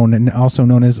Vorilhon, and also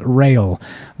known as Rael.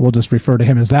 We'll just refer to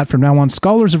him as that from now on.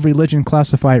 Scholars of religion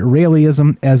classify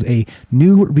Raelism as a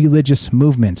new religious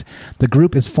movement. The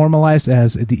group is formalized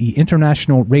as the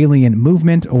International Raelian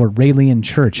Movement, or Raelian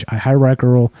Church, a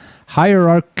hierarchical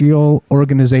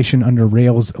organization under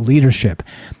Rael's leadership.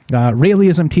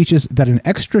 Raelism teaches that an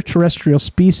extraterrestrial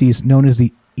species known as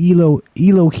the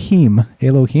Elohim,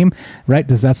 right?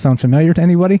 Does that sound familiar to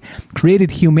anybody? Created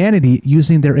humanity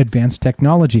using their advanced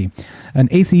technology. An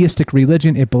atheistic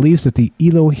religion, it believes that the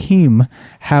Elohim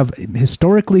have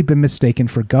historically been mistaken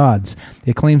for gods.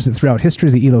 It claims that throughout history,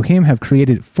 the Elohim have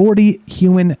created 40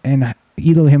 human and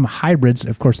Elohim hybrids,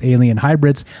 of course alien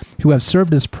hybrids, who have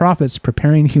served as prophets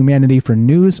preparing humanity for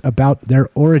news about their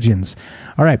origins.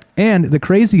 All right, and the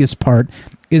craziest part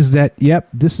is that, yep,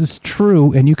 this is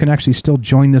true, and you can actually still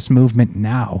join this movement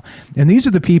now. And these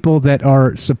are the people that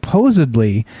are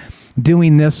supposedly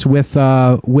doing this with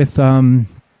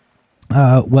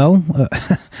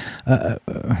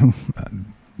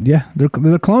yeah, they're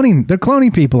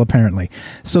cloning people apparently.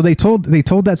 So they told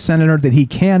that senator that he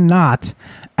cannot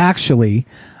actually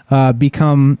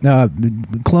clone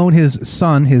his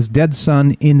son, his dead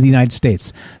son, in the United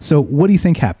States. So what do you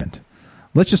think happened?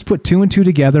 let's just put 2 and 2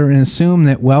 together and assume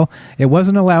that, well, it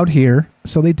wasn't allowed here,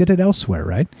 so they did it elsewhere,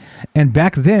 right? And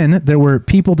back then, there were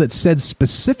people that said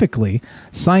specifically,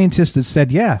 scientists that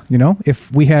said, yeah,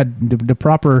 if we had the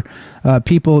proper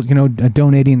people,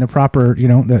 donating the proper,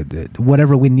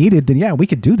 whatever we needed, then yeah, we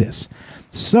could do this.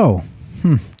 So,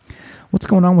 what's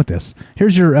going on with this?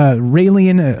 Here's your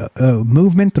Raelian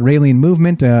movement. The Raelian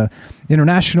Movement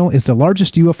International is the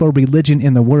largest UFO religion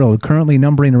in the world, currently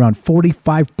numbering around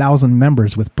 45,000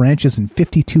 members with branches in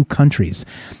 52 countries.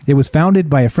 It was founded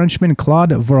by a Frenchman, Claude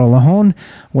Vorilhon,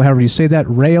 however you say that,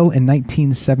 Rael, in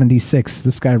 1976.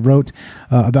 This guy wrote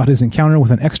about his encounter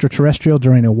with an extraterrestrial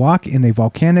during a walk in the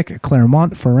volcanic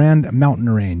Clermont-Ferrand mountain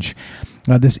range.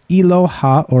 This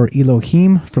Eloha, or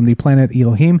Elohim, from the planet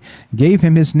Elohim, gave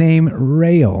him his name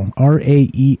Rael,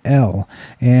 R-A-E-L,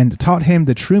 and taught him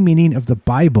the true meaning of the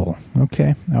Bible.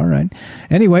 Okay, all right.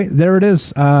 Anyway, there it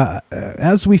is.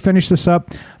 As we finish this up,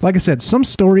 like I said, some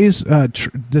stories,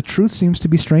 the truth seems to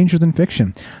be stranger than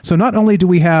fiction. So not only do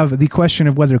we have the question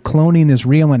of whether cloning is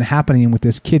real and happening with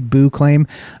this Kid Buu claim,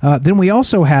 then we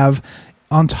also have,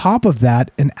 on top of that,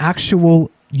 an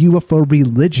actual UFO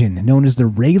religion known as the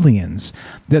Raelians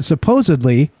that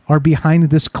supposedly are behind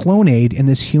this clonade and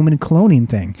this human cloning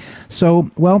thing. So,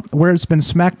 well, where it's been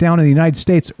smacked down in the United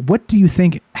States, what do you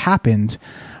think happened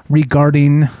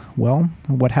regarding, well,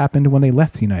 what happened when they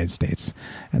left the United States?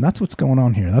 And that's what's going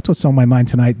on here. That's what's on my mind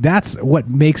tonight. That's what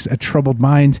makes a troubled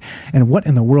mind, and what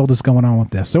in the world is going on with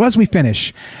this. So as we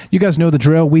finish, you guys know the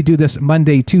drill. We do this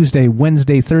Monday, Tuesday,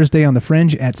 Wednesday, Thursday on The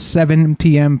Fringe at 7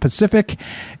 p.m. Pacific.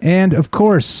 And of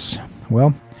course,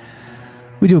 well,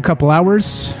 we do a couple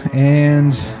hours,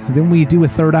 and then we do a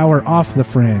third hour off The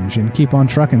Fringe and keep on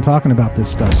trucking, talking about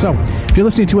this stuff. So if you're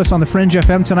listening to us on The Fringe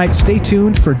FM tonight, stay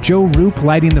tuned for Joe Roop,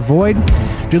 Lighting the Void.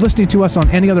 If you're listening to us on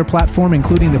any other platform,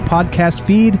 including the podcast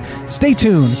feed, stay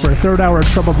tuned for a third hour of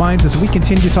Troubled Minds as we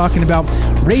continue talking about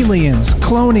Raelians,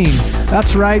 cloning.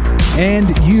 That's right.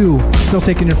 And you still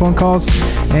taking your phone calls.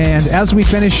 And as we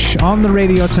finish on the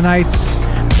radio tonight,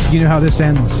 you know how this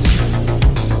ends.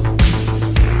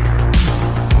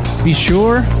 Be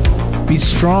sure, be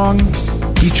strong,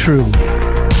 be true.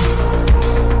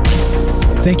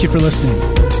 Thank you for listening.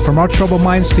 From our troubled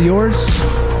minds to yours,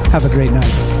 have a great night.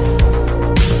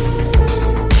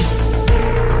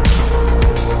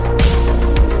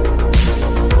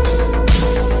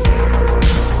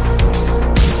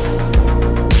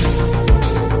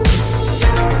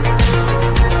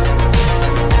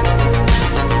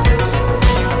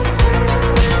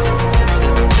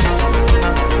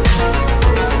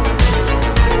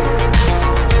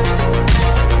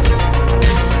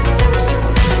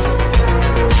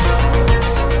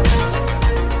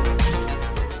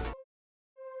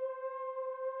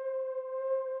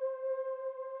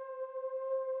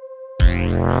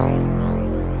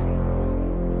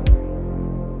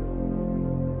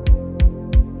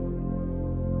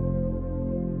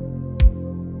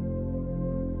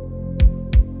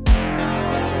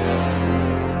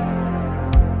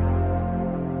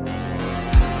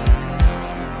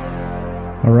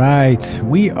 All right,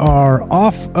 we are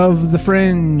off of The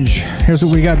Fringe. Here's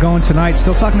what we got going tonight.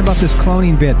 Still talking about this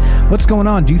cloning bit. What's going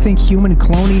on? Do you think human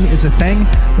cloning is a thing?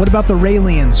 What about the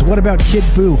Raelians? What about Kid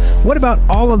Buu? What about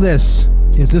all of this?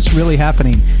 Is this really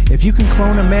happening? If you can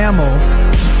clone a mammal,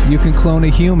 you can clone a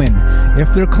human.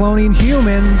 If they're cloning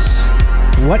humans,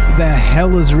 what the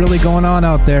hell is really going on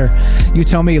out there? You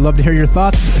tell me. Love to hear your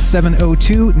thoughts.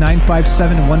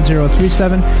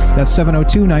 702-957-1037. That's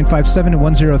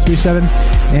 702-957-1037.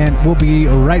 And we'll be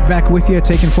right back with you,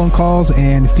 taking phone calls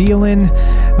and feeling,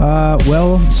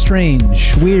 well,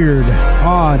 strange, weird,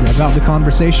 odd about the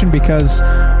conversation, because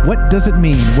what does it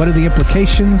mean? What are the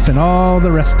implications and all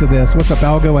the rest of this? What's up,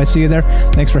 Algo? I see you there.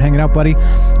 Thanks for hanging out, buddy.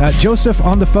 Joseph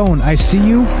on the phone. I see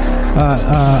you.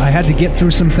 I had to get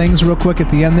through some things real quick at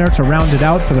the end there to round it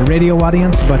out for the radio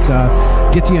audience, but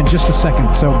get to you in just a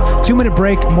second. So 2-minute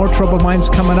break, more Troubled Minds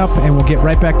coming up, and we'll get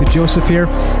right back to Joseph here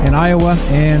in Iowa.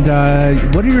 And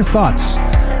what are your thoughts?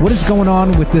 What is going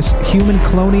on with this human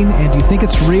cloning, and do you think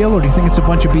it's real, or do you think it's a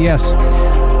bunch of BS?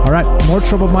 All right, more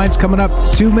Troubled Minds coming up.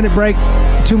 2-minute break,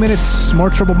 2 minutes, more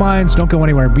Troubled Minds. Don't go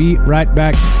anywhere. Be right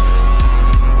back.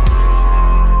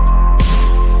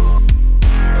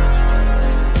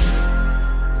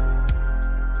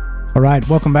 All right,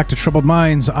 welcome back to Troubled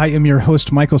Minds. I am your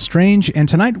host, Michael Strange, and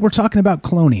tonight we're talking about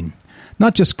cloning.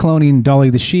 Not just cloning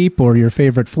Dolly the sheep or your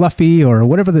favorite Fluffy or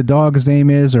whatever the dog's name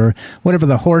is or whatever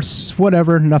the horse,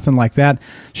 whatever, nothing like that.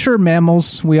 Sure,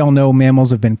 mammals, we all know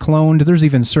mammals have been cloned. There's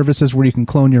even services where you can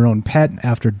clone your own pet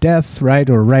after death, right,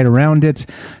 or right around it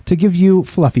to give you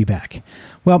Fluffy back.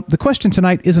 Well, the question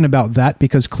tonight isn't about that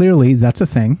because clearly that's a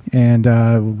thing. And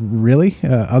really,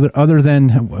 other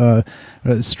than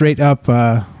straight up,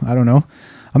 I don't know.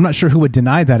 I'm not sure who would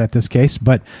deny that at this case,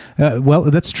 but, well,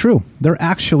 that's true. They're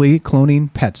actually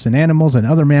cloning pets and animals and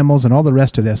other mammals and all the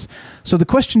rest of this. So the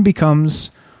question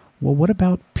becomes, well, what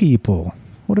about people?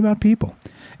 What about people?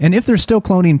 And if they're still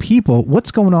cloning people,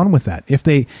 what's going on with that? If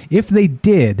they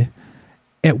did,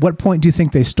 at what point do you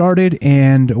think they started?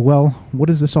 And, well, what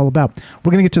is this all about?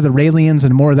 We're going to get to the Raelians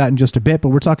and more of that in just a bit, but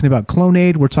we're talking about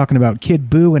Clonaid. We're talking about Kid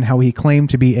Buu and how he claimed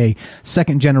to be a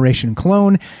second-generation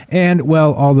clone and,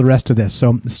 well, all the rest of this.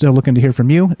 So still looking to hear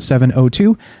from you,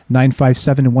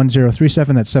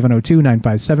 702-957-1037. That's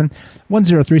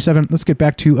 702-957-1037. Let's get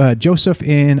back to Joseph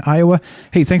in Iowa.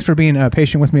 Hey, thanks for being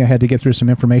patient with me. I had to get through some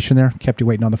information there. Kept you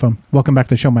waiting on the phone. Welcome back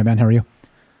to the show, my man. How are you?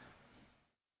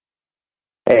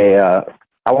 Hey,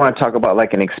 I want to talk about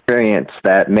like an experience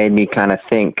that made me kind of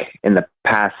think in the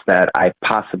past that I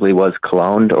possibly was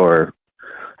cloned or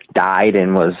died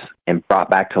and brought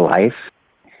back to life.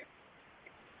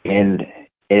 And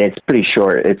it's pretty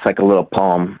short. It's like a little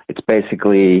poem. It's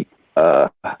basically, I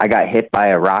got hit by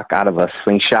a rock out of a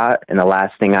slingshot, and the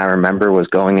last thing I remember was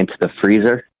going into the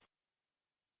freezer.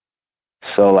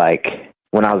 So like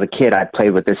when I was a kid, I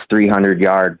played with this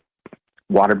 300-yard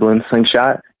water balloon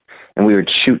slingshot. And we would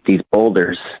shoot these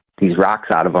boulders, these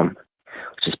rocks out of them,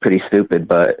 which is pretty stupid,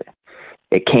 but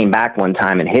it came back one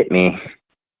time and hit me.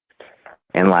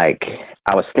 And like,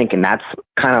 I was thinking that's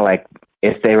kind of like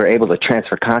if they were able to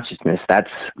transfer consciousness,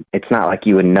 it's not like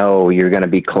you would know you're going to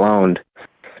be cloned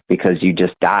because you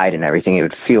just died and everything. It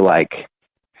would feel like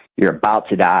you're about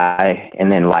to die and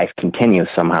then life continues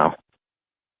somehow.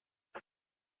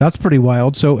 That's pretty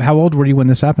wild. So how old were you when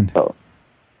this happened? Oh.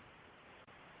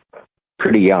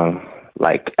 Pretty young,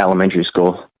 like elementary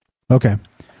school. Okay.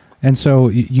 And so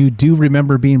you do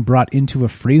remember being brought into a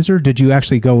freezer? Did you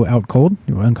actually go out cold?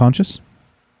 You were unconscious?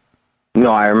 No,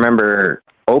 I remember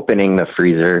opening the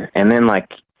freezer, and then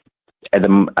like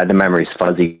the memory's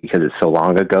fuzzy because it's so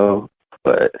long ago,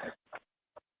 but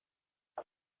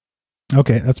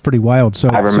okay, that's pretty wild. So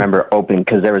I remember opening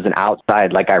because there was an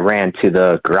outside, like I ran to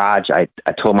the garage. I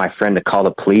told my friend to call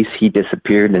the police. He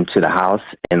disappeared into the house,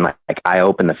 and like I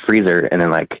opened the freezer, and then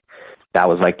like that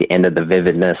was like the end of the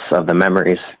vividness of the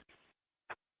memories.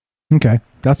 Okay,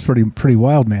 that's pretty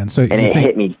wild, man. So and it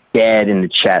hit me dead in the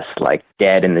chest, like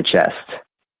dead in the chest.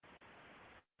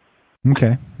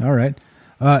 Okay, all right.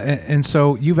 And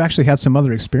so you've actually had some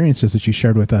other experiences that you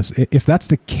shared with us. If that's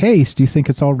the case, do you think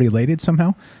it's all related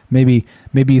somehow? Maybe.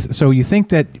 So you think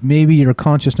that maybe your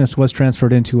consciousness was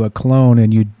transferred into a clone,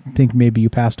 and you think maybe you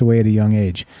passed away at a young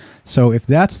age. So if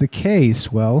that's the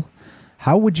case, well,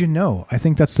 how would you know? I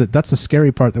think that's the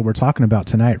scary part that we're talking about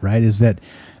tonight, right? Is that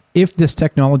if this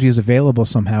technology is available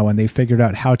somehow, and they figured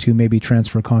out how to maybe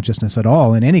transfer consciousness at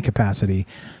all in any capacity,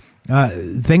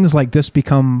 things like this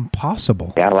become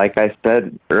possible. Yeah, like I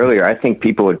said earlier, I think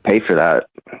people would pay for that.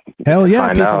 Hell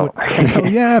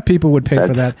yeah, people would pay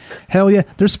for that. Hell yeah,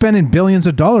 they're spending billions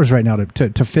of dollars right now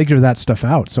to figure that stuff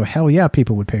out. So hell yeah,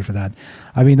 people would pay for that.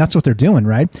 I mean, that's what they're doing,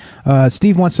 right?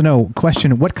 Steve wants to know,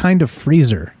 question, what kind of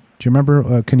freezer? Do you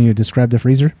remember? Can you describe the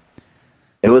freezer?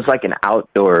 It was like an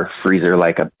outdoor freezer,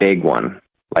 like a big one,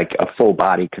 like a full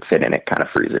body could fit in it kind of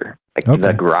freezer. Like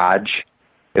the garage.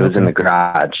 It was in the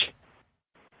garage.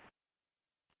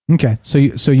 Okay, so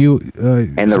you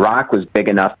and the rock was big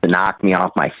enough to knock me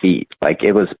off my feet. Like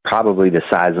it was probably the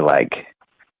size of like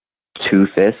 2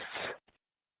 fists.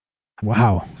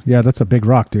 Wow, yeah, that's a big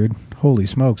rock, dude. Holy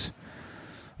smokes.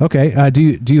 Okay,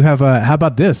 do you have how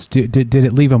about this? Did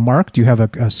it leave a mark? Do you have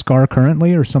a scar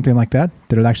currently, or something like that?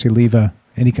 Did it actually leave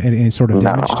any sort of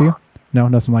damage to you? No,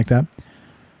 nothing like that.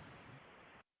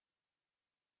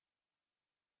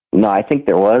 No, I think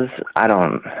there was. I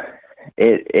don't.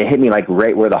 It hit me like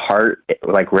right where the heart,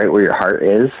 like right where your heart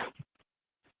is,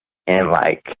 and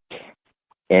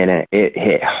it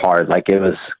hit hard. Like it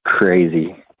was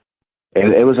crazy.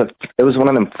 It was one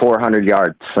of them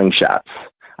 400-yard slingshots.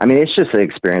 I mean, it's just an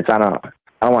experience. I don't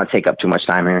want to take up too much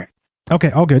time here.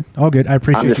 Okay, all good. I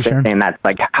appreciate you sharing. And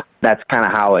that's kind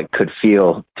of how it could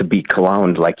feel to be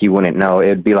cloned. Like you wouldn't know.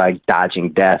 It'd be like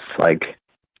dodging death. Like.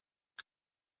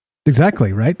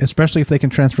 Exactly, right? Especially if they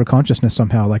can transfer consciousness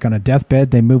somehow. Like on a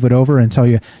deathbed, they move it over and tell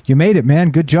you, you made it,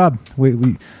 man. Good job.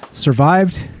 We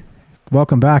survived.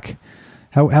 Welcome back.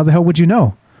 How the hell would you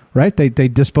know? right? They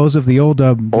dispose of the old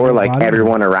or like body.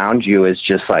 everyone around you is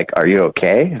just like, are you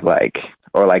okay? Like,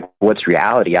 or like, what's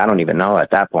reality? I don't even know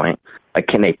at that point. Like,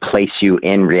 can they place you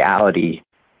in reality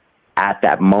at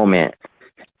that moment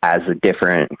as a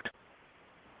different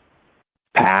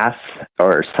path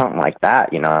or something like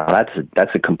that? You know,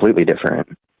 that's a completely different,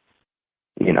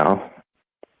 you know.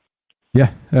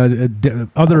 Yeah,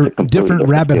 other different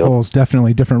rabbit holes,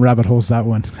 definitely different rabbit holes, that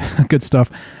one. Good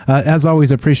stuff. As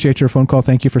always, appreciate your phone call.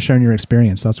 Thank you for sharing your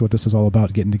experience. That's what this is all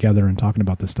about, getting together and talking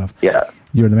about this stuff. Yeah.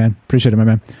 You're the man. Appreciate it, my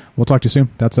man. We'll talk to you soon.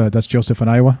 That's Joseph in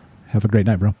Iowa. Have a great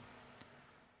night, bro.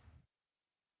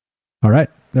 All right.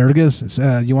 There it is.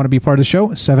 You want to be part of the show?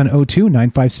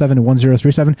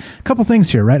 702-957-1037. A couple things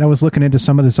here, right? I was looking into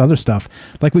some of this other stuff.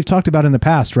 Like we've talked about in the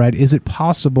past, right? Is it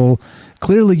possible?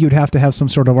 Clearly, you'd have to have some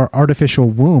sort of artificial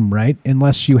womb, right?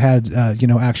 Unless you had,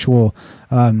 actual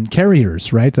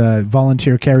carriers, right?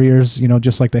 Volunteer carriers,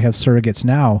 just like they have surrogates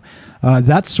now.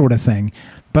 That sort of thing.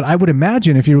 But I would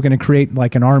imagine if you were going to create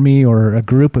like an army or a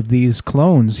group of these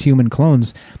clones, human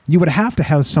clones, you would have to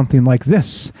have something like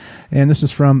this. And this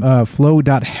is from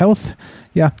flow.health.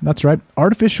 Yeah, that's right.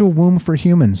 Artificial womb for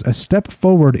humans, a step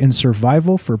forward in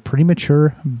survival for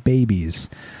premature babies.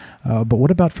 But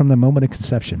what about from the moment of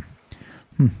conception?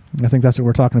 I think that's what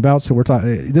we're talking about. So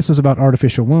this is about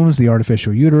artificial wombs, the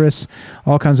artificial uterus,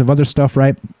 all kinds of other stuff,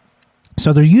 right?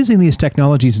 So they're using these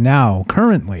technologies now,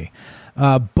 currently.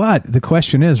 But the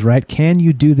question is, right, can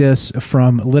you do this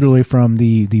literally from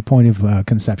the point of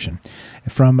conception?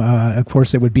 Of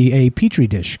course, it would be a Petri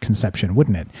dish conception,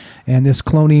 wouldn't it? And this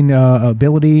cloning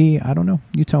ability, I don't know.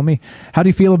 You tell me. How do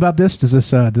you feel about this? Does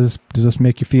this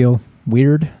make you feel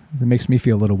weird? It makes me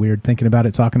feel a little weird thinking about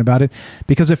it, talking about it.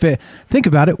 Because think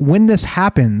about it, when this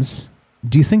happens,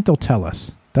 do you think they'll tell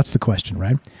us? That's the question,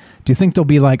 right? Do you think they'll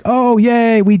be like, oh,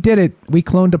 yay, we did it. We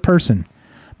cloned a person.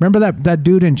 Remember that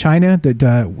dude in China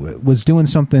that was doing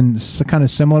something kind of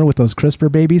similar with those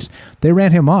CRISPR babies? They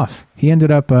ran him off. He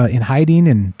ended up in hiding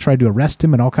and tried to arrest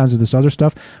him and all kinds of this other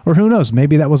stuff. Or who knows?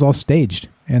 Maybe that was all staged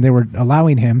and they were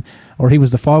allowing him, or he was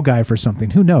the fall guy for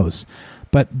something. Who knows?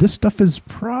 But this stuff is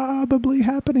probably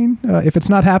happening. If it's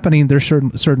not happening, they're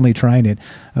certainly trying it.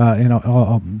 And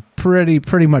I'm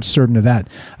pretty much certain of that.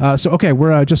 So, okay,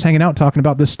 we're just hanging out, talking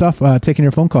about this stuff, taking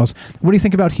your phone calls. What do you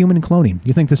think about human cloning? Do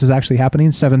you think this is actually happening?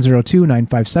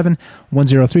 702-957-1037,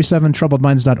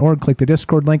 troubledminds.org. Click the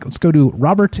Discord link. Let's go to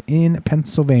Robert in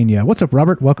Pennsylvania. What's up,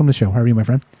 Robert? Welcome to the show. How are you, my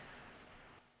friend?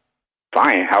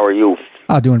 Fine. How are you?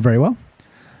 Doing very well.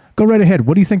 Go right ahead.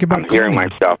 What do you think about I'm hearing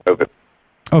cloning? myself over.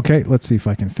 Okay, let's see if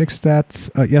I can fix that.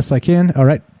 Yes, I can. All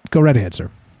right, go right ahead, sir.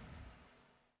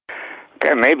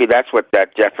 Okay, maybe that's what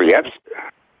that Jeffrey Epstein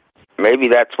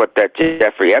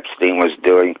was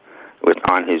doing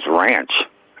on his ranch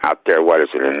out there. What is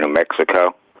it, in New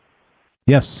Mexico?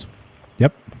 Yes.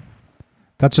 Yep.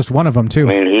 That's just one of them too.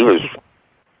 I mean, he was.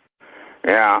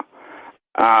 Yeah.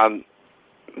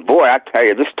 Boy, I tell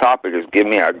you, this topic has given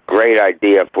me a great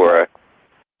idea for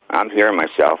I'm hearing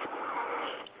myself.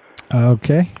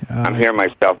 Okay. I'm hearing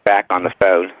myself back on the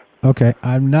phone. Okay,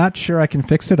 I'm not sure I can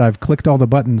fix it. I've clicked all the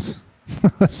buttons.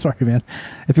 Sorry, man.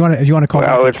 If you want to call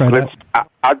back and try that.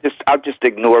 I'll just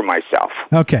ignore myself.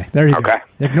 Okay, there you go.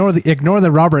 Ignore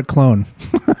the Robert clone.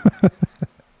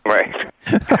 Right.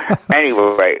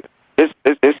 Anyway, this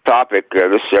topic,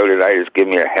 this show tonight has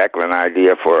given me a heck of an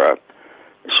idea for a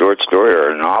short story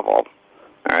or a novel.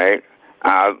 All right.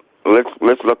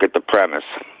 Let's look at the premise.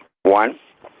 One.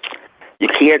 You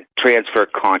can't transfer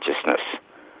consciousness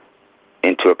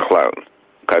into a clone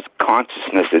because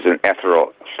consciousness is an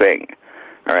ethereal thing,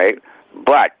 all right?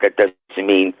 But that doesn't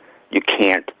mean you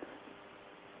can't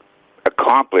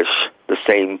accomplish the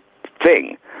same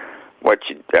thing. Let's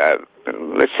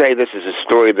say this is a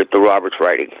story that the Robert's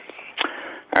writing,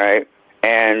 all right?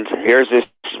 And here's this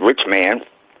rich man,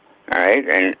 all right?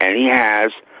 And he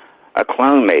has a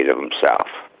clone made of himself,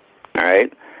 all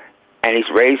right? And he's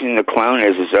raising the clone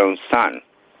as his own son,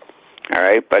 all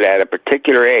right? But at a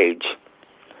particular age,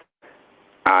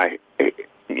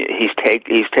 he's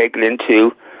taken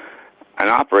into an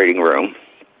operating room,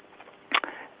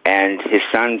 and his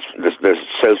son's the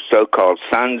so-called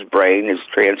son's brain is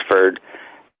transferred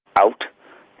out,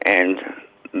 and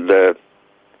the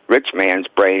rich man's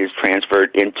brain is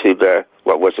transferred into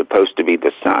what was supposed to be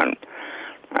the son.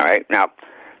 All right, now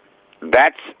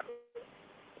that's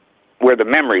where the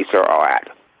memories are all at,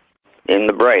 in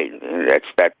the brain. That's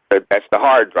the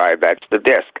hard drive, that's the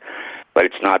disk. But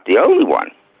it's not the only one,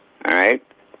 all right?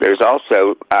 There's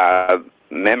also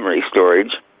memory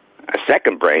storage, a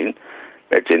second brain,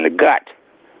 that's in the gut,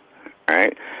 all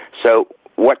right? So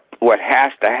what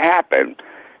has to happen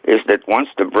is that once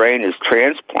the brain is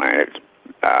transplanted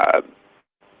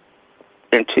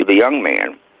into the young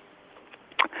man,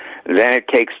 then it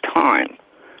takes time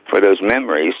for those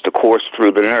memories to course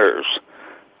through the nerves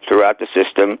throughout the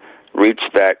system, reach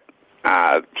that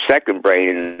second brain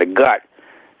in the gut,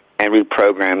 and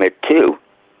reprogram it too.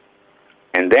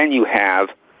 And then you have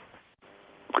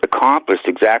accomplished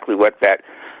exactly what that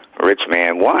rich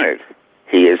man wanted.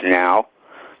 He is now,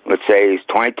 let's say he's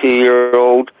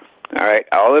 22-year-old, all right,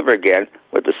 all over again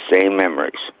with the same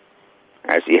memories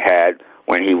as he had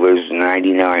when he was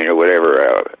 99 or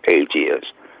whatever age he is.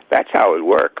 That's how it would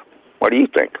work. What do you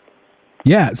think?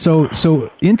 Yeah, so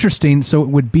interesting. So it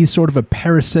would be sort of a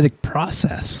parasitic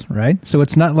process, right? So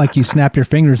it's not like you snap your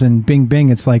fingers and bing, bing.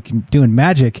 It's like doing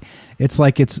magic. It's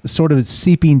like it's sort of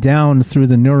seeping down through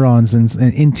the neurons and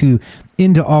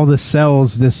into all the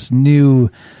cells, this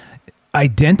new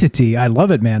identity. I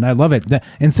love it, man. I love it.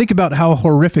 And think about how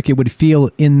horrific it would feel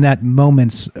in that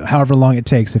moments, however long it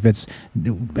takes, if it's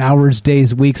hours,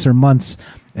 days, weeks, or months,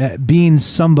 being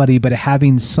somebody, but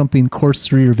having something course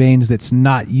through your veins that's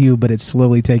not you, but it's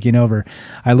slowly taking over.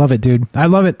 I love it, dude. I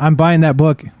love it. I'm buying that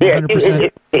book.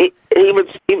 100%. He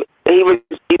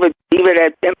even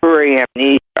had temporary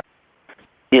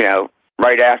amnesia,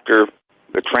 right after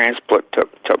the transplant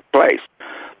took place.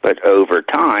 But over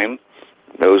time,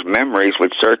 those memories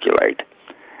would circulate,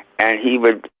 and he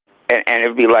would, and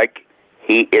it'd be like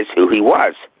he is who he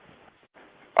was.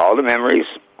 All the memories,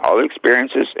 all the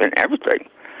experiences, and everything.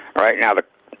 All right, now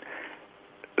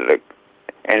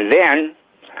and then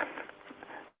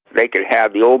they could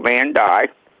have the old man die,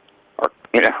 or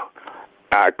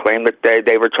claim that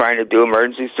they were trying to do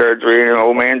emergency surgery and the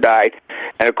old man died,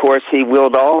 and of course he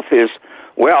willed all of his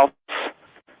wealth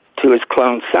to his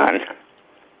clone son.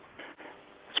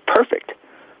 It's perfect.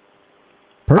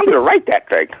 I'm going to write that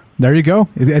thing. There you go.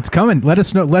 It's coming. Let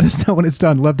us know when it's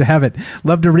done. Love to have it.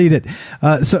 Love to read it.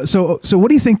 So what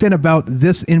do you think then about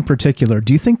this in particular?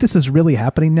 Do you think this is really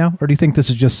happening now, or do you think this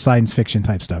is just science fiction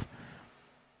type stuff?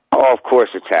 Oh, of course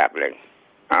it's happening.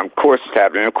 Of course it's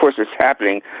happening. Of course it's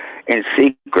happening in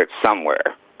secret somewhere.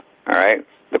 All right.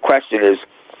 The question is,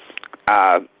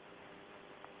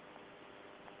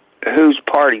 who's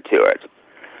party to it?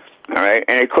 All right,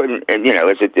 and it couldn't. And, is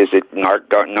it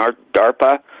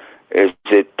DARPA? Is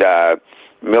it the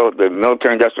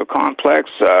military-industrial complex?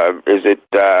 Is it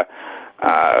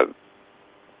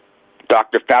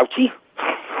Dr. Fauci?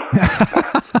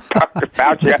 Dr.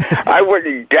 Fauci. I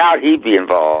wouldn't doubt he'd be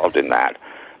involved in that.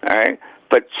 All right,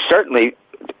 but certainly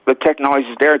the technology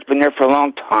is there. It's been there for a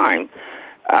long time.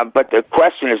 But the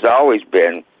question has always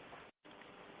been: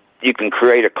 you can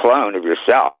create a clone of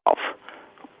yourself,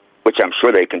 which I'm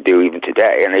sure they can do even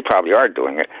today, and they probably are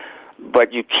doing it,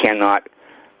 but you cannot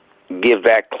give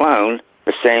that clone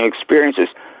the same experiences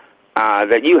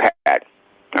that you had.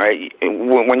 All right,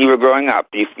 when you were growing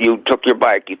up, you took your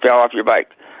bike, you fell off your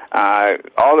bike,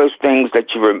 all those things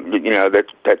that you were,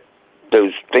 that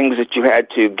those things that you had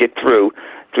to get through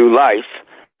life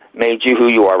made you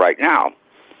who you are right now.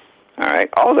 All right,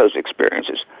 all those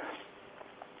experiences.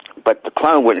 But the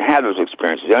clone wouldn't have those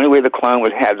experiences. The only way the clone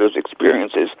would have those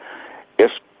experiences if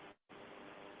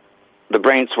the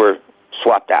brains were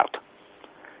swapped out.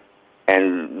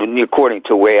 And according to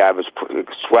the way I was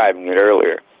describing it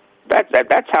earlier,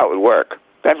 that's how it would work.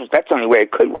 That's the only way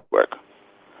it could work.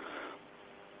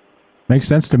 Makes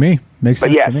sense to me.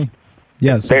 To me.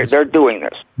 Yes, they're doing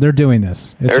this. They're doing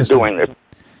this. They're doing this.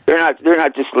 They're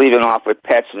not just leaving off with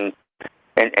pets and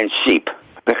sheep.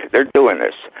 They're doing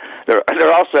this. They're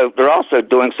also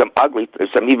doing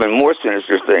some even more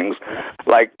sinister things,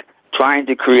 like trying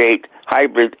to create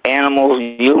hybrid animals,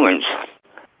 humans.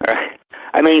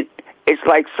 I mean, it's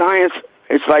like science.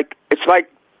 It's like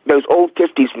those old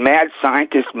 '50s mad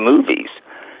scientist movies,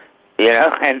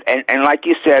 And like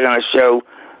you said on a show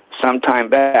some time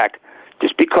back,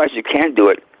 just because you can do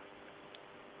it,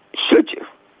 should you?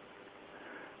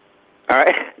 All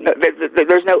right? No,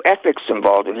 there's no ethics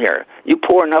involved in here. You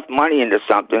pour enough money into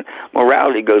something,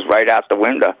 morality goes right out the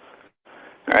window.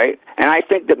 All right? And I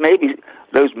think that maybe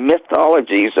those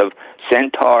mythologies of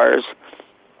centaurs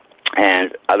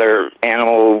and other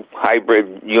animal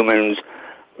hybrid humans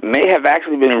may have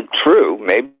actually been true.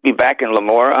 Maybe back in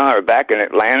Lamora or back in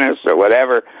Atlantis or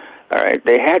whatever. All right?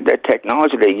 They had that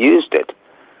technology. They used it.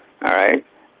 All right?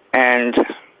 And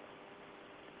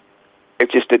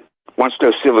it's just that once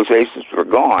those civilizations were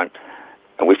gone,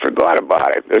 and we forgot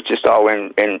about it. It's just all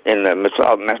in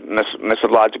the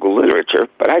mythological literature.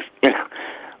 But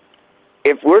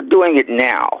if we're doing it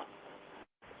now,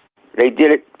 they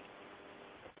did it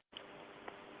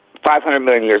 500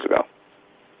 million years ago.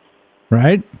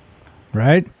 Right.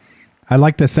 I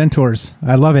like the centaurs.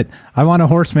 I love it. I want a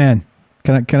horseman.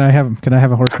 Can I have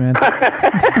a horseman?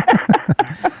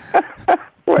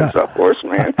 What's a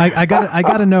horseman? I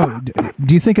gotta know.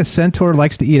 Do you think a centaur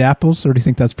likes to eat apples, or do you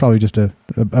think that's probably just a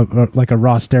like a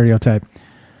raw stereotype?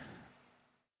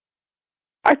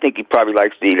 I think he probably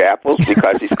likes to eat apples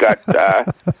because he's got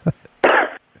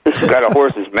he's got a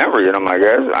horse's memory in him, I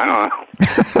guess. I don't know.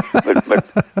 but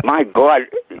my God,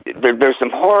 there's some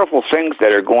horrible things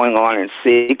that are going on in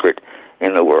secret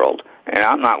in the world. And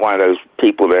I'm not one of those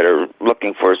people that are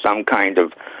looking for some kind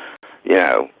of,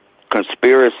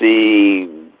 conspiracy,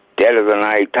 dead of the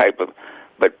night type of,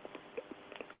 but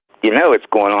it's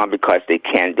going on because they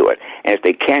can do it. And if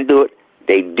they can do it,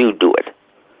 they do it.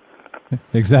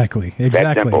 Exactly.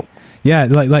 That simple. Yeah,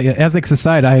 like ethics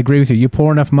aside, I agree with you. You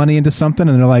pour enough money into something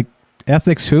and they're like,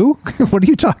 ethics who? What are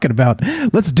you talking about?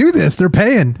 Let's do this. They're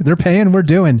paying, we're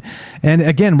doing. And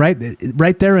again, right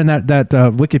there in that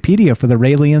Wikipedia for the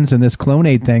Raelians and this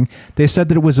Clonade thing, they said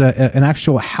that it was an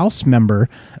actual House member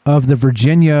of the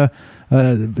Virginia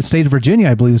state of Virginia,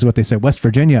 I believe is what they said. West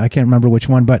Virginia, I can't remember which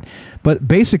one, but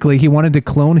basically he wanted to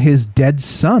clone his dead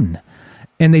son.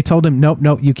 And they told him, no,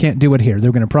 you can't do it here.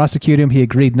 They're going to prosecute him. He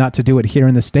agreed not to do it here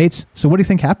in the States. So what do you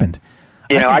think happened?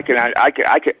 I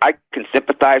can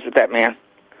sympathize with that man.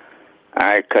 All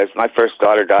right, because my first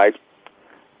daughter died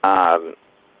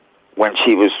when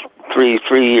she was three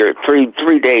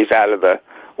days out of the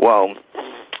womb.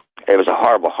 It was a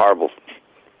horrible,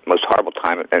 most horrible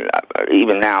time. And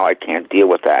even now, I can't deal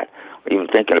with that, even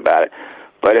thinking about it.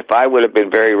 But if I would have been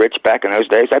very rich back in those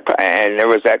days, and there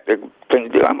was that thing to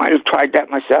do, I might have tried that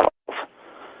myself.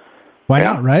 Why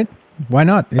not, right? Why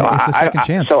not? It's a second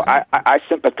chance. So I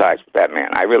sympathize with that man.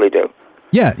 I really do.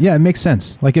 Yeah, it makes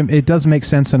sense. Like it does make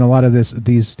sense in a lot of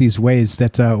these ways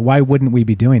that why wouldn't we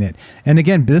be doing it? And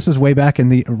again, this is way back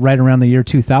in right around the year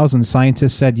 2000.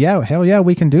 Scientists said, yeah, hell yeah,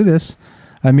 we can do this.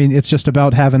 I mean, it's just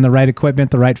about having the right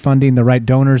equipment, the right funding, the right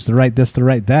donors, the right this, the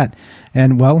right that.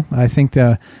 And, well, I think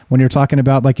when you're talking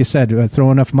about, like you said,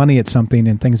 throw enough money at something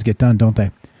and things get done, don't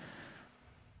they?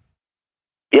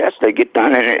 Yes, they get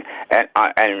done, and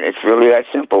it's really that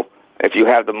simple. If you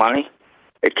have the money,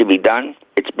 it can be done.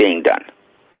 It's being done.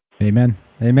 Amen.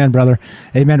 Amen, brother.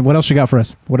 Amen. What else you got for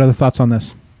us? What other thoughts on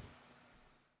this?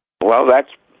 Well, that's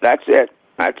it.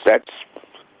 That's.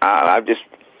 I just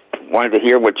wanted to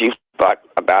hear what you thought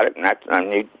about it,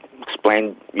 and you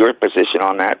explained your position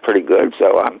on that pretty good.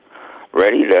 So I'm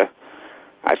ready to.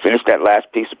 I finished that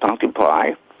last piece of pumpkin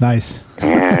pie. Nice.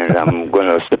 And I'm going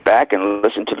to sit back and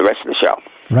listen to the rest of the show.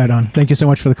 Right on. Thank you so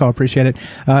much for the call. Appreciate it.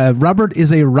 Robert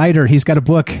is a writer. He's got a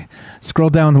book. Scroll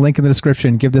down the link in the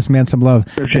description. Give this man some love.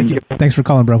 Thank you. Thanks for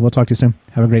calling, bro. We'll talk to you soon.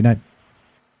 Have a great night.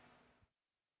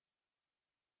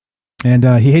 And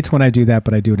he hates when I do that,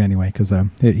 but I do it anyway because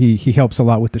he helps a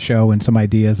lot with the show and some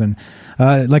ideas. And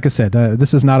like I said,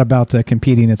 this is not about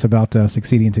competing. It's about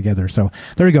succeeding together. So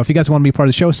there you go. If you guys want to be part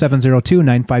of the show,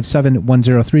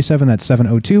 702-957-1037. That's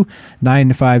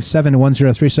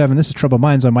 702-957-1037. This is Troubled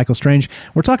Minds. I'm Michael Strange.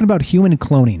 We're talking about human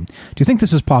cloning. Do you think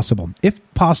this is possible? If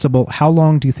possible, how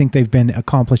long do you think they've been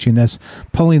accomplishing this,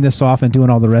 pulling this off, and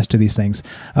doing all the rest of these things?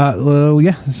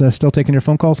 Still taking your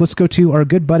phone calls. Let's go to our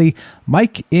good buddy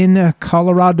Mike in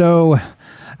Colorado.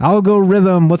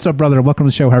 Algorithm. What's up, brother? Welcome to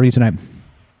the show. How are you tonight?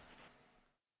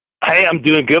 Hey, I'm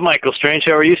doing good, Michael Strange.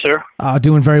 How are you, sir?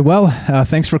 Doing very well.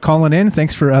 Thanks for calling in.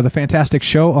 Thanks for the fantastic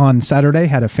show on Saturday.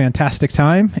 Had a fantastic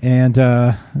time. And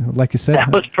like you said...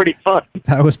 That was pretty fun.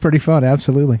 That was pretty fun.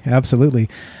 Absolutely. Absolutely.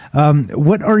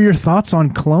 What are your thoughts on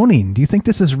cloning? Do you think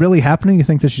this is really happening? Do you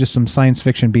think this is just some science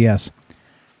fiction BS?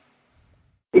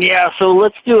 Yeah, so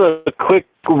let's do a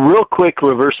real quick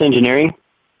reverse engineering.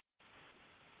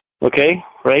 Okay,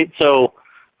 right? So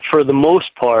for the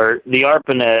most part, the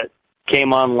ARPANET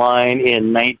came online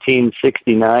in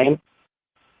 1969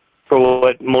 for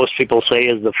what most people say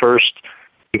is the first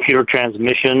computer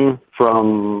transmission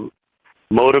from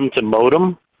modem to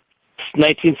modem.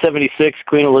 1976,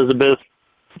 Queen Elizabeth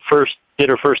did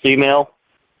her first email.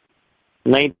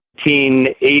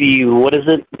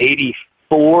 1980,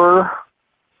 84,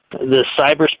 the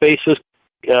cyberspace was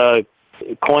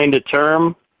coined a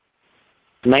term.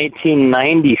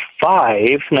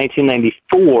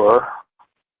 1994,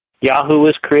 Yahoo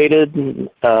was created,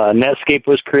 Netscape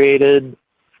was created.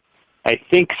 I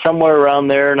think somewhere around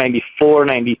there, 94,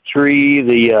 93,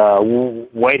 the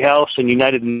White House and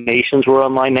United Nations were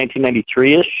online,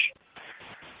 1993-ish.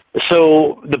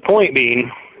 So the point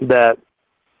being that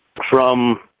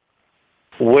from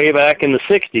way back in the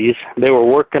 60s, they were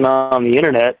working on the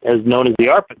Internet as known as the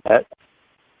ARPANET,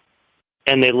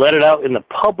 and they let it out in the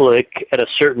public at a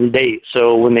certain date.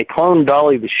 So when they cloned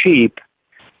Dolly the sheep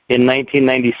in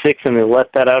 1996 and they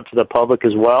let that out to the public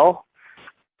as well,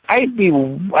 I'd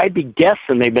be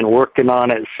guessing they've been working on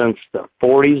it since the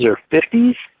 40s or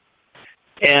 50s.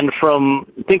 And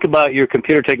think about your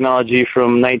computer technology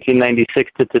from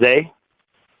 1996 to today.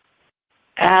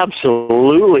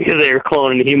 Absolutely, they're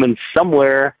cloning humans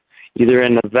somewhere, either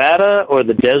in Nevada or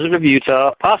the desert of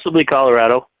Utah, possibly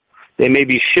Colorado. They may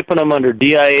be shipping them under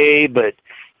DIA, but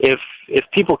if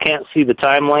people can't see the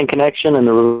timeline connection and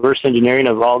the reverse engineering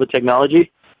of all the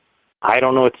technology, I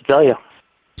don't know what to tell you.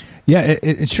 Yeah,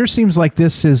 it sure seems like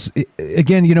this is,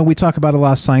 again, we talk about a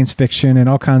lot of science fiction and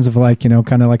all kinds of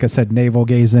kind of like I said, navel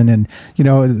gazing and,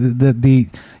 the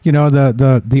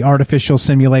artificial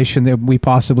simulation that we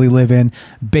possibly live in,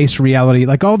 base reality,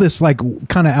 like all this like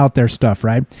kind of out there stuff,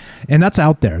 right? And that's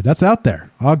out there.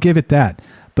 I'll give it that.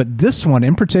 But this one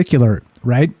in particular,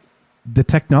 right? The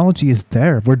technology is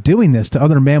there. We're doing this to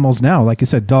other mammals now. Like you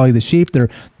said, Dolly the sheep,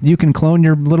 you can clone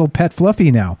your little pet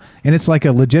Fluffy now. And it's like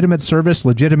a legitimate service,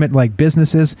 legitimate like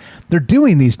businesses. They're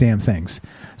doing these damn things.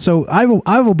 So I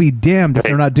will be damned if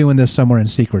they're not doing this somewhere in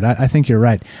secret. I think you're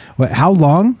right. How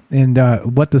long and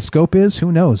what the scope is,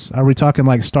 who knows? Are we talking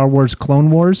like Star Wars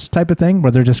Clone Wars type of thing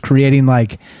where they're just creating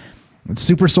like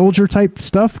super soldier type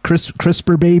stuff,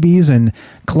 CRISPR babies and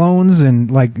clones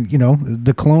and like,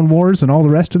 the Clone Wars and all the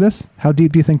rest of this? How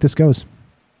deep do you think this goes?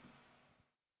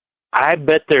 I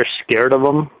bet they're scared of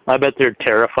them. I bet they're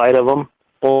terrified of them,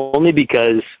 only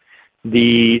because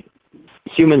the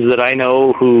humans that I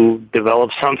know who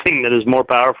develop something that is more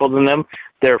powerful than them,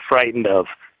 they're frightened of.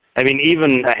 I mean,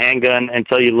 even a handgun,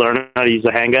 until you learn how to use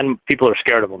a handgun, people are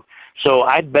scared of them. So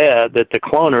I bet that the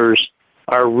cloners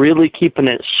are really keeping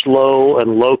it slow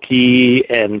and low key,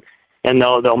 and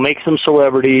they'll make some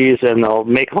celebrities and they'll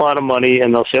make a lot of money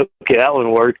and they'll say, okay, that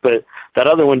one worked, but that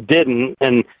other one didn't.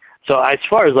 And so as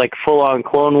far as like full on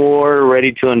Clone War,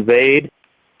 ready to invade,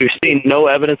 we've seen no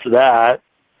evidence of that.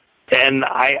 And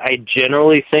I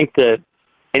generally think that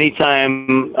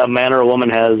anytime a man or a woman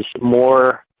has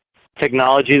more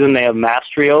technology than they have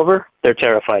mastery over, they're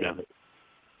terrified of it.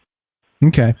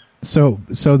 Okay. So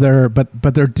they're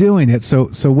but they're doing it.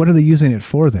 So what are they using it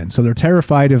for then? So they're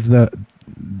terrified of the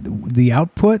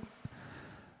output.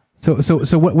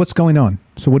 So what's going on?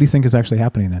 So what do you think is actually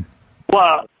happening then?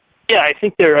 Well, yeah, I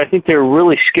think they're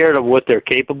really scared of what they're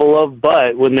capable of.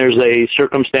 But when there's a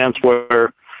circumstance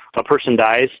where a person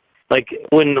dies, like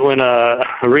when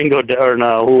Ringo or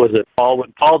no, who was it? Paul.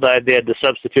 When Paul died, they had to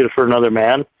substitute it for another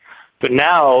man. But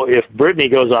now, if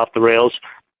Britney goes off the rails,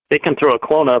 they can throw a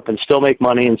clone up and still make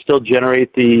money and still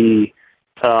generate the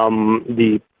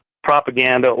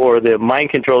propaganda or the mind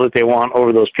control that they want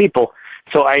over those people.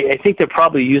 So I think they're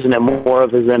probably using it more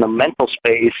of as in a mental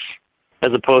space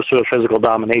as opposed to a physical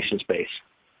domination space.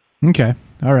 Okay.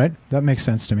 All right. That makes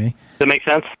sense to me. Does that make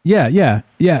sense? Yeah.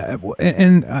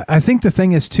 And I think the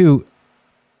thing is, too,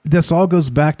 this all goes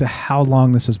back to how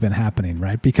long this has been happening,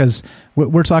 right? Because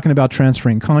we're talking about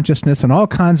transferring consciousness and all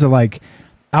kinds of like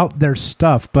out there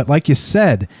stuff. But like you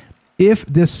said, if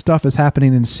this stuff is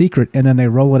happening in secret and then they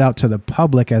roll it out to the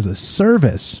public as a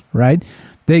service, right?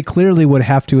 They clearly would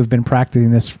have to have been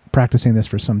practicing this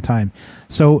for some time.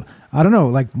 So I don't know,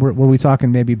 like were we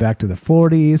talking maybe back to the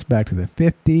 40s, back to the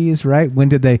 50s, right? When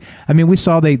did they? I mean, we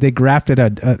saw they grafted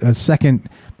a second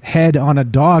head on a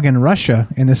dog in Russia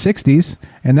in the 60s,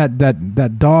 and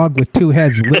that dog with two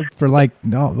heads lived for like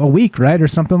a week, right, or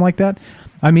something like that.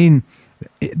 I mean,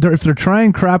 if they're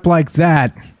trying crap like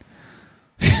that,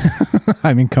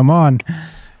 I mean, come on,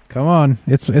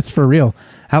 it's for real.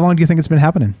 How long do you think it's been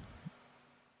happening?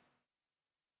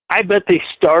 I bet they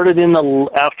started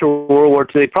after World War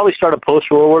II. They probably started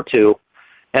post World War II,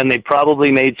 and they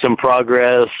probably made some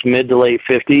progress mid to late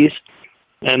 50s,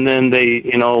 and then they,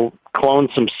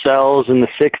 cloned some cells in the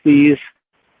 60s,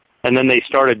 and then they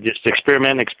started just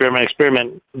experiment.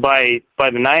 By the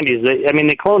 90s,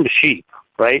 they cloned a sheep,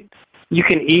 right? You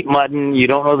can eat mutton. You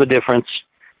don't know the difference.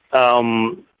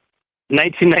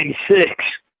 1996,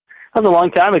 that was a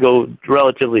long time ago,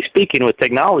 relatively speaking, with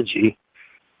technology.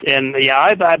 And yeah,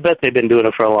 I bet they've been doing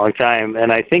it for a long time,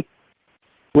 and I think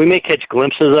we may catch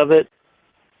glimpses of it.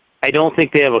 I don't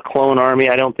think they have a clone army.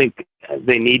 I don't think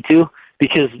they need to,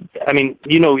 because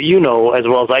you know as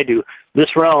well as I do,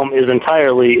 this realm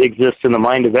entirely exists in the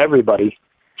mind of everybody.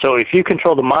 So if you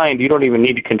control the mind, you don't even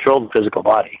need to control the physical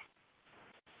body.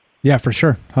 Yeah, for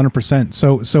sure, 100%.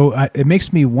 So it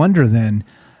makes me wonder then,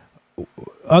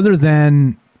 other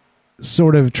than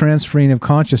sort of transferring of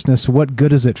consciousness, what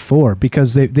good is it for?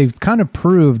 Because they've kind of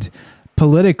proved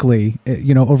politically,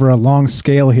 over a long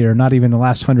scale here, not even the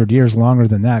last 100 years, longer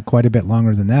than that, quite a bit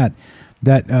longer than that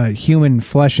that human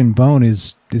flesh and bone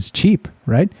is cheap,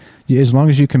 right? As long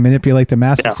as you can manipulate the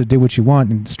masses to do what you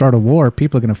want and start a war,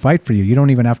 people are going to fight for you. You don't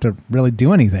even have to really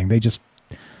do anything. They just,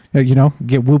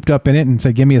 get whooped up in it and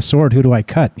say, give me a sword. Who do I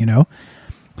cut?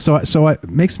 So it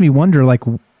makes me wonder, like,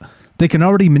 they can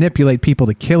already manipulate people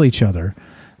to kill each other.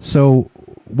 So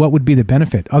what would be the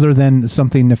benefit other than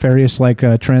something nefarious like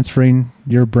transferring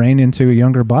your brain into a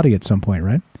younger body at some point,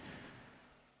 right?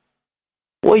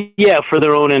 Well, yeah, for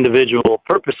their own individual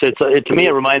purpose. To me,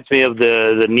 it reminds me of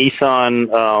the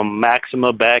Nissan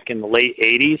Maxima back in the late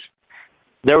 80s.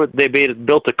 They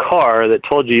built a car that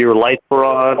told you your lights were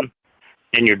on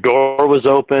and your door was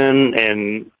open,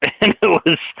 and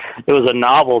it was a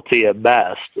novelty at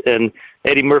best. And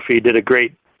Eddie Murphy did a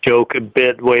great joke a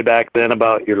bit way back then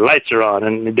about your lights are on,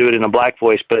 and do it in a black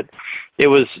voice. But it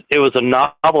was a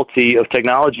novelty of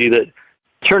technology that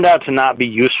turned out to not be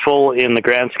useful in the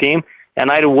grand scheme. And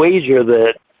I'd wager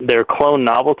that their clone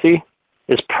novelty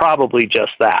is probably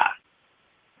just that,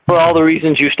 for all the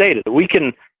reasons you stated. We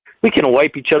can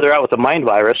wipe each other out with a mind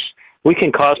virus. We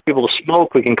can cause people to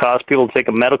smoke. We can cause people to take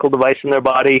a medical device in their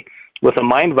body with a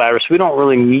mind virus. We don't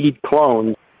really need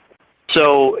clones.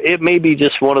 So it may be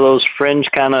just one of those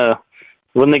fringe kind of,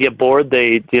 when they get bored,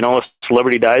 a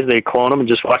celebrity dies, they clone them and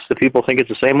just watch the people think it's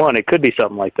the same one. It could be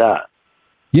something like that.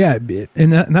 Yeah,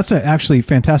 and that's actually a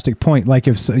fantastic point. Like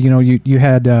if you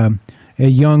had a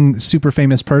young super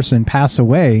famous person pass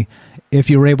away, if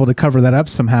you were able to cover that up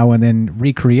somehow and then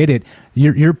recreate it,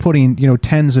 you're putting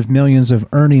tens of millions of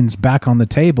earnings back on the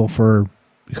table for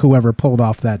whoever pulled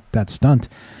off that stunt.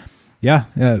 Yeah,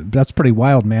 that's pretty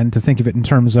wild, man, to think of it in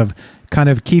terms of kind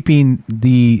of keeping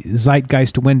the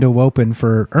zeitgeist window open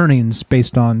for earnings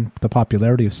based on the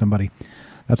popularity of somebody.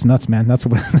 That's nuts, man. That's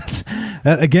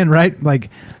again, right? Like,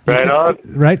 right on.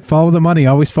 Right. Follow the money.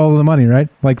 Always follow the money, right?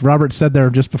 Like Robert said there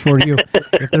just before you.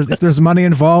 if there's money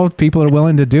involved, people are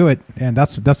willing to do it, and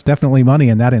that's definitely money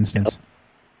in that instance.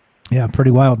 Yeah,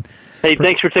 pretty wild. Hey,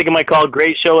 thanks for taking my call.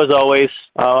 Great show as always.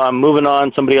 I'm moving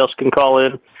on. Somebody else can call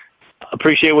in.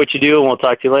 Appreciate what you do, and we'll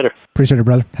talk to you later. Appreciate it,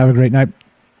 brother. Have a great night.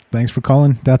 Thanks for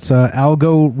calling. That's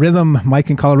Algo Rhythm, Mike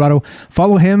in Colorado.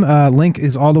 Follow him. Link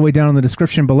is all the way down in the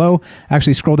description below.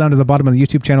 Actually, scroll down to the bottom of the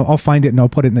YouTube channel. I'll find it and I'll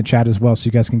put it in the chat as well so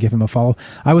you guys can give him a follow.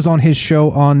 I was on his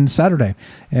show on Saturday,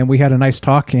 and we had a nice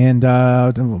talk and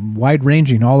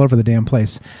wide-ranging all over the damn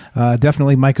place.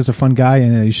 Definitely, Mike is a fun guy,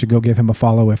 and you should go give him a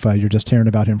follow if you're just hearing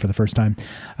about him for the first time.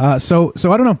 So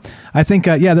I don't know. I think,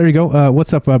 yeah, there you go.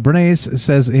 What's up? Bernays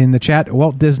says in the chat,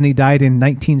 Walt Disney died in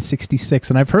 1966,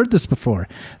 and I've heard this before.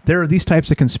 There are these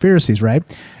types of conspiracies, right?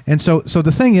 And so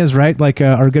the thing is, right, like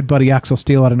our good buddy Axel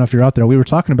Steele, I don't know if you're out there, we were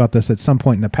talking about this at some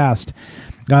point in the past,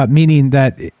 meaning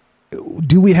that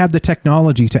do we have the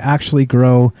technology to actually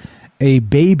grow a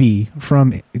baby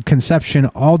from conception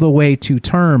all the way to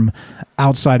term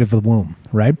outside of the womb,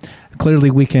 right?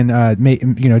 Clearly we can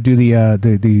do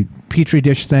the Petri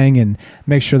dish thing and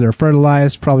make sure they're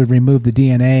fertilized, probably remove the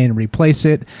DNA and replace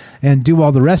it and do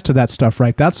all the rest of that stuff,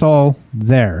 right? That's all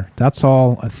there. That's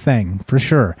all a thing for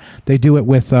sure. They do it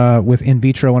with in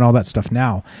vitro and all that stuff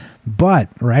now. But,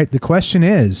 right, the question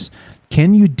is,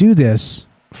 can you do this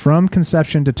from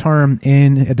conception to term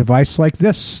in a device like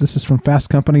this? This is from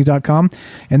fastcompany.com,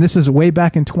 and this is way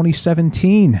back in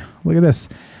 2017. Look at this.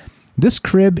 This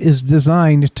crib is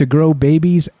designed to grow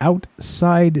babies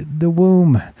outside the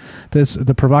womb.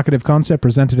 The provocative concept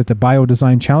presented at the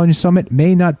Biodesign Challenge Summit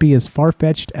may not be as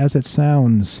far-fetched as it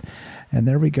sounds. And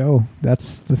there we go.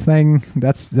 That's the thing.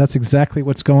 That's exactly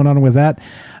what's going on with that.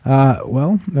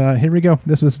 Here we go.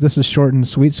 This is short and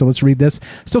sweet, so let's read this.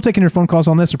 Still taking your phone calls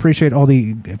on this. Appreciate all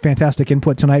the fantastic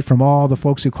input tonight from all the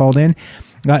folks who called in.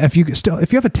 If you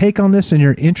have a take on this and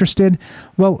you're interested,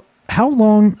 well, how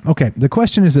long? Okay, the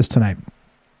question is this tonight.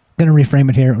 I'm going to reframe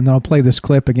it here, and then I'll play this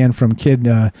clip again from Kid,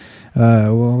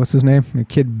 what's his name?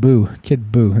 Kid Boo.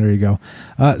 There you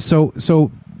go.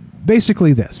 So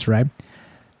basically this, right?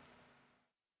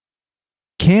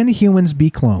 Can humans be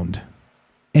cloned?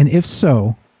 And if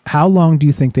so, how long do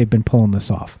you think they've been pulling this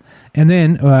off? And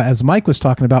then, as Mike was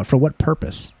talking about, for what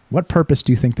purpose? What purpose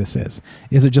do you think this is?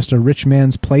 Is it just a rich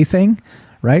man's plaything,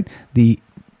 right? The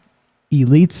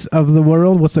elites of the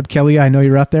world. What's up, Kelly? I know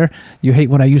you're out there. You hate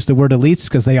when I use the word elites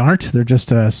because they aren't. They're just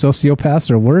sociopaths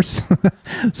or worse.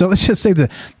 So let's just say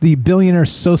the billionaire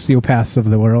sociopaths of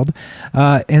the world.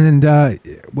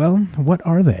 Well, what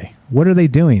are they? What are they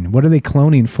doing? What are they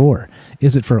cloning for?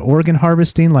 Is it for organ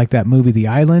harvesting like that movie The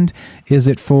Island? Is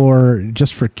it for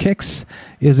just for kicks?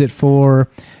 Is it for...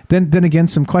 Then again,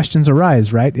 some questions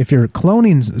arise, right? If you're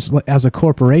cloning as a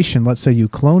corporation, let's say you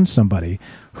clone somebody,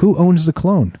 who owns the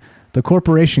clone? The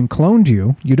corporation cloned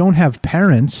you. You don't have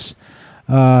parents.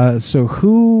 So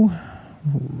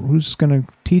who's going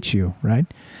to teach you, right?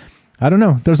 I don't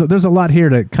know. There's a lot here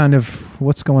to kind of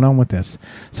what's going on with this.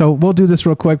 So we'll do this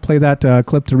real quick. Play that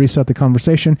clip to reset the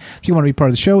conversation. If you want to be part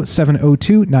of the show,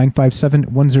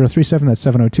 702-957-1037. That's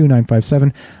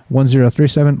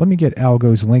 702-957-1037. Let me get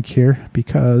Algo's link here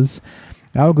because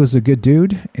Algo's a good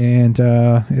dude, and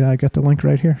yeah, I got the link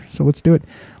right here. So let's do it.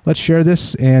 Let's share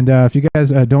this. And if you guys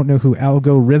don't know who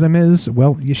Algorithm is,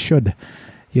 well, you should.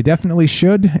 You definitely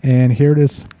should. And here it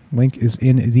is. Link is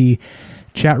in the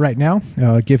chat right now.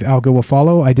 Give Algo a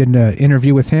follow. I did an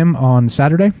interview with him on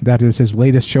Saturday. That is his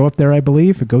latest show up there, I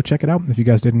believe. Go check it out if you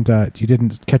guys didn't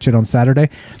catch it on Saturday.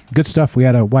 Good stuff. We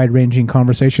had a wide-ranging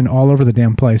conversation all over the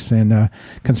damn place, and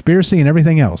conspiracy and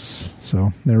everything else.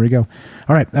 So there we go.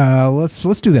 All right,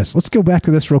 let's do this. Let's go back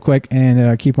to this real quick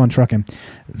and keep on trucking.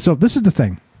 So this is the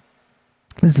thing.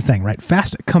 This is the thing, right?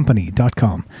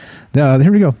 Fastcompany.com.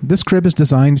 Here we go. This crib is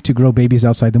designed to grow babies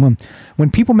outside the womb.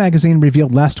 When People magazine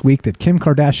revealed last week that Kim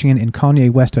Kardashian and Kanye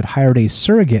West had hired a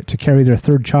surrogate to carry their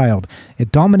third child,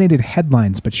 it dominated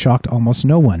headlines but shocked almost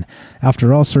no one.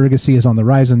 After all, surrogacy is on the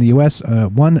rise in the U.S.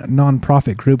 One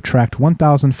nonprofit group tracked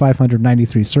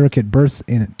 1,593 surrogate births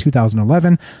in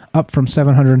 2011, up from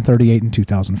 738 in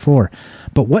 2004.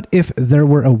 But what if there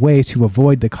were a way to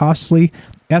avoid the costly,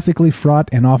 ethically fraught,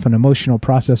 and often emotional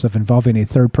process of involving a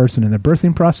third person in the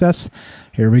birthing process?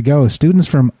 Here we go. Students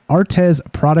from Artes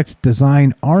Product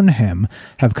Design Arnhem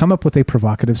have come up with a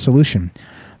provocative solution.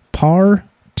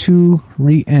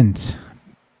 Parturient,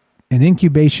 an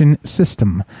incubation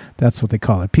system. That's what they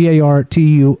call it.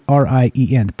 Parturient.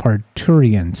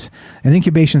 Parturient. An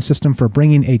incubation system for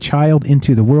bringing a child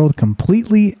into the world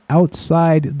completely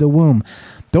outside the womb.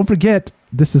 Don't forget,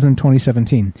 this is in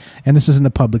 2017, and this is in the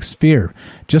public sphere.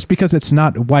 Just because it's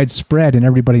not widespread and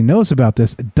everybody knows about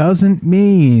this doesn't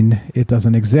mean it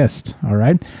doesn't exist, all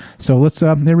right? So let's,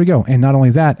 there we go. And not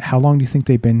only that, how long do you think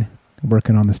they've been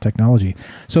working on this technology?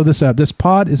 So this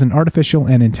pod is an artificial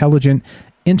and intelligent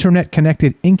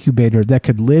internet-connected incubator that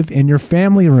could live in your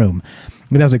family room.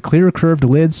 It has a clear curved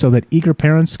lid so that eager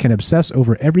parents can obsess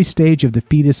over every stage of the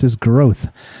fetus's growth.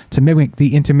 To mimic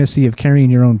the intimacy of carrying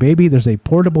your own baby, there's a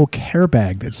portable care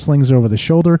bag that slings over the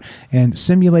shoulder and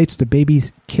simulates the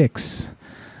baby's kicks.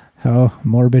 How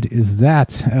morbid is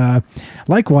that?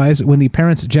 Likewise, when the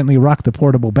parents gently rock the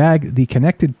portable bag, the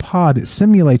connected pod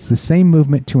simulates the same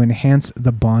movement to enhance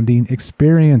the bonding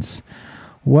experience.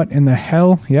 What in the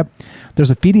hell? Yep.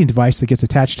 There's a feeding device that gets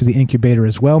attached to the incubator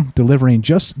as well, delivering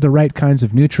just the right kinds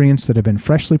of nutrients that have been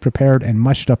freshly prepared and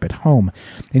mushed up at home.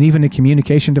 And even a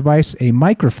communication device, a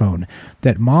microphone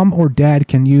that mom or dad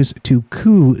can use to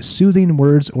coo soothing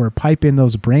words or pipe in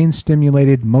those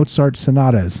brain-stimulated Mozart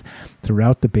sonatas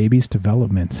throughout the baby's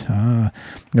development. I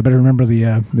better remember the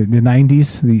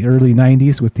 90s, the early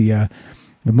 90s with the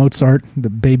Mozart, the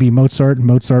baby Mozart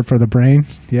for the brain.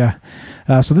 Yeah.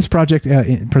 So this project,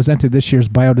 presented this year's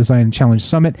Biodesign Challenge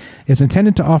Summit, is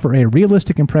intended to offer a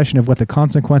realistic impression of what the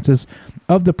consequences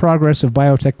of the progress of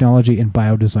biotechnology and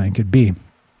biodesign could be.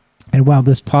 And while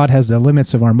this pod has the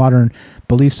limits of our modern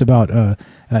beliefs about,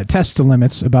 tests the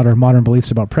limits about our modern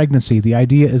beliefs about pregnancy, the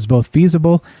idea is both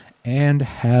feasible and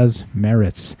has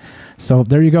merits. So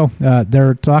there you go.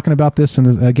 They're talking about this,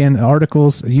 and again,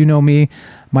 articles. You know me.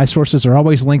 My sources are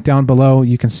always linked down below.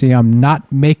 You can see I'm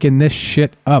not making this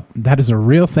shit up. That is a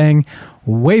real thing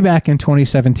way back in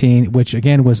 2017, which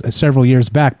again was several years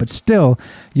back. But still,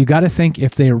 you got to think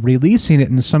if they're releasing it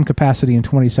in some capacity in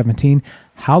 2017,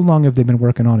 how long have they been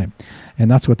working on it? And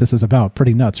that's what this is about.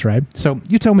 Pretty nuts, right? So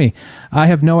you tell me. I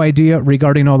have no idea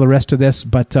regarding all the rest of this,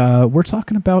 but we're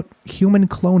talking about human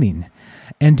cloning.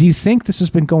 And do you think this has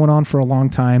been going on for a long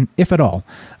time, if at all?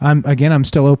 I'm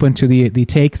still open to the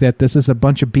take that this is a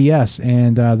bunch of BS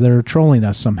and they're trolling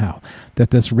us somehow. That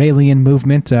this Raelian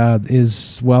movement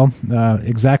is, well,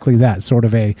 exactly that, sort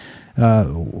of a,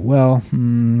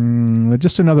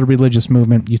 just another religious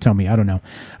movement. You tell me. I don't know.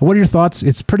 What are your thoughts?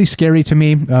 It's pretty scary to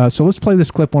me. So let's play this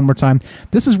clip one more time.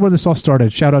 This is where this all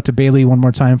started. Shout out to Bailey one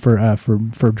more time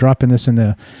for dropping this in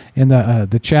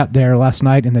the chat there last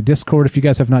night in the Discord. If you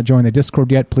guys have not joined the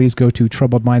Discord yet, please go to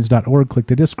troubledminds.org, click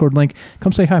the Discord link,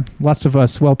 come say hi. Lots of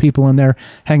swell people in there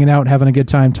hanging out, having a good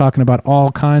time, talking about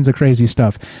all kinds of crazy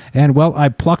stuff. And well, I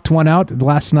plucked one out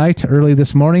last night, early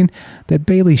this morning, that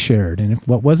Bailey shared. And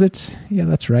what was it? Yeah,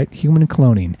 that's right, human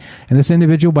cloning. And this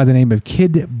individual by the name of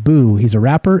Kid Boo, he's a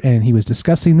rapper, and he was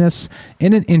discussing this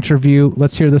in an interview.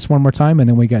 Let's hear this one more time, and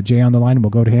then we got Jay on the line, and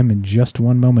we'll go to him in just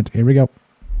one moment. Here we go.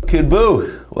 Kid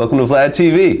Boo, welcome to Vlad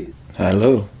TV.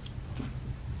 Hello.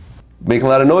 Making a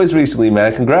lot of noise recently,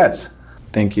 man. Congrats.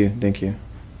 Thank you.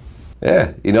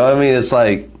 Yeah, you know what I mean? It's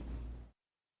like,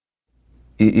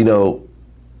 you know,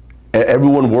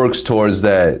 everyone works towards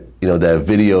that, you know, that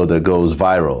video that goes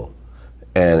viral.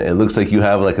 And it looks like you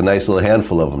have like a nice little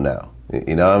handful of them now.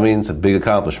 You know what I mean? It's a big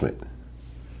accomplishment.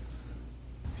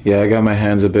 Yeah, I got my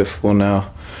hands a bit full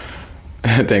now,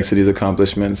 thanks to these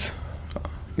accomplishments.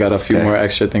 Got a few more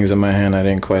extra things in my hand I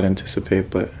didn't quite anticipate,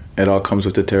 but it all comes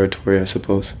with the territory, I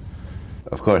suppose.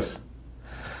 Of course.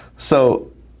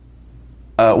 So,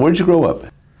 where'd you grow up?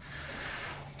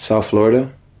 South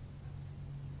Florida.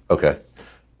 Okay.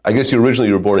 I guess you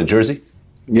were born in Jersey?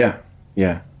 Yeah.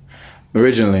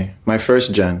 Originally, my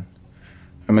first gen.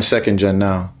 I'm a second gen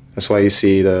now. That's why you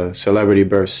see the celebrity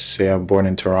bursts say I'm born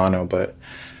in Toronto, but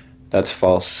that's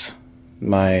false.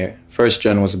 My first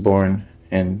gen was born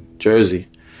in Jersey.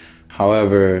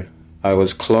 However, I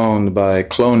was cloned by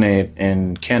Clonate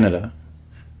in Canada.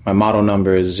 My model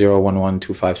number is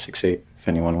 0112568, if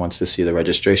anyone wants to see the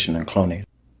registration in Clonate.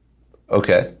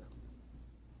 Okay.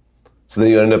 So then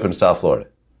you ended up in South Florida?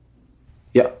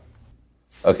 Yeah.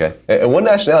 Okay. And what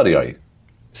nationality are you?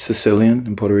 Sicilian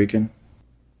and Puerto Rican.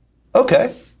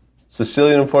 Okay.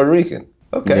 Sicilian and Puerto Rican.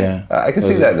 Okay. Yeah. I can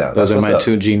see that now. Those That's are my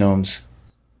two genomes.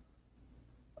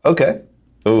 Okay.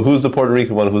 So who's the Puerto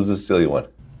Rican one? Who's the Sicilian one?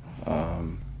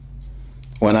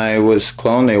 When I was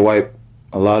cloned, they wiped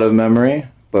a lot of memory,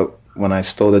 but when I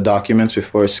stole the documents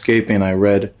before escaping, I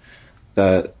read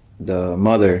that the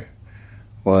mother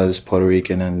was Puerto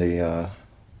Rican and I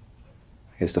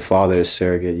guess the father's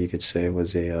surrogate, you could say,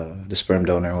 was the sperm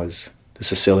donor was the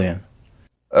Sicilian.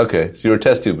 Okay, so you were a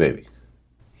test tube baby.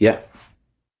 Yeah.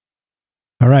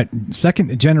 All right,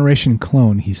 second generation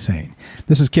clone, he's saying.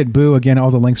 This is Kid Buu. Again,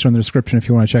 all the links are in the description if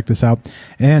you want to check this out.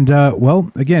 And,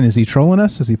 well, again, is he trolling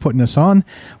us? Is he putting us on?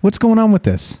 What's going on with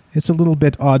this? It's a little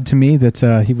bit odd to me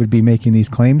that he would be making these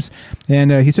claims.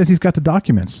 And he says he's got the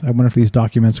documents. I wonder if these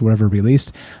documents were ever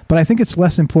released. But I think it's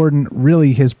less important,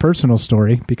 really, his personal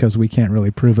story, because we can't really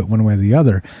prove it one way or the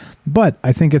other. But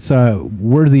I think it's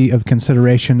worthy of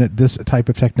consideration that this type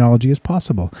of technology is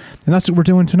possible. And that's what we're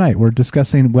doing tonight. We're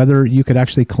discussing whether you could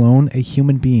actually clone a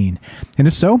human being. And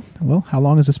if so, well, how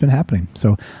long has this been happening?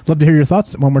 So I'd love to hear your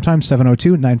thoughts. One more time,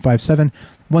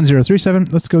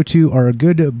 702-957-1037. Let's go to our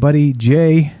good buddy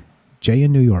Jay. Jay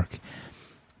in New York.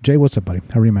 Jay, what's up, buddy?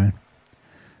 How are you, man?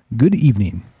 Good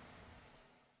evening.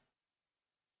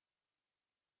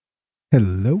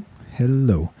 Hello.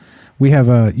 We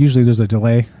have usually there's a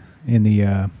delay in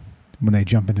the when they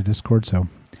jump into Discord, so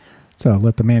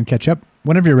let the man catch up.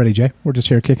 Whenever you're ready, Jay. We're just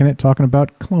here kicking it, talking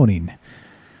about cloning.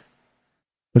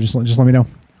 But just let me know.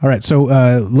 All right, so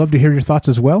love to hear your thoughts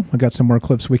as well. I got some more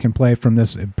clips we can play from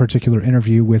this particular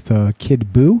interview with Kid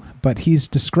Buu, but he's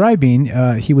describing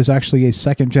he was actually a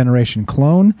second-generation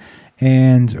clone,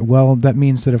 and, well, that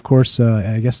means that, of course,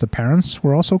 I guess the parents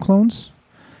were also clones?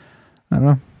 I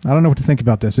don't know what to think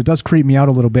about this. It does creep me out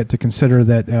a little bit to consider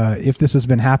that if this has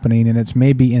been happening and it's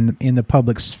maybe in the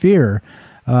public sphere,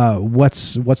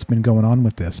 what's been going on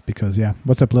with this? Because, yeah,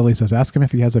 what's up, Lily says, ask him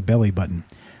if he has a belly button.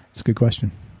 It's a good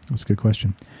question.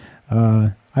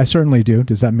 I certainly do.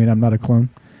 Does that mean I'm not a clone?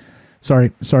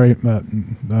 Sorry,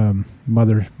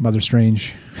 Mother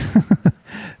Strange.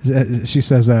 She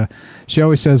says, she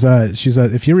always says,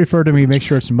 if you refer to me, make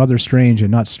sure it's Mother Strange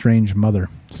and not Strange Mother.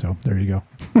 So there you go.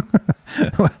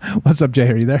 What's up, Jay?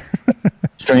 Are you there?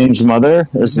 Strange Mother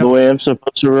is the way I'm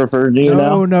supposed to refer to you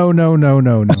now? No.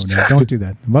 Don't do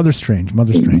that. Mother Strange.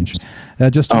 Mother Strange.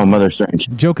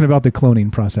 Joking about the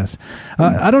cloning process.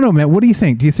 I don't know, man. What do you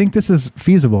think? Do you think this is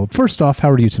feasible? First off, how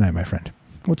are you tonight, my friend?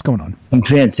 What's going on? I'm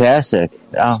fantastic.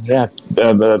 Oh, yeah.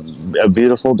 A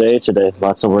beautiful day today.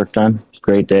 Lots of work done.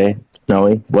 Great day.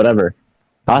 Snowy. Whatever.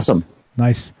 Awesome.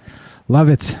 Nice. Love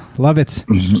it.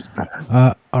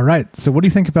 All right. So what do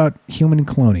you think about human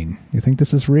cloning? You think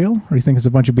this is real, or do you think it's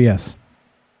a bunch of BS?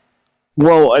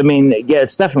 Well, I mean, yeah,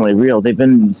 it's definitely real. They've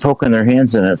been poking their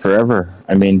hands in it forever.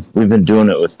 I mean, we've been doing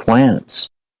it with plants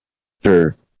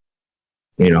for,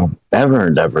 ever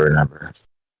and ever and ever.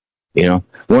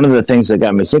 One of the things that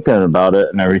got me thinking about it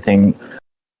and everything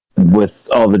with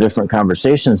all the different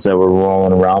conversations that were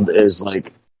rolling around is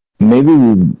like, maybe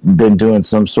we've been doing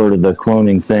some sort of the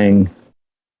cloning thing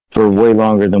for way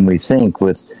longer than we think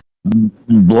with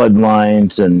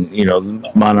bloodlines and,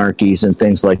 monarchies and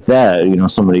things like that.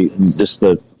 Just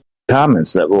the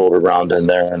comments that rolled around in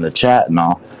there in the chat and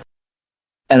all.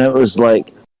 And it was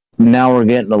like, now we're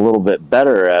getting a little bit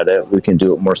better at it. We can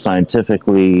do it more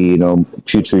scientifically,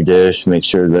 petri dish, make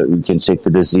sure that we can take the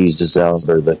diseases out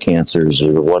or the cancers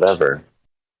or whatever.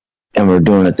 And we're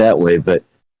doing it that way, but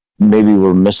maybe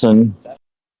we're missing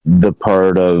the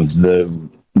part of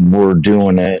we're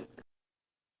doing it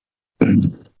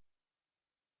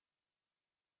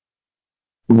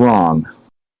wrong.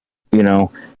 you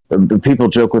know, people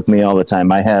joke with me all the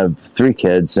time. I have 3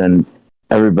 kids, and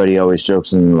everybody always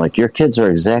jokes and like, your kids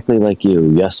are exactly like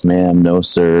you. Yes, ma'am. No,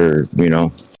 sir. You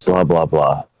know, blah, blah,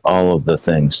 blah. All of the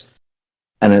things.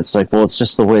 And it's like, well, it's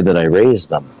just the way that I raised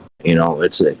them. You know,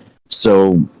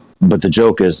 but the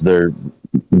joke is they're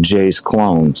Jay's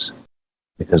clones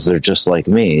because they're just like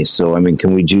me. So, I mean,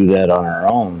 can we do that on our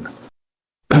own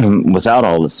without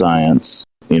all the science,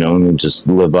 you know, and just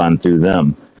live on through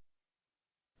them?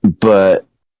 But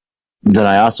then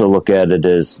I also look at it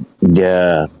as,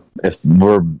 yeah, if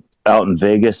we're out in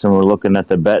Vegas and we're looking at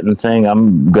the betting thing,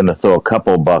 I'm going to throw a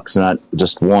couple bucks, not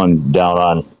just one, down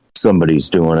on somebody's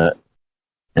doing it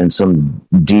in some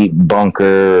deep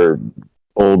bunker,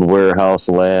 old warehouse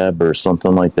lab or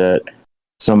something like that.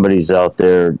 Somebody's out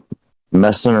there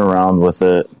messing around with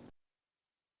it,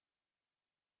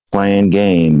 playing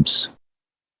games.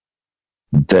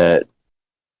 That,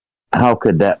 how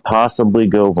could that possibly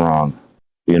go wrong?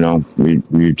 You know,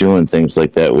 you're doing things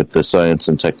like that with the science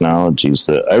and technologies.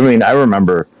 I mean, I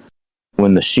remember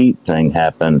when the sheep thing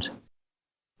happened.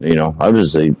 You know, I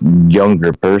was a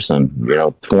younger person, you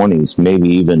know, 20s, maybe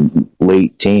even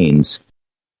late teens.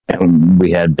 And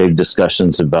we had big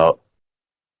discussions about,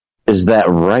 is that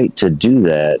right to do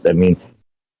that? I mean,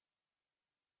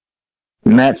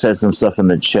 Matt said some stuff in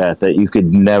the chat that you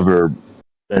could never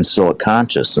instill a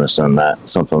consciousness on that,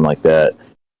 something like that.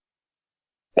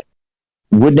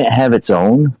 Wouldn't it have its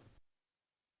own?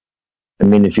 I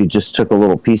mean, if you just took a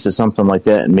little piece of something like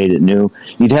that and made it new,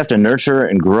 you'd have to nurture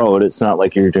it and grow it. It's not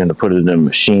like you're going to put it in a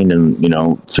machine and, you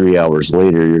know, 3 hours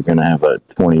later, you're going to have a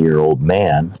 20-year-old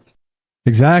man.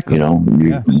 Exactly. You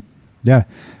know? Yeah.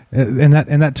 And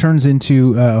that turns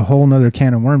into a whole nother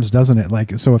can of worms, doesn't it?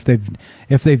 Like, so if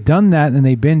they've done that and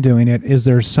they've been doing it, is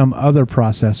there some other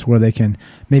process where they can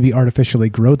maybe artificially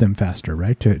grow them faster,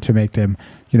 right? To make them,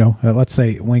 you know, let's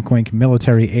say, wink, wink,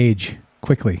 military age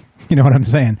quickly. You know what I'm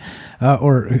saying?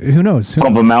 Or who knows?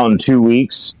 Pump them out in 2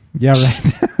 weeks. Yeah,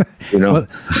 right. You know, well,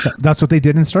 that's what they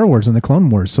did in Star Wars and the Clone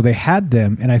Wars. So they had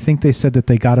them, and I think they said that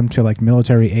they got them to like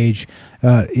military age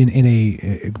in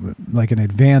a like an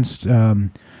advanced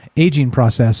aging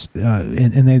process,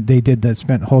 and they did that.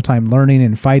 Spent the whole time learning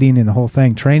and fighting and the whole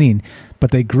thing, training.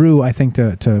 But they grew, I think,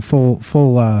 to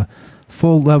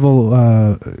full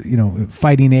level, you know,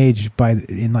 fighting age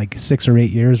in like 6 or 8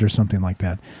 years or something like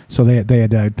that. So they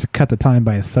had to cut the time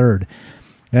by a third.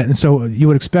 And so you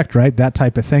would expect, right, that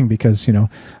type of thing, because, you know,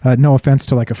 no offense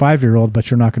to like a 5-year-old,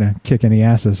 but you're not going to kick any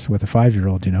asses with a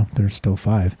 5-year-old, you know, they're still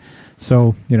 5.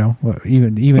 So, you know,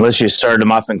 even unless you start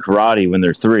them off in karate when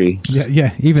they're 3.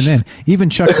 Yeah, even then, even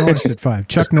Chuck Norris at 5.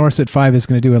 Chuck Norris at 5 is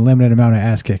going to do a limited amount of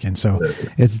ass kicking. So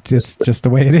it's just the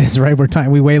way it is, right?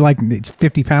 We weigh like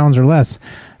 50 pounds or less.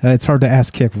 It's hard to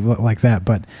ass kick like that.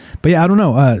 But yeah, I don't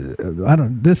know.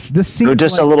 This seems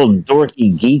just like a little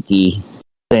dorky, geeky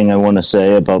thing I want to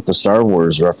say about the Star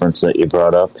Wars reference that you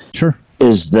brought up. Sure.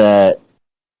 Is that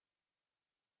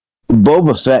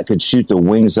Boba Fett could shoot the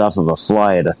wings off of a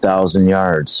fly at 1,000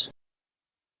 yards.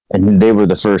 And they were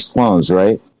the first clones,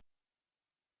 right?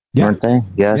 Yeah. Weren't they?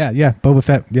 Yes. Yeah. Boba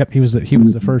Fett. Yep. He was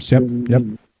the first. Yep.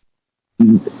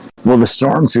 Well, the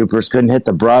stormtroopers couldn't hit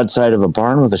the broadside of a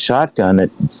barn with a shotgun at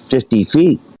 50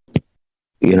 feet.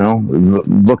 You know,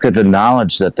 look at the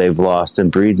knowledge that they've lost in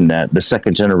breeding that. The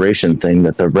second generation thing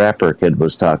that the rapper kid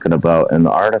was talking about in the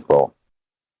article.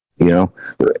 You know,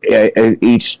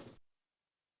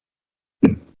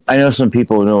 I know some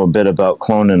people know a bit about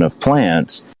cloning of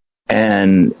plants,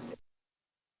 and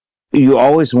you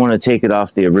always want to take it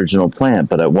off the original plant,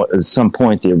 but at some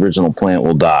point the original plant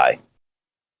will die.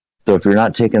 So if you're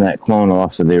not taking that clone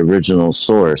off of the original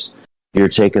source, you're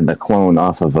taking the clone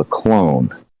off of a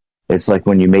clone. It's like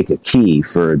when you make a key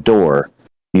for a door,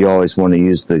 you always want to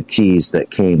use the keys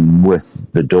that came with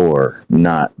the door,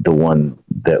 not the one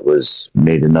that was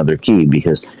made another key,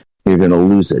 because you're going to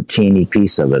lose a teeny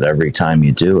piece of it every time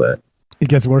you do it. It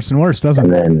gets worse and worse,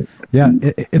 doesn't it? Yeah,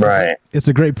 it's right. It's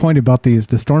a great point about the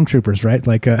stormtroopers, right?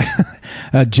 Like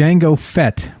Jango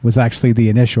Fett was actually the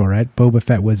initial, right? Boba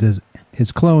Fett was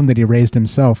his clone that he raised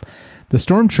himself. The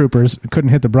stormtroopers couldn't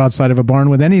hit the broadside of a barn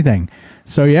with anything.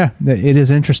 So yeah, it is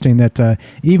interesting that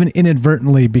even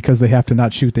inadvertently, because they have to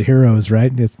not shoot the heroes,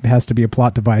 right? It has to be a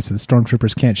plot device that the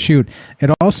stormtroopers can't shoot.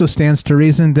 It also stands to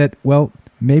reason that, well,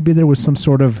 maybe there was some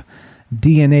sort of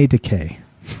DNA decay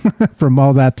from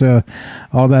all that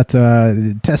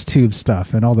test tube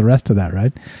stuff and all the rest of that,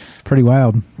 right? Pretty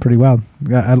wild.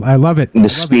 I love it.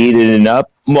 Speeding it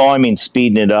up. Well, I mean,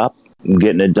 speeding it up.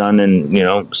 Getting it done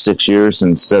in 6 years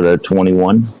instead of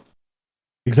 21.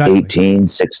 Exactly. 18,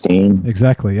 16.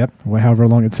 Exactly. Yep. However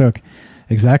long it took.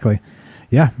 Exactly.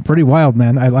 Yeah, pretty wild,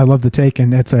 man. I love the take,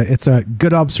 and it's a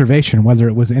good observation, whether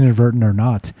it was inadvertent or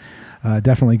not.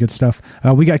 Definitely good stuff.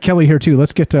 We got Kelly here too.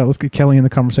 Let's get Kelly in the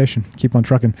conversation. Keep on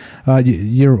trucking.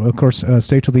 You're of course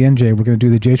stay till the end, Jay. We're going to do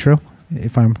the J-tro,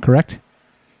 if I'm correct.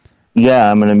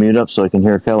 Yeah, I'm going to mute up so I can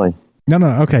hear Kelly. No.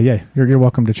 Okay, yeah, you're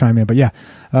welcome to chime in. But yeah,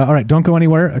 all right, don't go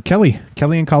anywhere. Kelly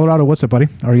in Colorado. What's up, buddy?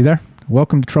 Are you there?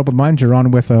 Welcome to Troubled Minds. You're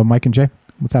on with Mike and Jay.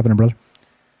 What's happening, brother?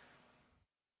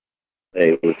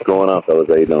 Hey, what's going on, fellas?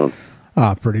 How you doing?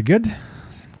 Pretty good.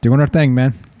 Doing our thing,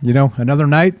 man. You know, another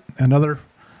night, another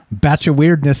batch of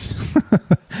weirdness.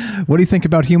 What do you think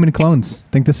about human clones?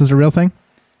 Think this is a real thing?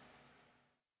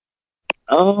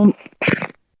 Okay,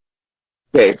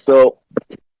 so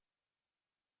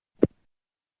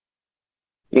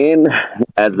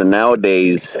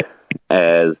nowadays,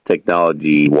 as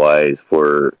technology-wise,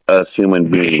 for us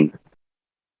human beings,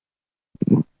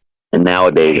 and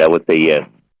nowadays, I would say yes.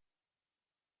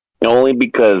 Only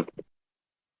because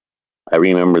I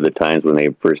remember the times when they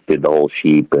first did the whole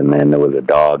sheep, and then there was a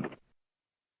dog.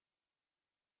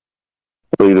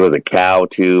 I believe there was a cow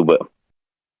too, but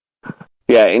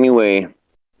yeah, anyway,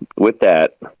 with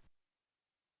that,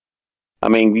 I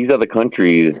mean, these other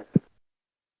countries,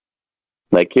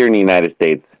 like here in the United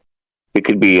States, it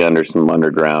could be under some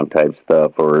underground type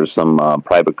stuff or some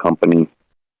private company.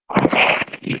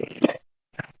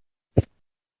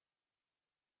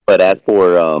 But as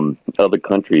for other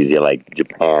countries, yeah, like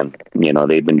Japan, you know,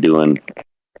 they've been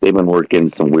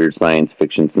working some weird science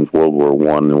fiction since World War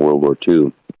I and World War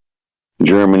II.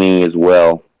 Germany as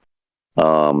well.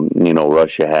 You know,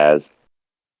 Russia has.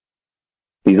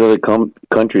 These other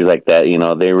countries like that, you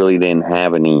know, they really didn't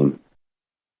have any,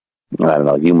 I don't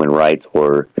know, human rights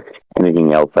or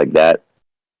anything else like that.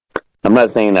 I'm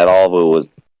not saying that all of it was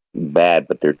bad,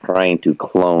 but they're trying to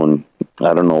clone.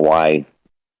 I don't know why.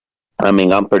 I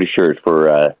mean, I'm pretty sure it's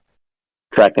for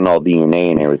tracking all DNA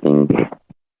and everything,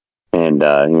 and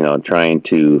you know, trying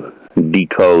to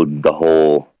decode the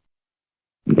whole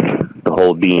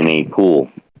DNA pool.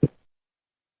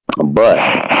 But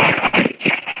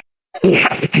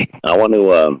I want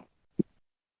to.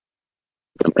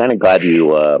 I'm kind of glad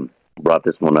you brought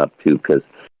this one up too, because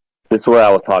this is where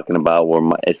I was talking about where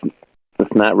it's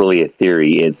not really a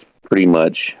theory. It's pretty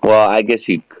much, well, I guess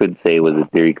you could say it was a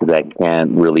theory because I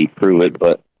can't really prove it,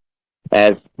 but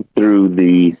as through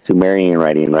the Sumerian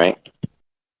writing, right?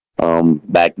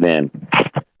 Back then,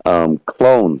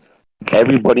 clones.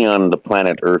 Everybody on the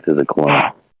planet Earth is a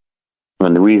clone.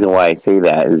 And the reason why I say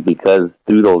that is because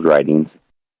through those writings,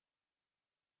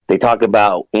 they talk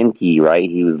about Enki, right?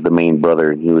 He was the main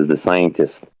brother. He was the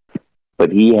scientist.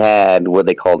 But he had what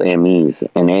they called MEs.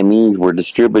 And MEs were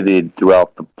distributed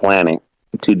throughout the planet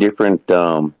to different,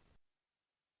 I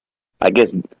guess,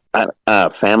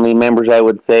 family members, I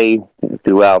would say,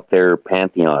 throughout their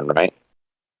pantheon, right?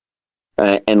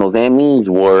 And those MEs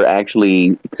were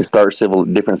actually to start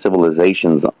different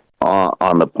civilizations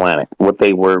on the planet. What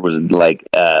they were was like,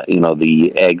 you know,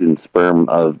 the eggs and sperm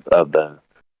of the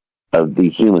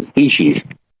human species.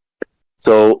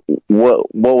 So what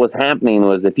was happening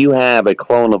was, if you have a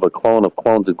clone of a clone of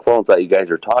clones and clones that you guys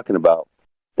are talking about,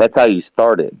 that's how you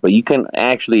started. But you can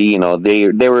actually, you know, they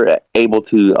were able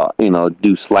to, you know,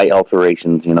 do slight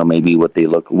alterations, you know, maybe what we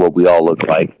all look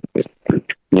like. You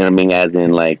know what I mean? As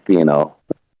in, like, you know,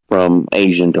 from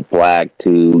Asian to black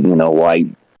to, you know, white,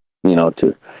 you know,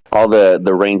 to all the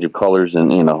range of colors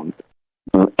and, you know,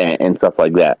 and stuff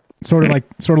like that. Sort of like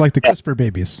the CRISPR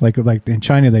babies, like in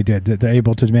China they did. They're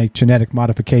able to make genetic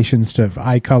modifications to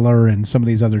eye color and some of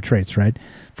these other traits, right?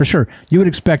 For sure, you would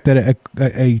expect that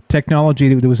a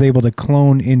technology that was able to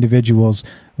clone individuals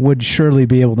would surely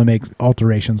be able to make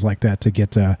alterations like that to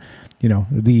get, you know,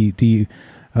 the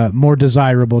more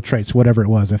desirable traits, whatever it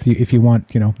was. If you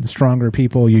want, you know, the stronger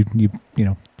people, you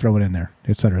know, throw it in there,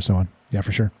 et cetera, so on. Yeah,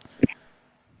 for sure.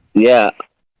 Yeah,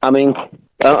 I mean.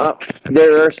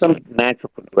 There are some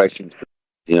natural progressions,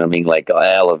 you know what I mean, like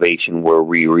elevation where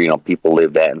you know, people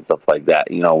lived at and stuff like that,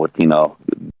 you know, with, you know,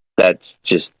 that's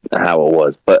just how it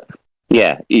was. But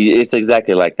yeah, it's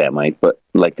exactly like that, Mike, but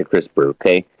like the CRISPR,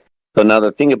 okay? So now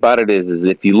the thing about it is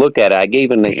if you look at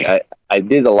it, I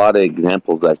did a lot of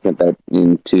examples. I sent that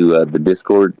into the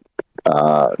Discord,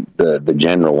 the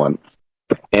general one.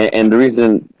 And the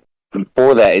reason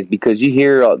for that is because you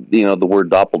hear, you know, the word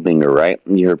doppelganger, right?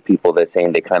 And you hear people that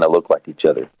saying they kind of look like each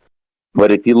other.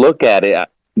 But if you look at it,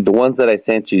 the ones that I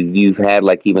sent you, you've had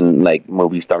like even like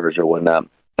movie stars or whatnot.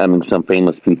 I mean, some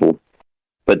famous people,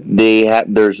 but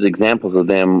there's examples of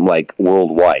them like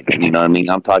worldwide. You know what I mean?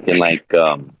 I'm talking like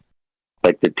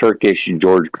the Turkish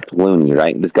George Clooney,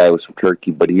 right? This guy was from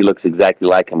Turkey, but he looks exactly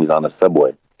like him. He's on the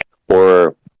subway.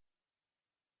 Or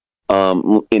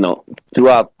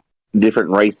throughout different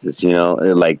races,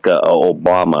 like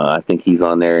Obama. I think he's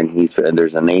on there, and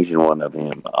there's an Asian one of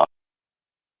him.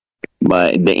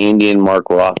 The Indian Mark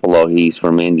Ruffalo, he's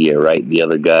from India, right? The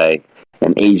other guy,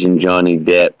 an Asian Johnny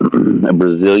Depp, a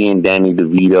Brazilian Danny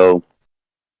DeVito.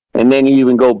 And then you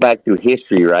even go back through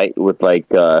history, right? With like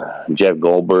Jeff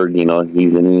Goldberg, he has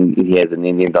an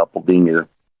Indian doppelganger.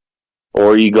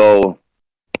 Or you go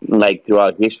like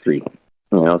throughout history,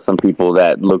 some people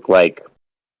that look like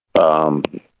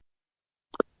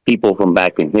people from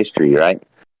back in history, right?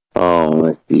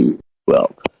 Let's see.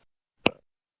 Well,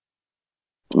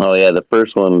 the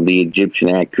first one, the Egyptian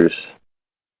actress,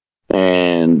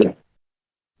 and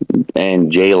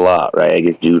J. Law, right? I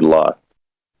guess Jude Law.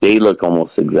 They look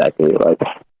almost exactly like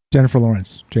Jennifer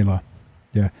Lawrence, J. Law.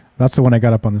 Yeah, that's the one I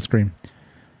got up on the screen.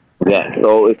 Yeah.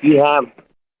 So if you have,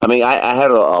 I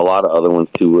had a lot of other ones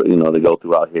too. They go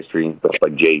throughout history and stuff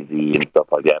like Jay-Z and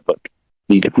stuff like that. But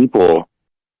these people,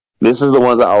 this is the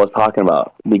ones that I was talking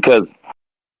about, because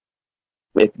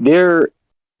if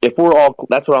we're all,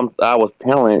 that's what I was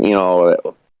telling,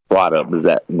 brought up, is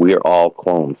that we're all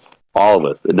clones, all of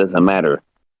us. It doesn't matter.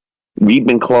 We've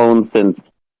been clones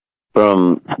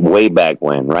from way back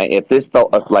when, right? If this,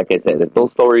 like I said, if those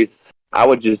stories, I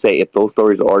would just say if those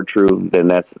stories are true, then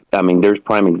there's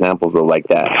prime examples of like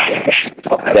that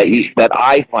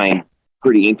I find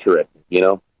pretty interesting,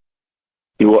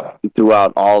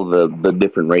 throughout all the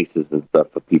different races and stuff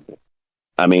of people.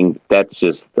 That's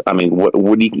just,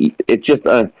 what do you, it's just,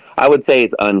 I would say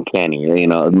it's uncanny,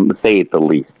 say it's the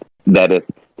least, that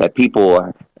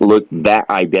people look that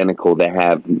identical, that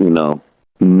have,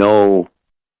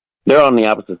 they're on the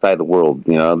opposite side of the world,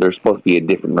 they're supposed to be a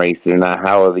different race. They're not.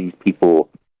 How are these people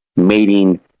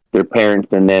mating their parents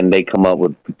and then they come up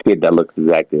with a kid that looks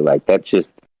exactly like? That's just,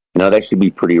 that should be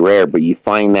pretty rare, but you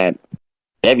find that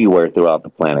everywhere throughout the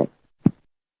planet.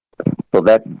 So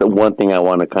that's the one thing I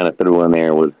want to kind of throw in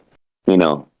there was,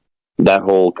 that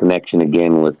whole connection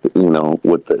again with,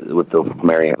 with the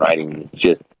Sumerian writing. It's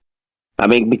just,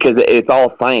 because it's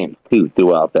all science too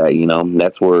throughout that,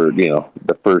 that's where,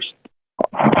 the first,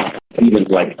 even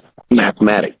like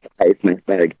mathematics, highest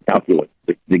mathematics calculus,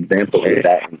 the example is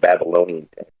that in Babylonian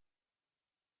text.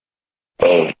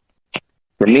 So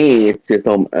for me, it's just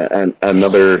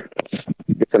another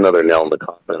nail in the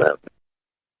coffin of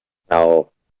how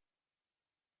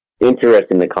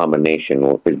interesting the combination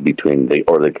is between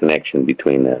the connection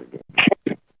between them.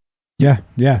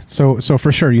 Yeah. So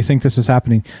for sure, you think this is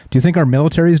happening? Do you think our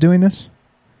military is doing this?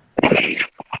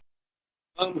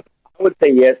 I would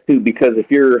say yes too, because if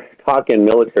you're talking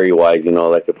military-wise,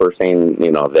 like if we're saying,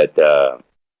 that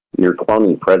you're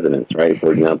cloning presidents, right?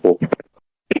 For example,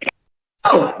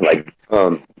 like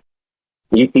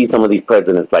you see some of these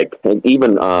presidents, like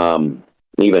even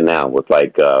now with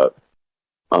like Joe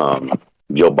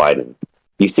Biden,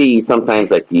 you see sometimes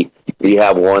like you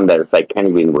have one that it's like can't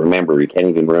even remember his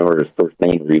first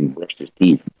name or even brush his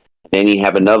teeth. Then you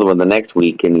have another one the next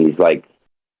week, and he's like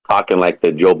talking like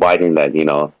the Joe Biden that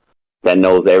that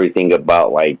knows everything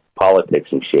about like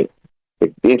politics and shit.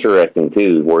 It's interesting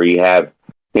too, where you have,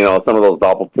 some of those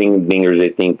doppelgangers, they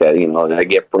think that, they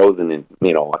get frozen in,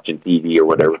 watching TV or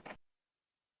whatever.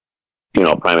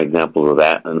 Prime examples of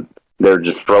that. And they're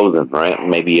just frozen, right?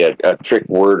 Maybe a trick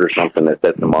word or something that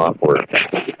sets them off, or,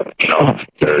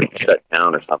 they're shut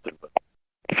down or something. But,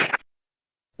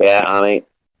 yeah,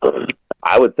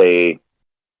 I would say,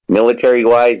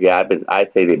 military-wise, yeah,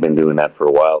 I'd say they've been doing that for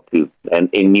a while too, and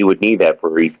you would need that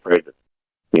for each president,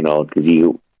 because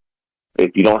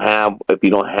if you don't have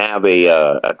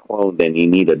a clone, then you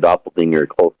need a doppelganger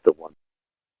close to one.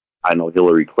 I know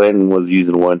Hillary Clinton was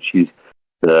using one.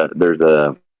 There's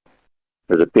a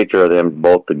picture of them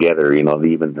both together.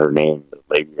 Even her name, the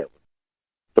lady that was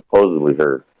supposedly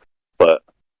her, but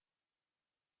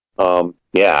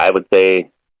yeah, I would say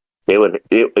they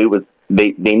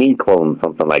need clones,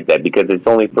 something like that, because it's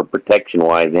only for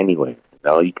protection-wise anyway.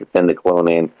 You could send the clone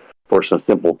in for some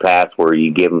simple tasks where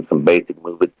you give them some basic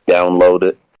movements, download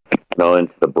it,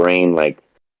 into the brain. Like,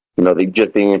 they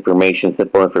just the information,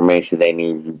 simple information they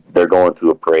need. They're going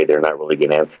through a parade. They're not really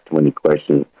going to answer too many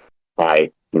questions.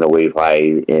 Wave hi,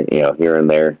 here and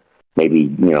there.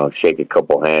 Maybe, shake a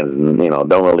couple hands and,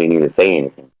 don't really need to say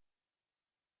anything.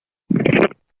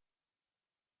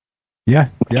 Yeah,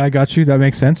 I got you. That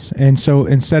makes sense. And so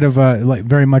instead of like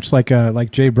very much like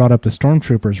Jay brought up the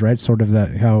stormtroopers, right? Sort of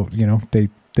how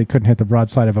they couldn't hit the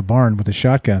broadside of a barn with a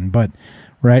shotgun, but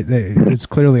right, it's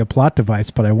clearly a plot device.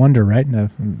 But I wonder, right?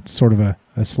 Sort of a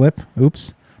slip.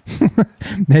 Oops.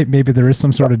 Maybe there is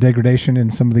some sort of degradation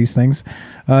in some of these things.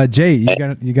 Jay, you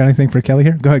got anything for Kelly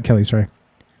here? Go ahead, Kelly. Sorry.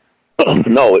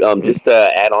 No, just to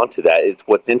add on to that, it's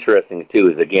what's interesting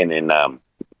too is again in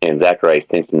Zachariah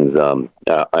Stinson's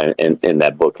in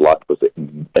that book, Lost Book,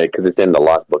 because it's in the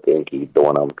Lost Book of Enki, the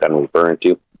one I'm kind of referring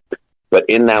to. But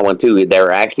in that one too,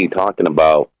 they're actually talking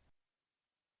about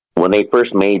when they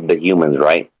first made the humans,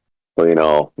 right? Well, you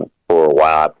know, for a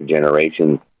while after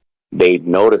generations, they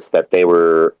noticed that they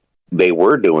were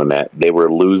doing that. They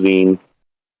were losing.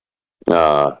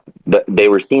 They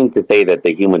were seen to say that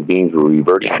the human beings were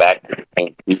reverting back to the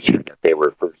same species that they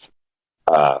were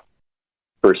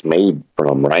first made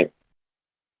from, right?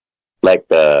 Like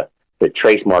the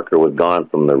trace marker was gone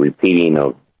from the repeating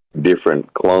of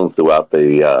different clones throughout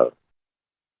the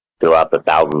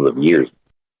thousands of years,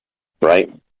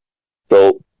 right?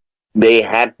 So they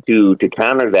had to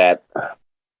counter that.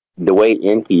 The way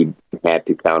Enki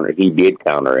did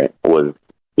counter it, was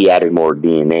he added more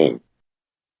DNA.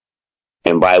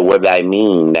 And by what I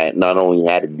mean, that not only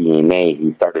added DNA,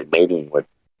 he started mating with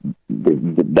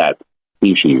that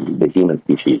species, the human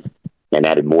species, and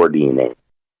added more DNA.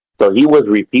 So he was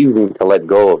refusing to let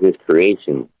go of his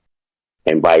creation.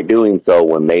 And by doing so,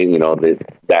 when they, you know,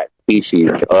 that species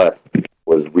to us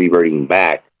was reverting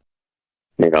back,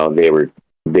 you know,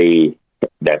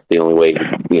 that's the only way,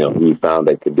 you know, he found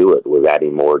they could do it, was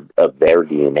adding more of their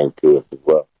DNA to it as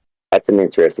well. That's an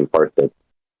interesting part that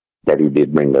he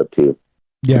did bring up too.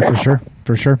 Yeah,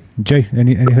 for sure. Jay,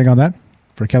 anything on that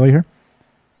for Kelly here?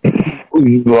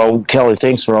 Well, Kelly,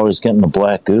 thanks for always getting the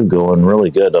black goo going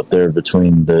really good up there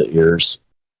between the ears.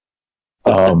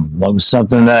 That was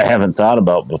something that I haven't thought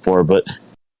about before, but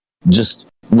just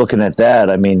looking at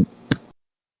that, I mean,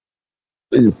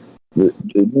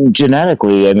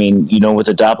 genetically, I mean, you know, with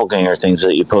the doppelganger things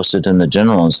that you posted in the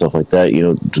general and stuff like that, you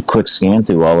know, quick scan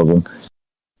through all of them,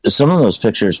 some of those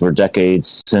pictures were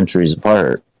decades, centuries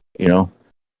apart, you know?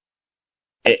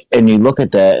 And you look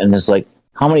at that and it's like,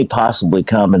 how many possibly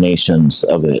combinations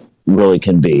of it really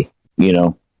can be, you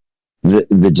know? The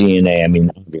DNA, I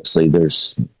mean, obviously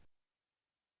there's,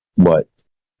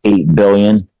 8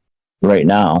 billion right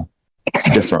now,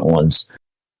 different ones.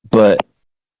 But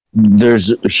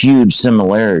there's huge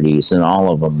similarities in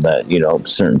all of them that, you know,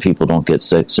 certain people don't get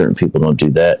sick, certain people don't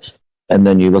do that. And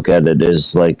then you look at it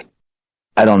as like,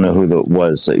 I don't know who that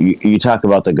was. You talk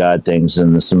about the God things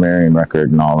and the Sumerian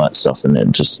record and all that stuff, and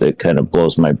it kind of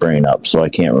blows my brain up, so I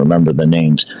can't remember the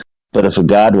names. But if a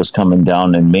God was coming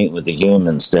down and mate with the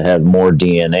humans to have more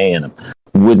DNA in them,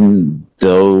 wouldn't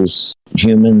those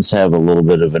humans have a little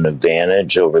bit of an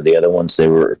advantage over the other ones? They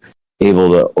were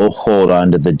able to hold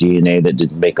on to the DNA that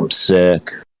didn't make them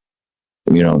sick,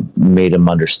 you know, made them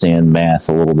understand math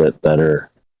a little bit better.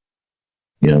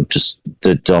 You know, just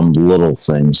the dumb little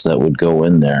things that would go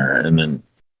in there. And then,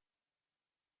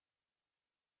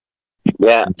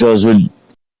 yeah, those would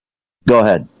go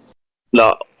ahead.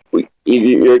 No,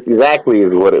 exactly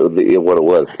is what it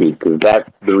was, Pete, because that's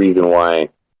the reason why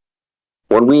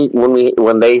when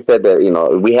they said that, you know,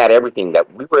 we had everything,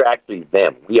 that we were actually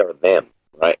them. We are them,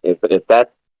 right? If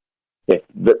that's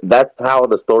how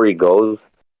the story goes,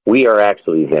 we are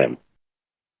actually them,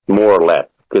 more or less,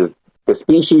 because the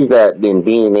species that in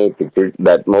DNA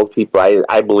that most people,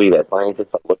 I believe that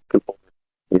scientists are looking for,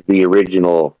 is the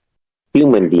original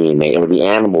human DNA, or the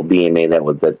animal DNA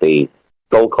that they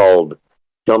so-called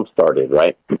jump-started,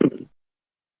 right?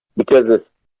 Because it's,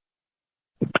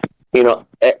 you know,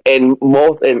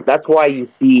 and that's why you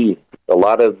see a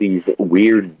lot of these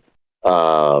weird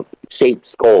shaped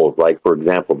skulls, like, for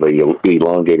example, the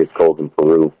elongated skulls in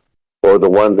Peru, or the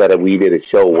ones that we did a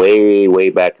show way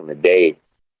back in the day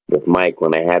with Mike,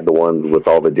 when I had the ones with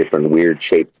all the different weird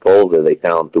shaped skulls that they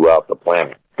found throughout the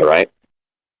planet, right?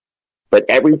 But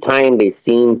every time they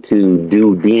seem to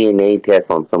do DNA tests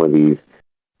on some of these,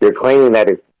 they're claiming that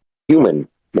it's human.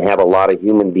 They have a lot of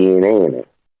human DNA in it.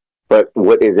 But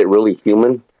what is it really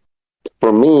human?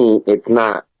 For me, it's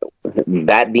not.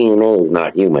 That DNA is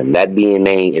not human. That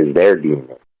DNA is their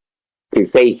DNA. To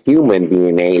say human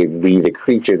DNA would be the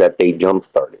creature that they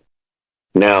jump-started.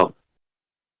 Now,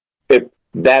 if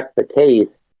that's the case,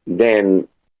 then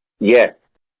yes,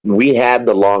 we have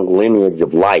the long lineage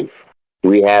of life.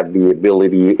 We have the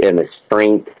ability and the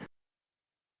strength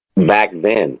back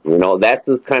then. You know, that's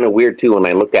just kind of weird too when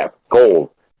I look at skulls,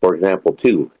 for example,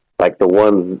 too. Like the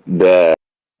ones, the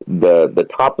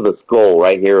top of the skull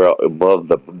right here above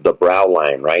the brow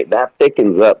line, right? That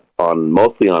thickens up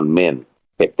mostly on men.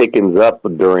 It thickens up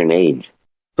during age.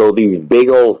 So these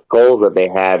big old skulls that they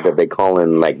had, that they call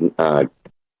in like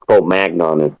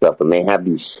Cro-Magnon and stuff, and they have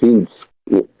these huge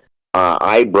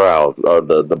eyebrows, or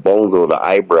the bones over the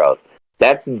eyebrows.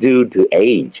 That's due to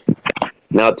age.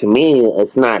 Now, to me,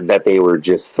 it's not that they were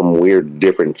just some weird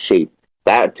different shape.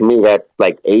 That, to me, that's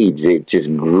like age. It just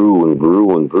grew and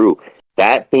grew and grew.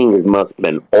 That thing must have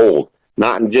been old.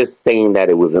 Not just saying that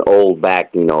it was an old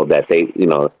back, that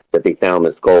they found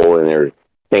the skull, and they're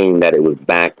saying that it was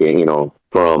back,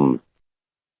 from,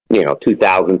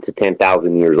 2,000 to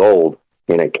 10,000 years old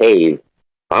in a cave.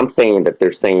 I'm saying that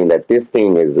they're saying that this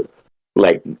thing is,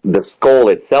 like, the skull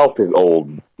itself is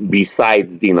old,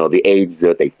 besides, the age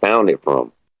that they found it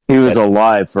from. He was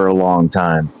alive for a long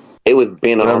time. It was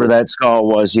been whatever on that skull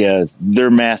was. Yeah, their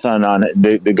math on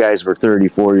it. The guys were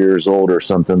 34 years old or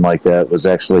something like that. It was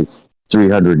actually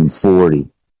 340.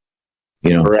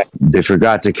 Correct. They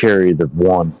forgot to carry the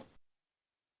one.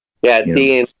 Yeah,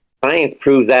 and science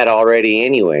proves that already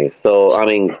anyway. So I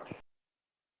mean,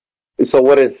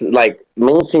 what is, like,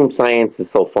 mainstream science is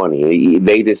so funny.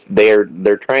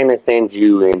 They're trying to send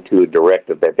you into a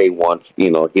directive that they want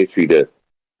history to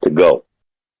go.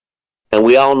 And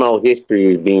we all know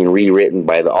history is being rewritten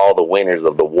by all the winners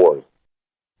of the wars.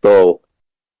 So,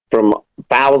 from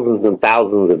thousands and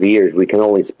thousands of years, we can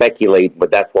only speculate,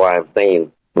 but that's why I'm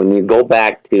saying, when you go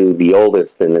back to the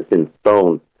oldest, and it's in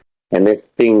stone, and these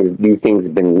things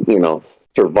have been,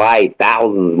 survived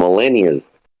thousands, millennia,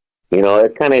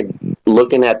 it's kind of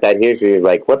looking at that history is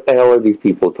like, what the hell are these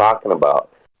people talking about?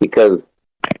 Because,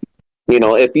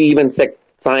 if you even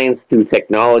science through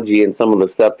technology and some of the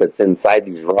stuff that's inside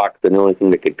these rocks, and the only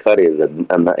thing that could cut is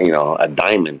a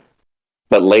diamond,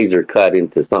 but laser cut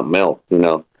into something else.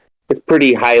 It's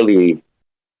pretty highly.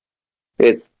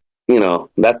 It's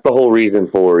that's the whole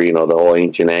reason for the whole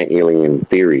ancient alien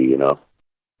theory.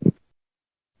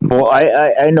 Well,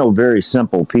 I know very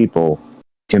simple people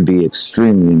can be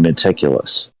extremely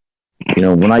meticulous.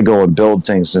 When I go and build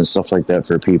things and stuff like that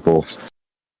for people,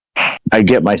 I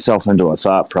get myself into a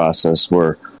thought process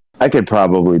where I could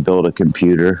probably build a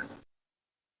computer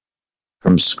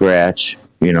from scratch,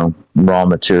 raw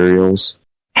materials.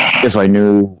 If I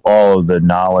knew all of the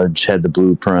knowledge, had the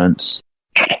blueprints,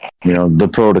 the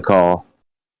protocol.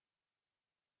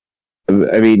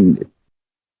 I mean,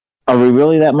 are we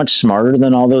really that much smarter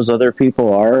than all those other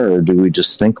people are, or do we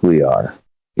just think we are?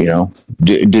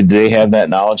 Did they have that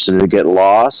knowledge? Did it get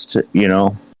lost?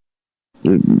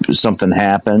 Something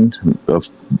happened, a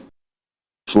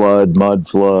mud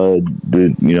flood,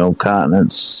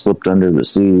 continents slipped under the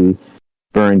sea,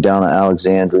 burning down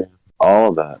Alexandria, all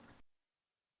of that.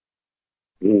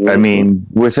 I mean,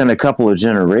 within a couple of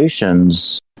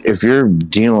generations, if you're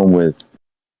dealing with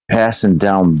passing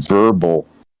down verbal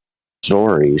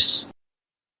stories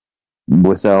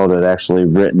without it actually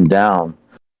written down,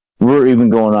 we're even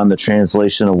going on the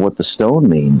translation of what the stone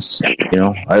means.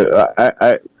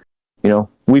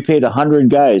 We paid 100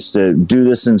 guys to do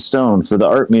this in stone for the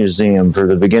art museum for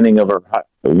the beginning of our,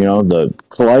 the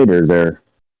collider there.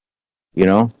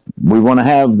 We want to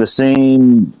have the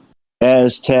same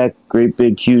Aztec great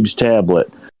big huge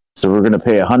tablet. So we're going to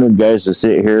pay 100 guys to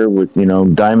sit here with,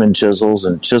 diamond chisels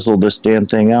and chisel this damn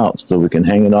thing out so we can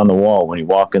hang it on the wall when you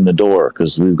walk in the door,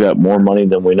 because we've got more money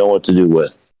than we know what to do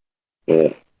with.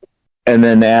 Yeah. And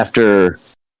then after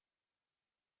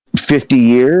 50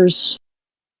 years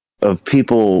of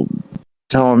people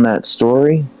telling that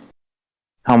story,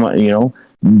 how much,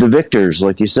 the victors,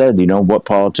 like you said, what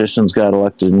politicians got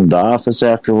elected into office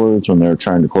afterwards when they were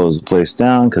trying to close the place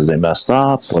down because they messed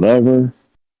up, whatever.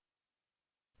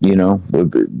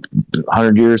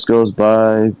 100 years goes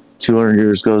by, 200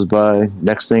 years goes by.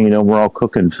 Next thing you know, we're all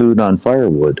cooking food on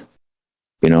firewood.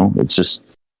 It's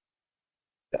just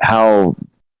how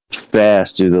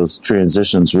fast do those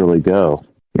transitions really go?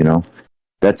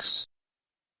 That's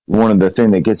one of the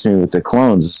things that gets me with the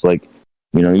clones. It's like,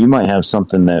 you might have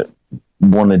something that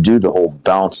want to do the whole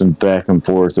bouncing back and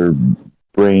forth or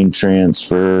brain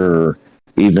transfer, or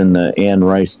even the Anne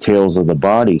Rice Tales of the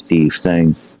Body Thief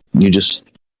thing. You just,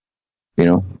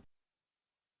 even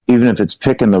if it's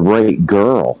picking the right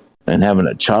girl and having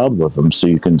a child with them so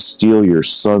you can steal your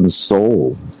son's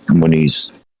soul when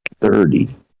he's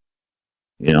 30,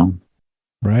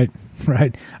 Right.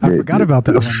 I forgot about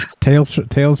that one.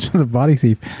 Tales from the Body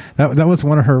Thief. That was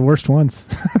one of her worst ones.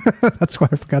 That's why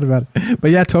I forgot about it. But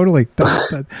yeah, totally.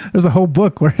 There's a whole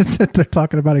book where they're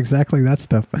talking about exactly that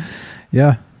stuff.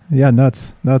 Yeah,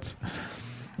 nuts.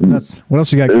 What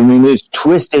else you got? I mean, it's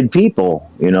twisted people.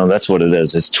 That's what it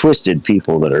is. It's twisted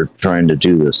people that are trying to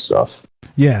do this stuff.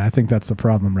 Yeah, I think that's the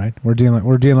problem, right? We're dealing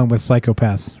with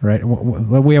psychopaths, right?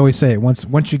 We always say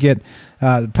once you get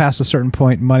past a certain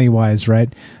point, money wise,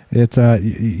 right? It's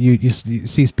you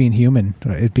cease being human.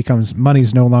 It becomes,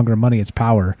 money's no longer money; it's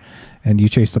power, and you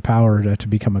chase the power to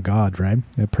become a god, right?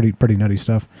 Pretty nutty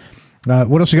stuff.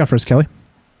 What else you got for us, Kelly?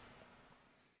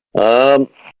 I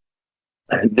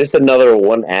just another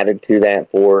one added to that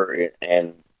for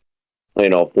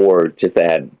just to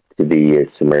add to the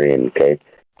Sumerian. Okay,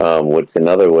 what's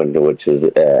another one which is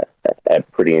a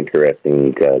pretty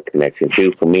interesting connection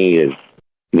too for me is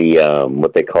the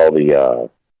what they call the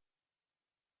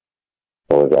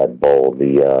what was that bowl?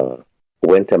 The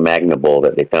Cuenca Magna bowl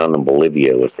that they found in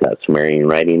Bolivia was got Sumerian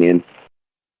writing in.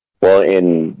 Well,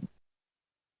 in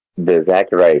the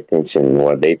Zachariah Ascension,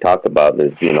 what they talked about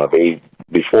is,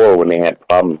 before when they had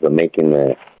problems of making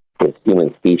the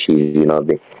human species,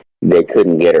 they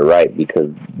couldn't get it right because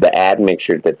the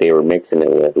admixture that they were mixing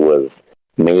it with was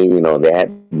made, they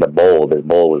had the bowl. This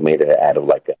bowl was made out of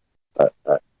like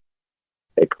a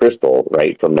crystal,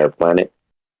 right, from their planet.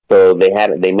 So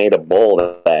they made a bowl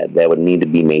that would need to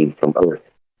be made from Earth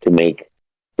to make,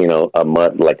 a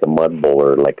mud bowl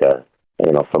or like a,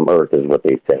 from Earth is what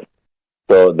they said.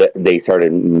 So they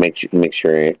started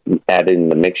adding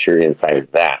the mixture inside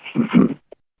of that.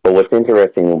 But what's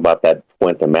interesting about that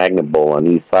Cuenca Magna bowl on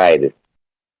each side is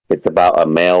it's about a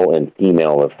male and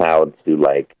female of how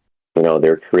to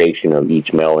their creation of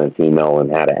each male and female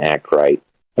and how to act right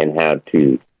and how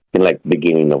to, in like the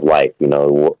beginning of life,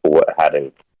 how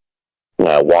to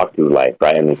walk through life,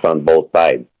 right? And it's on both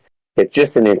sides. It's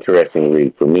just an interesting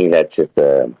read. For me, that's just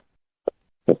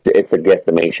it's a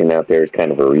guesstimation out there. It's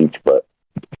kind of a reach, but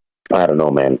I don't know,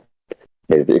 man.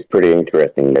 It's pretty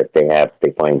interesting that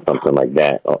they find something like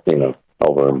that,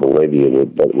 over in Bolivia,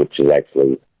 which is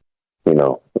actually,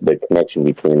 the connection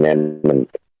between them and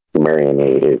Sumerian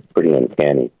is pretty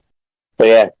uncanny. So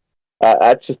yeah,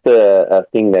 that's just a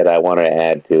thing that I wanted to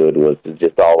add to it was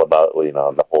just all about,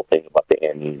 the whole thing about the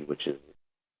Anu, which is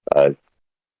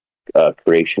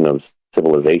creation of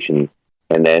civilization,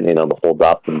 and then, the whole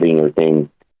doppelganger thing,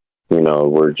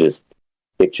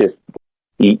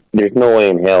 there's no way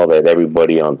in hell that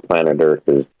everybody on planet Earth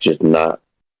is just not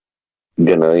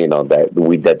gonna,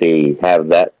 that they have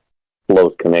that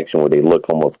close connection where they look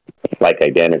almost like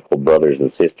identical brothers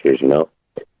and sisters,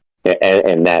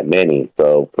 and that many.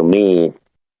 So for me,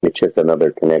 it's just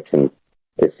another connection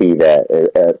to see that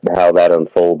how that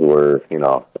unfolds, where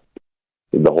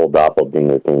the whole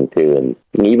doppelganger thing too, and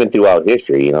even throughout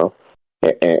history,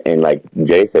 and like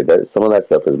Jay said, that some of that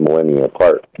stuff is millennia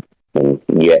apart. And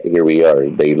yet here we are.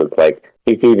 They look like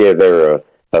it's either they're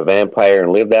a vampire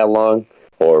and live that long,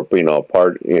 or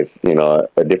part is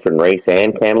a different race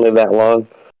and can live that long,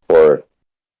 or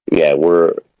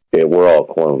we're all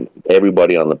clones.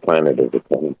 Everybody on the planet is a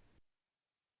clone.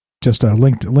 Just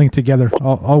linked together,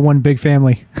 all one big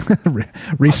family,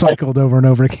 recycled over and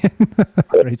over again.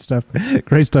 Great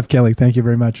stuff, Kelly. Thank you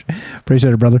very much.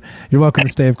 Appreciate it, brother. You're welcome to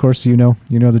stay, of course. You know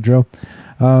the drill.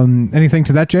 Anything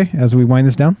to that, Jay, as we wind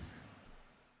this down?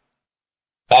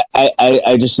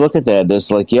 I just look at that. It's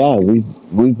like, yeah,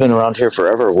 we've been around here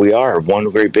forever. We are one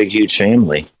great big huge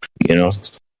family.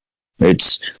 It's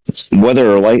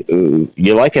whether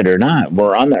you like it or not.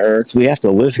 We're on the earth. We have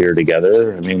to live here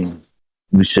together. I mean,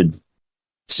 we should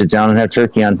sit down and have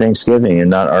turkey on Thanksgiving and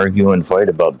not argue and fight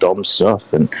about dumb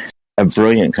stuff and have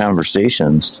brilliant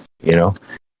conversations.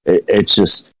 It's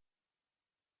just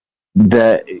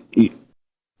that.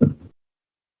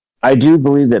 I do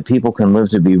believe that people can live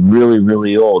to be really,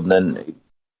 really old. And then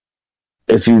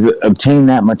if you obtain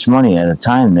that much money at a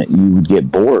time, that you would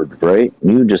get bored, right?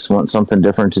 You just want something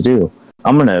different to do.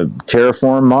 I'm going to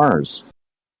terraform Mars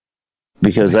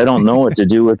because I don't know what to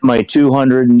do with my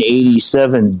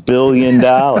 $287 billion.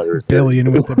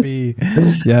 Billion with the B.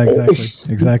 Yeah,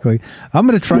 exactly. I'm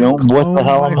going to try to clone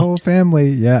my whole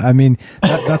family. Yeah, I mean,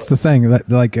 that's the thing. That,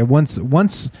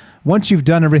 once you've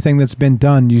done everything that's been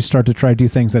done, you start to try to do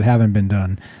things that haven't been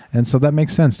done. And so that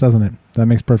makes sense, doesn't it? That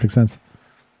makes perfect sense.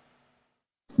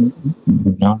 You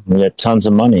got tons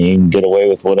of money. You can get away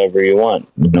with whatever you want,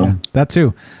 Yeah, that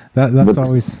too.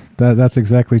 That's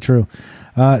exactly true.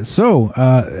 So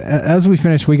as we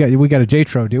finish, we got a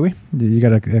J-Tro, do we? You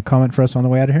got a comment for us on the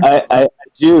way out of here? I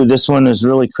do. This one is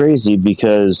really crazy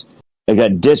because I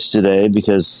got ditched today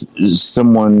because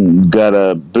someone got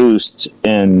a boost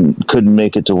and couldn't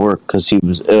make it to work because he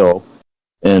was ill.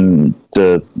 And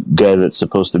the guy that's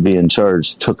supposed to be in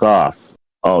charge took off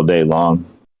all day long.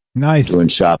 Nice. Doing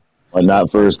shopping, but not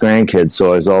for his grandkids.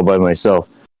 So I was all by myself.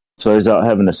 So I was out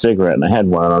having a cigarette and I had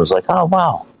one and I was like, oh,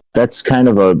 wow, that's kind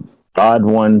of a odd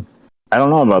one. I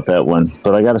don't know about that one,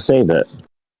 but I got to save it.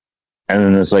 And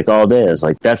then it's like all day. It's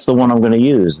like, that's the one I'm going to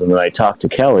use. And then I talked to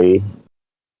Kelly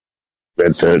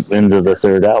at the end of the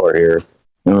third hour here,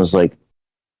 and I was like,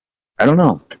 I don't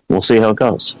know. We'll see how it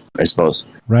goes, I suppose.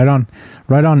 Right on.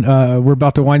 We're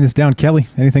about to wind this down. Kelly,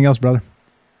 anything else, brother?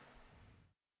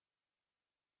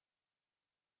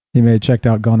 He may have checked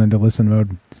out, gone into listen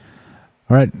mode.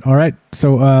 All right.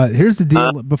 So here's the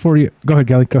deal. Before you go ahead,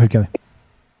 Kelly.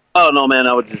 Oh no, man!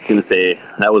 I was just gonna say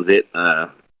that was it.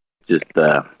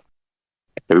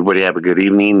 Everybody have a good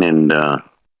evening, and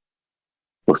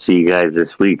we'll see you guys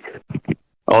this week.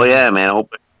 Oh yeah, man! I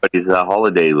hope everybody's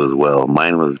holiday was well.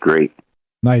 Mine was great.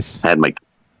 Nice. Had my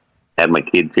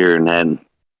kids here and hadn't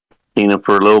seen them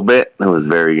for a little bit. It was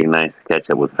very nice to catch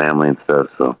up with family and stuff.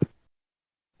 So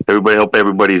hope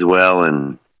everybody's well,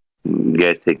 and you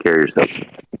guys take care of yourself.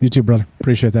 You too, brother.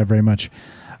 Appreciate that very much.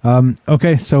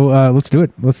 Okay, so let's do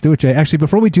it. Let's do it, Jay. Actually,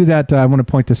 before we do that, I want to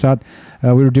point this out.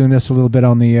 We were doing this a little bit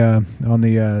on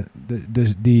the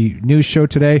news show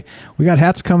today. We got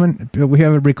hats coming. We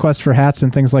have a request for hats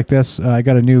and things like this. I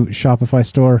got a new Shopify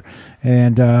store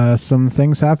and some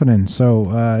things happening.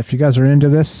 So if you guys are into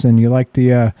this and you like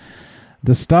the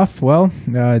stuff, well,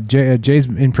 Jay's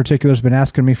in particular has been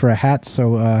asking me for a hat,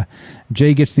 so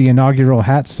Jay gets the inaugural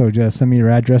hat. So just send me your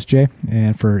address, Jay,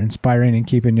 and for inspiring and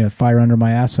keeping you fire under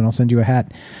my ass, and I'll send you a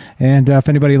hat. And if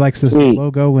anybody likes this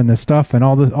logo and the stuff and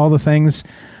all the things,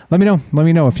 let me know. Let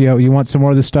me know if you want some more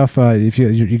of this stuff. If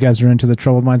you guys are into the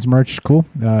Troubled Minds merch, cool.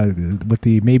 With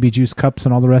the Maybe Juice cups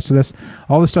and all the rest of this,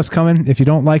 all this stuff's coming. If you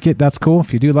don't like it, that's cool.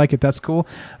 If you do like it, that's cool.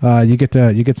 You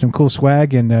get some cool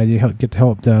swag, and you get to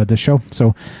help the show.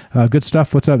 So good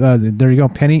stuff. What's up? There you go.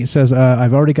 Penny says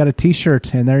I've already got a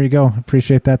T-shirt, and there you go.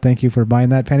 Appreciate that. Thank you for buying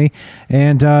that, Penny.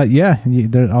 And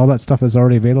all that stuff is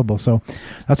already available. So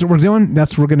that's what we're doing.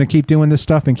 We're going to keep doing this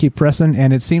stuff and keep pressing.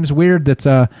 And it seems weird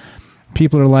that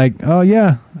people are like, oh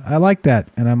yeah, I like that.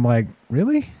 And I'm like,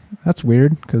 really? That's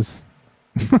weird, because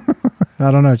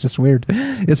I don't know. It's just weird.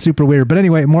 It's super weird. But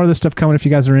anyway, more of this stuff coming if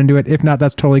you guys are into it. If not,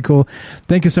 that's totally cool.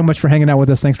 Thank you so much for hanging out with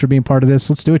us. Thanks for being part of this.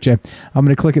 Let's do it, Jay. I'm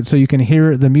going to click it so you can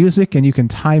hear the music and you can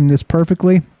time this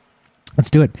perfectly. Let's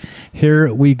do it.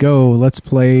 Here we go. Let's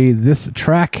play this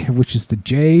track, which is the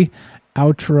Jay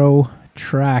outro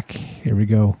track. Here we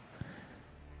go.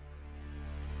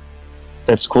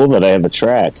 That's cool that I have a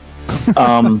track.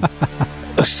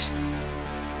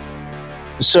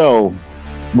 So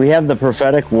we have the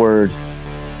prophetic word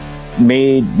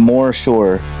made more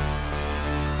sure,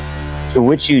 to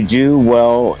which you do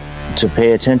well to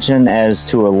pay attention as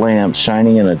to a lamp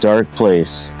shining in a dark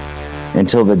place,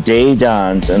 until the day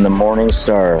dawns and the morning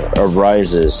star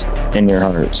arises in your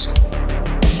hearts.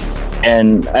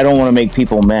 And I don't want to make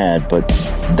people mad, but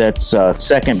that's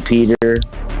 2 Peter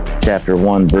chapter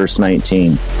 1 verse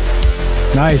 19.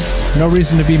 Nice. No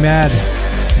reason to be mad.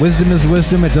 Wisdom is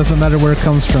wisdom. It doesn't matter where it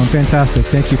comes from. Fantastic.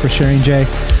 Thank you for sharing, Jay.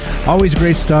 Always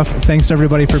great stuff. Thanks,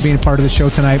 everybody, for being part of the show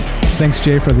tonight. Thanks,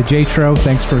 Jay, for the J-Tro.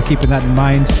 Thanks for keeping that in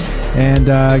mind and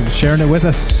sharing it with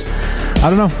us. I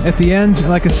don't know. At the end,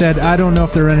 like I said, I don't know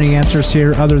if there are any answers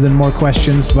here other than more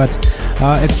questions, but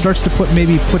it starts to put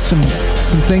some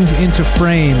things into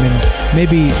frame and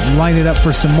maybe line it up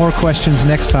for some more questions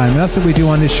next time. And that's what we do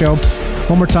on this show.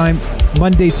 One more time,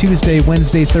 Monday, Tuesday,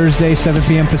 Wednesday, Thursday, 7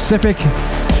 p.m. Pacific.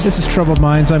 This is Troubled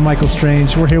Minds. I'm Michael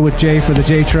Strange. We're here with Jay for the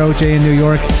J-Tro, Jay in New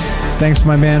York. Thanks,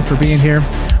 my man, for being here.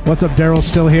 What's up, Daryl?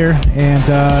 Still here. And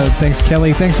thanks,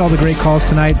 Kelly. Thanks all the great calls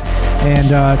tonight.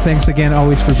 And thanks again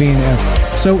always for being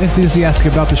so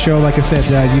enthusiastic about the show. Like I said,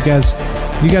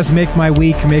 you guys make my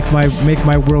week, make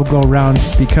my world go around,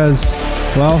 because,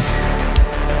 well,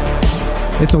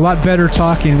 it's a lot better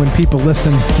talking when people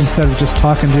listen instead of just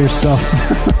talking to yourself.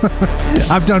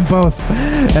 I've done both,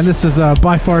 and this is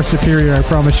by far superior, I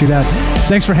promise you that.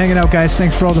 Thanks for hanging out, guys.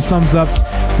 Thanks for all the thumbs ups.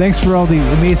 Thanks for all the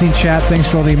amazing chat. Thanks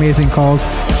for all the amazing calls.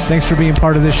 Thanks for being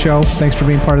part of this show. Thanks for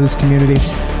being part of this community.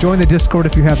 Join the Discord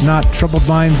if you have not.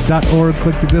 TroubledMinds.org.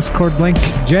 Click the Discord link.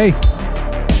 Jay,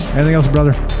 anything else,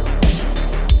 brother?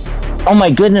 Oh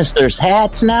my goodness, there's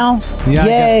hats now? Yeah,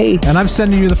 yay! And I'm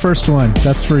sending you the first one.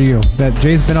 That's for you. That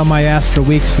Jay's been on my ass for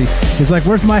weeks. He's like,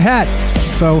 where's my hat?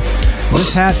 So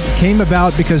this hat came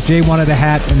about because Jay wanted a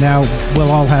hat, and now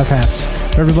we'll all have hats.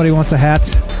 If everybody wants a hat,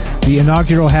 the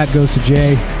inaugural hat goes to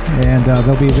Jay, and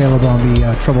they'll be available on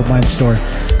the Troubled Minds store.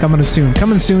 Coming soon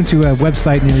to a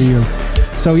website near you.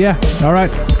 So yeah, all right,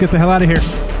 let's get the hell out of here.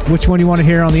 Which one do you want to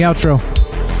hear on the outro?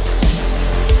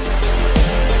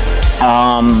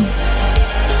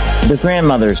 The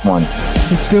grandmother's one.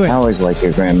 Let's do it. I always like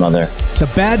your grandmother. The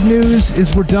bad news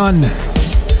is we're done.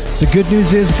 The good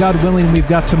news is, God willing, we've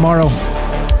got tomorrow.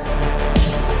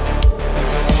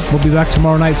 We'll be back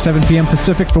tomorrow night, 7 p.m.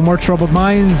 Pacific, for more Troubled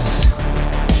Minds.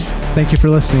 Thank you for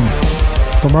listening.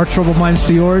 From our Troubled Minds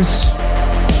to yours,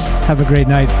 have a great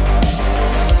night.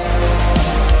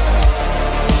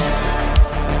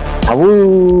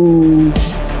 Awoo!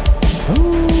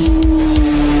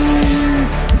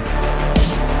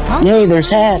 Yay, there's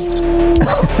hats.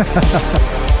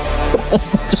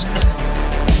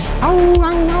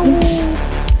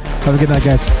 Have a good night,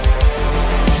 guys.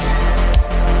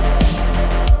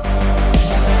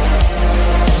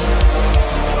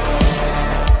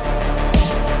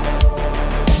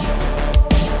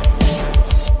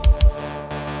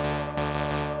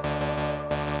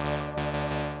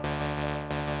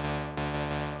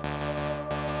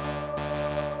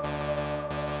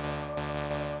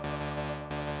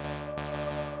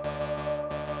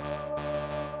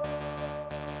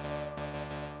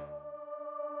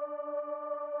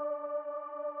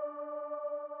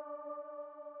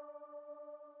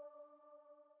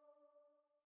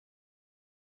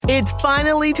 It's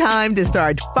finally time to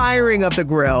start firing up the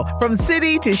grill. From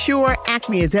city to shore,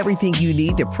 Acme is everything you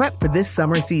need to prep for this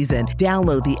summer season.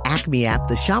 Download the Acme app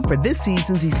to shop for this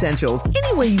season's essentials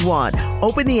any way you want.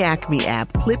 Open the Acme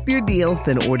app, clip your deals,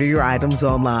 then order your items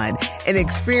online. An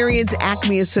experienced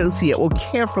Acme associate will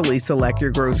carefully select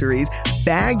your groceries,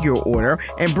 bag your order,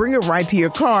 and bring it right to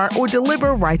your car or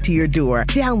deliver right to your door.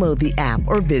 Download the app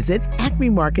or visit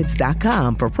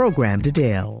acmemarkets.com for program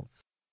details.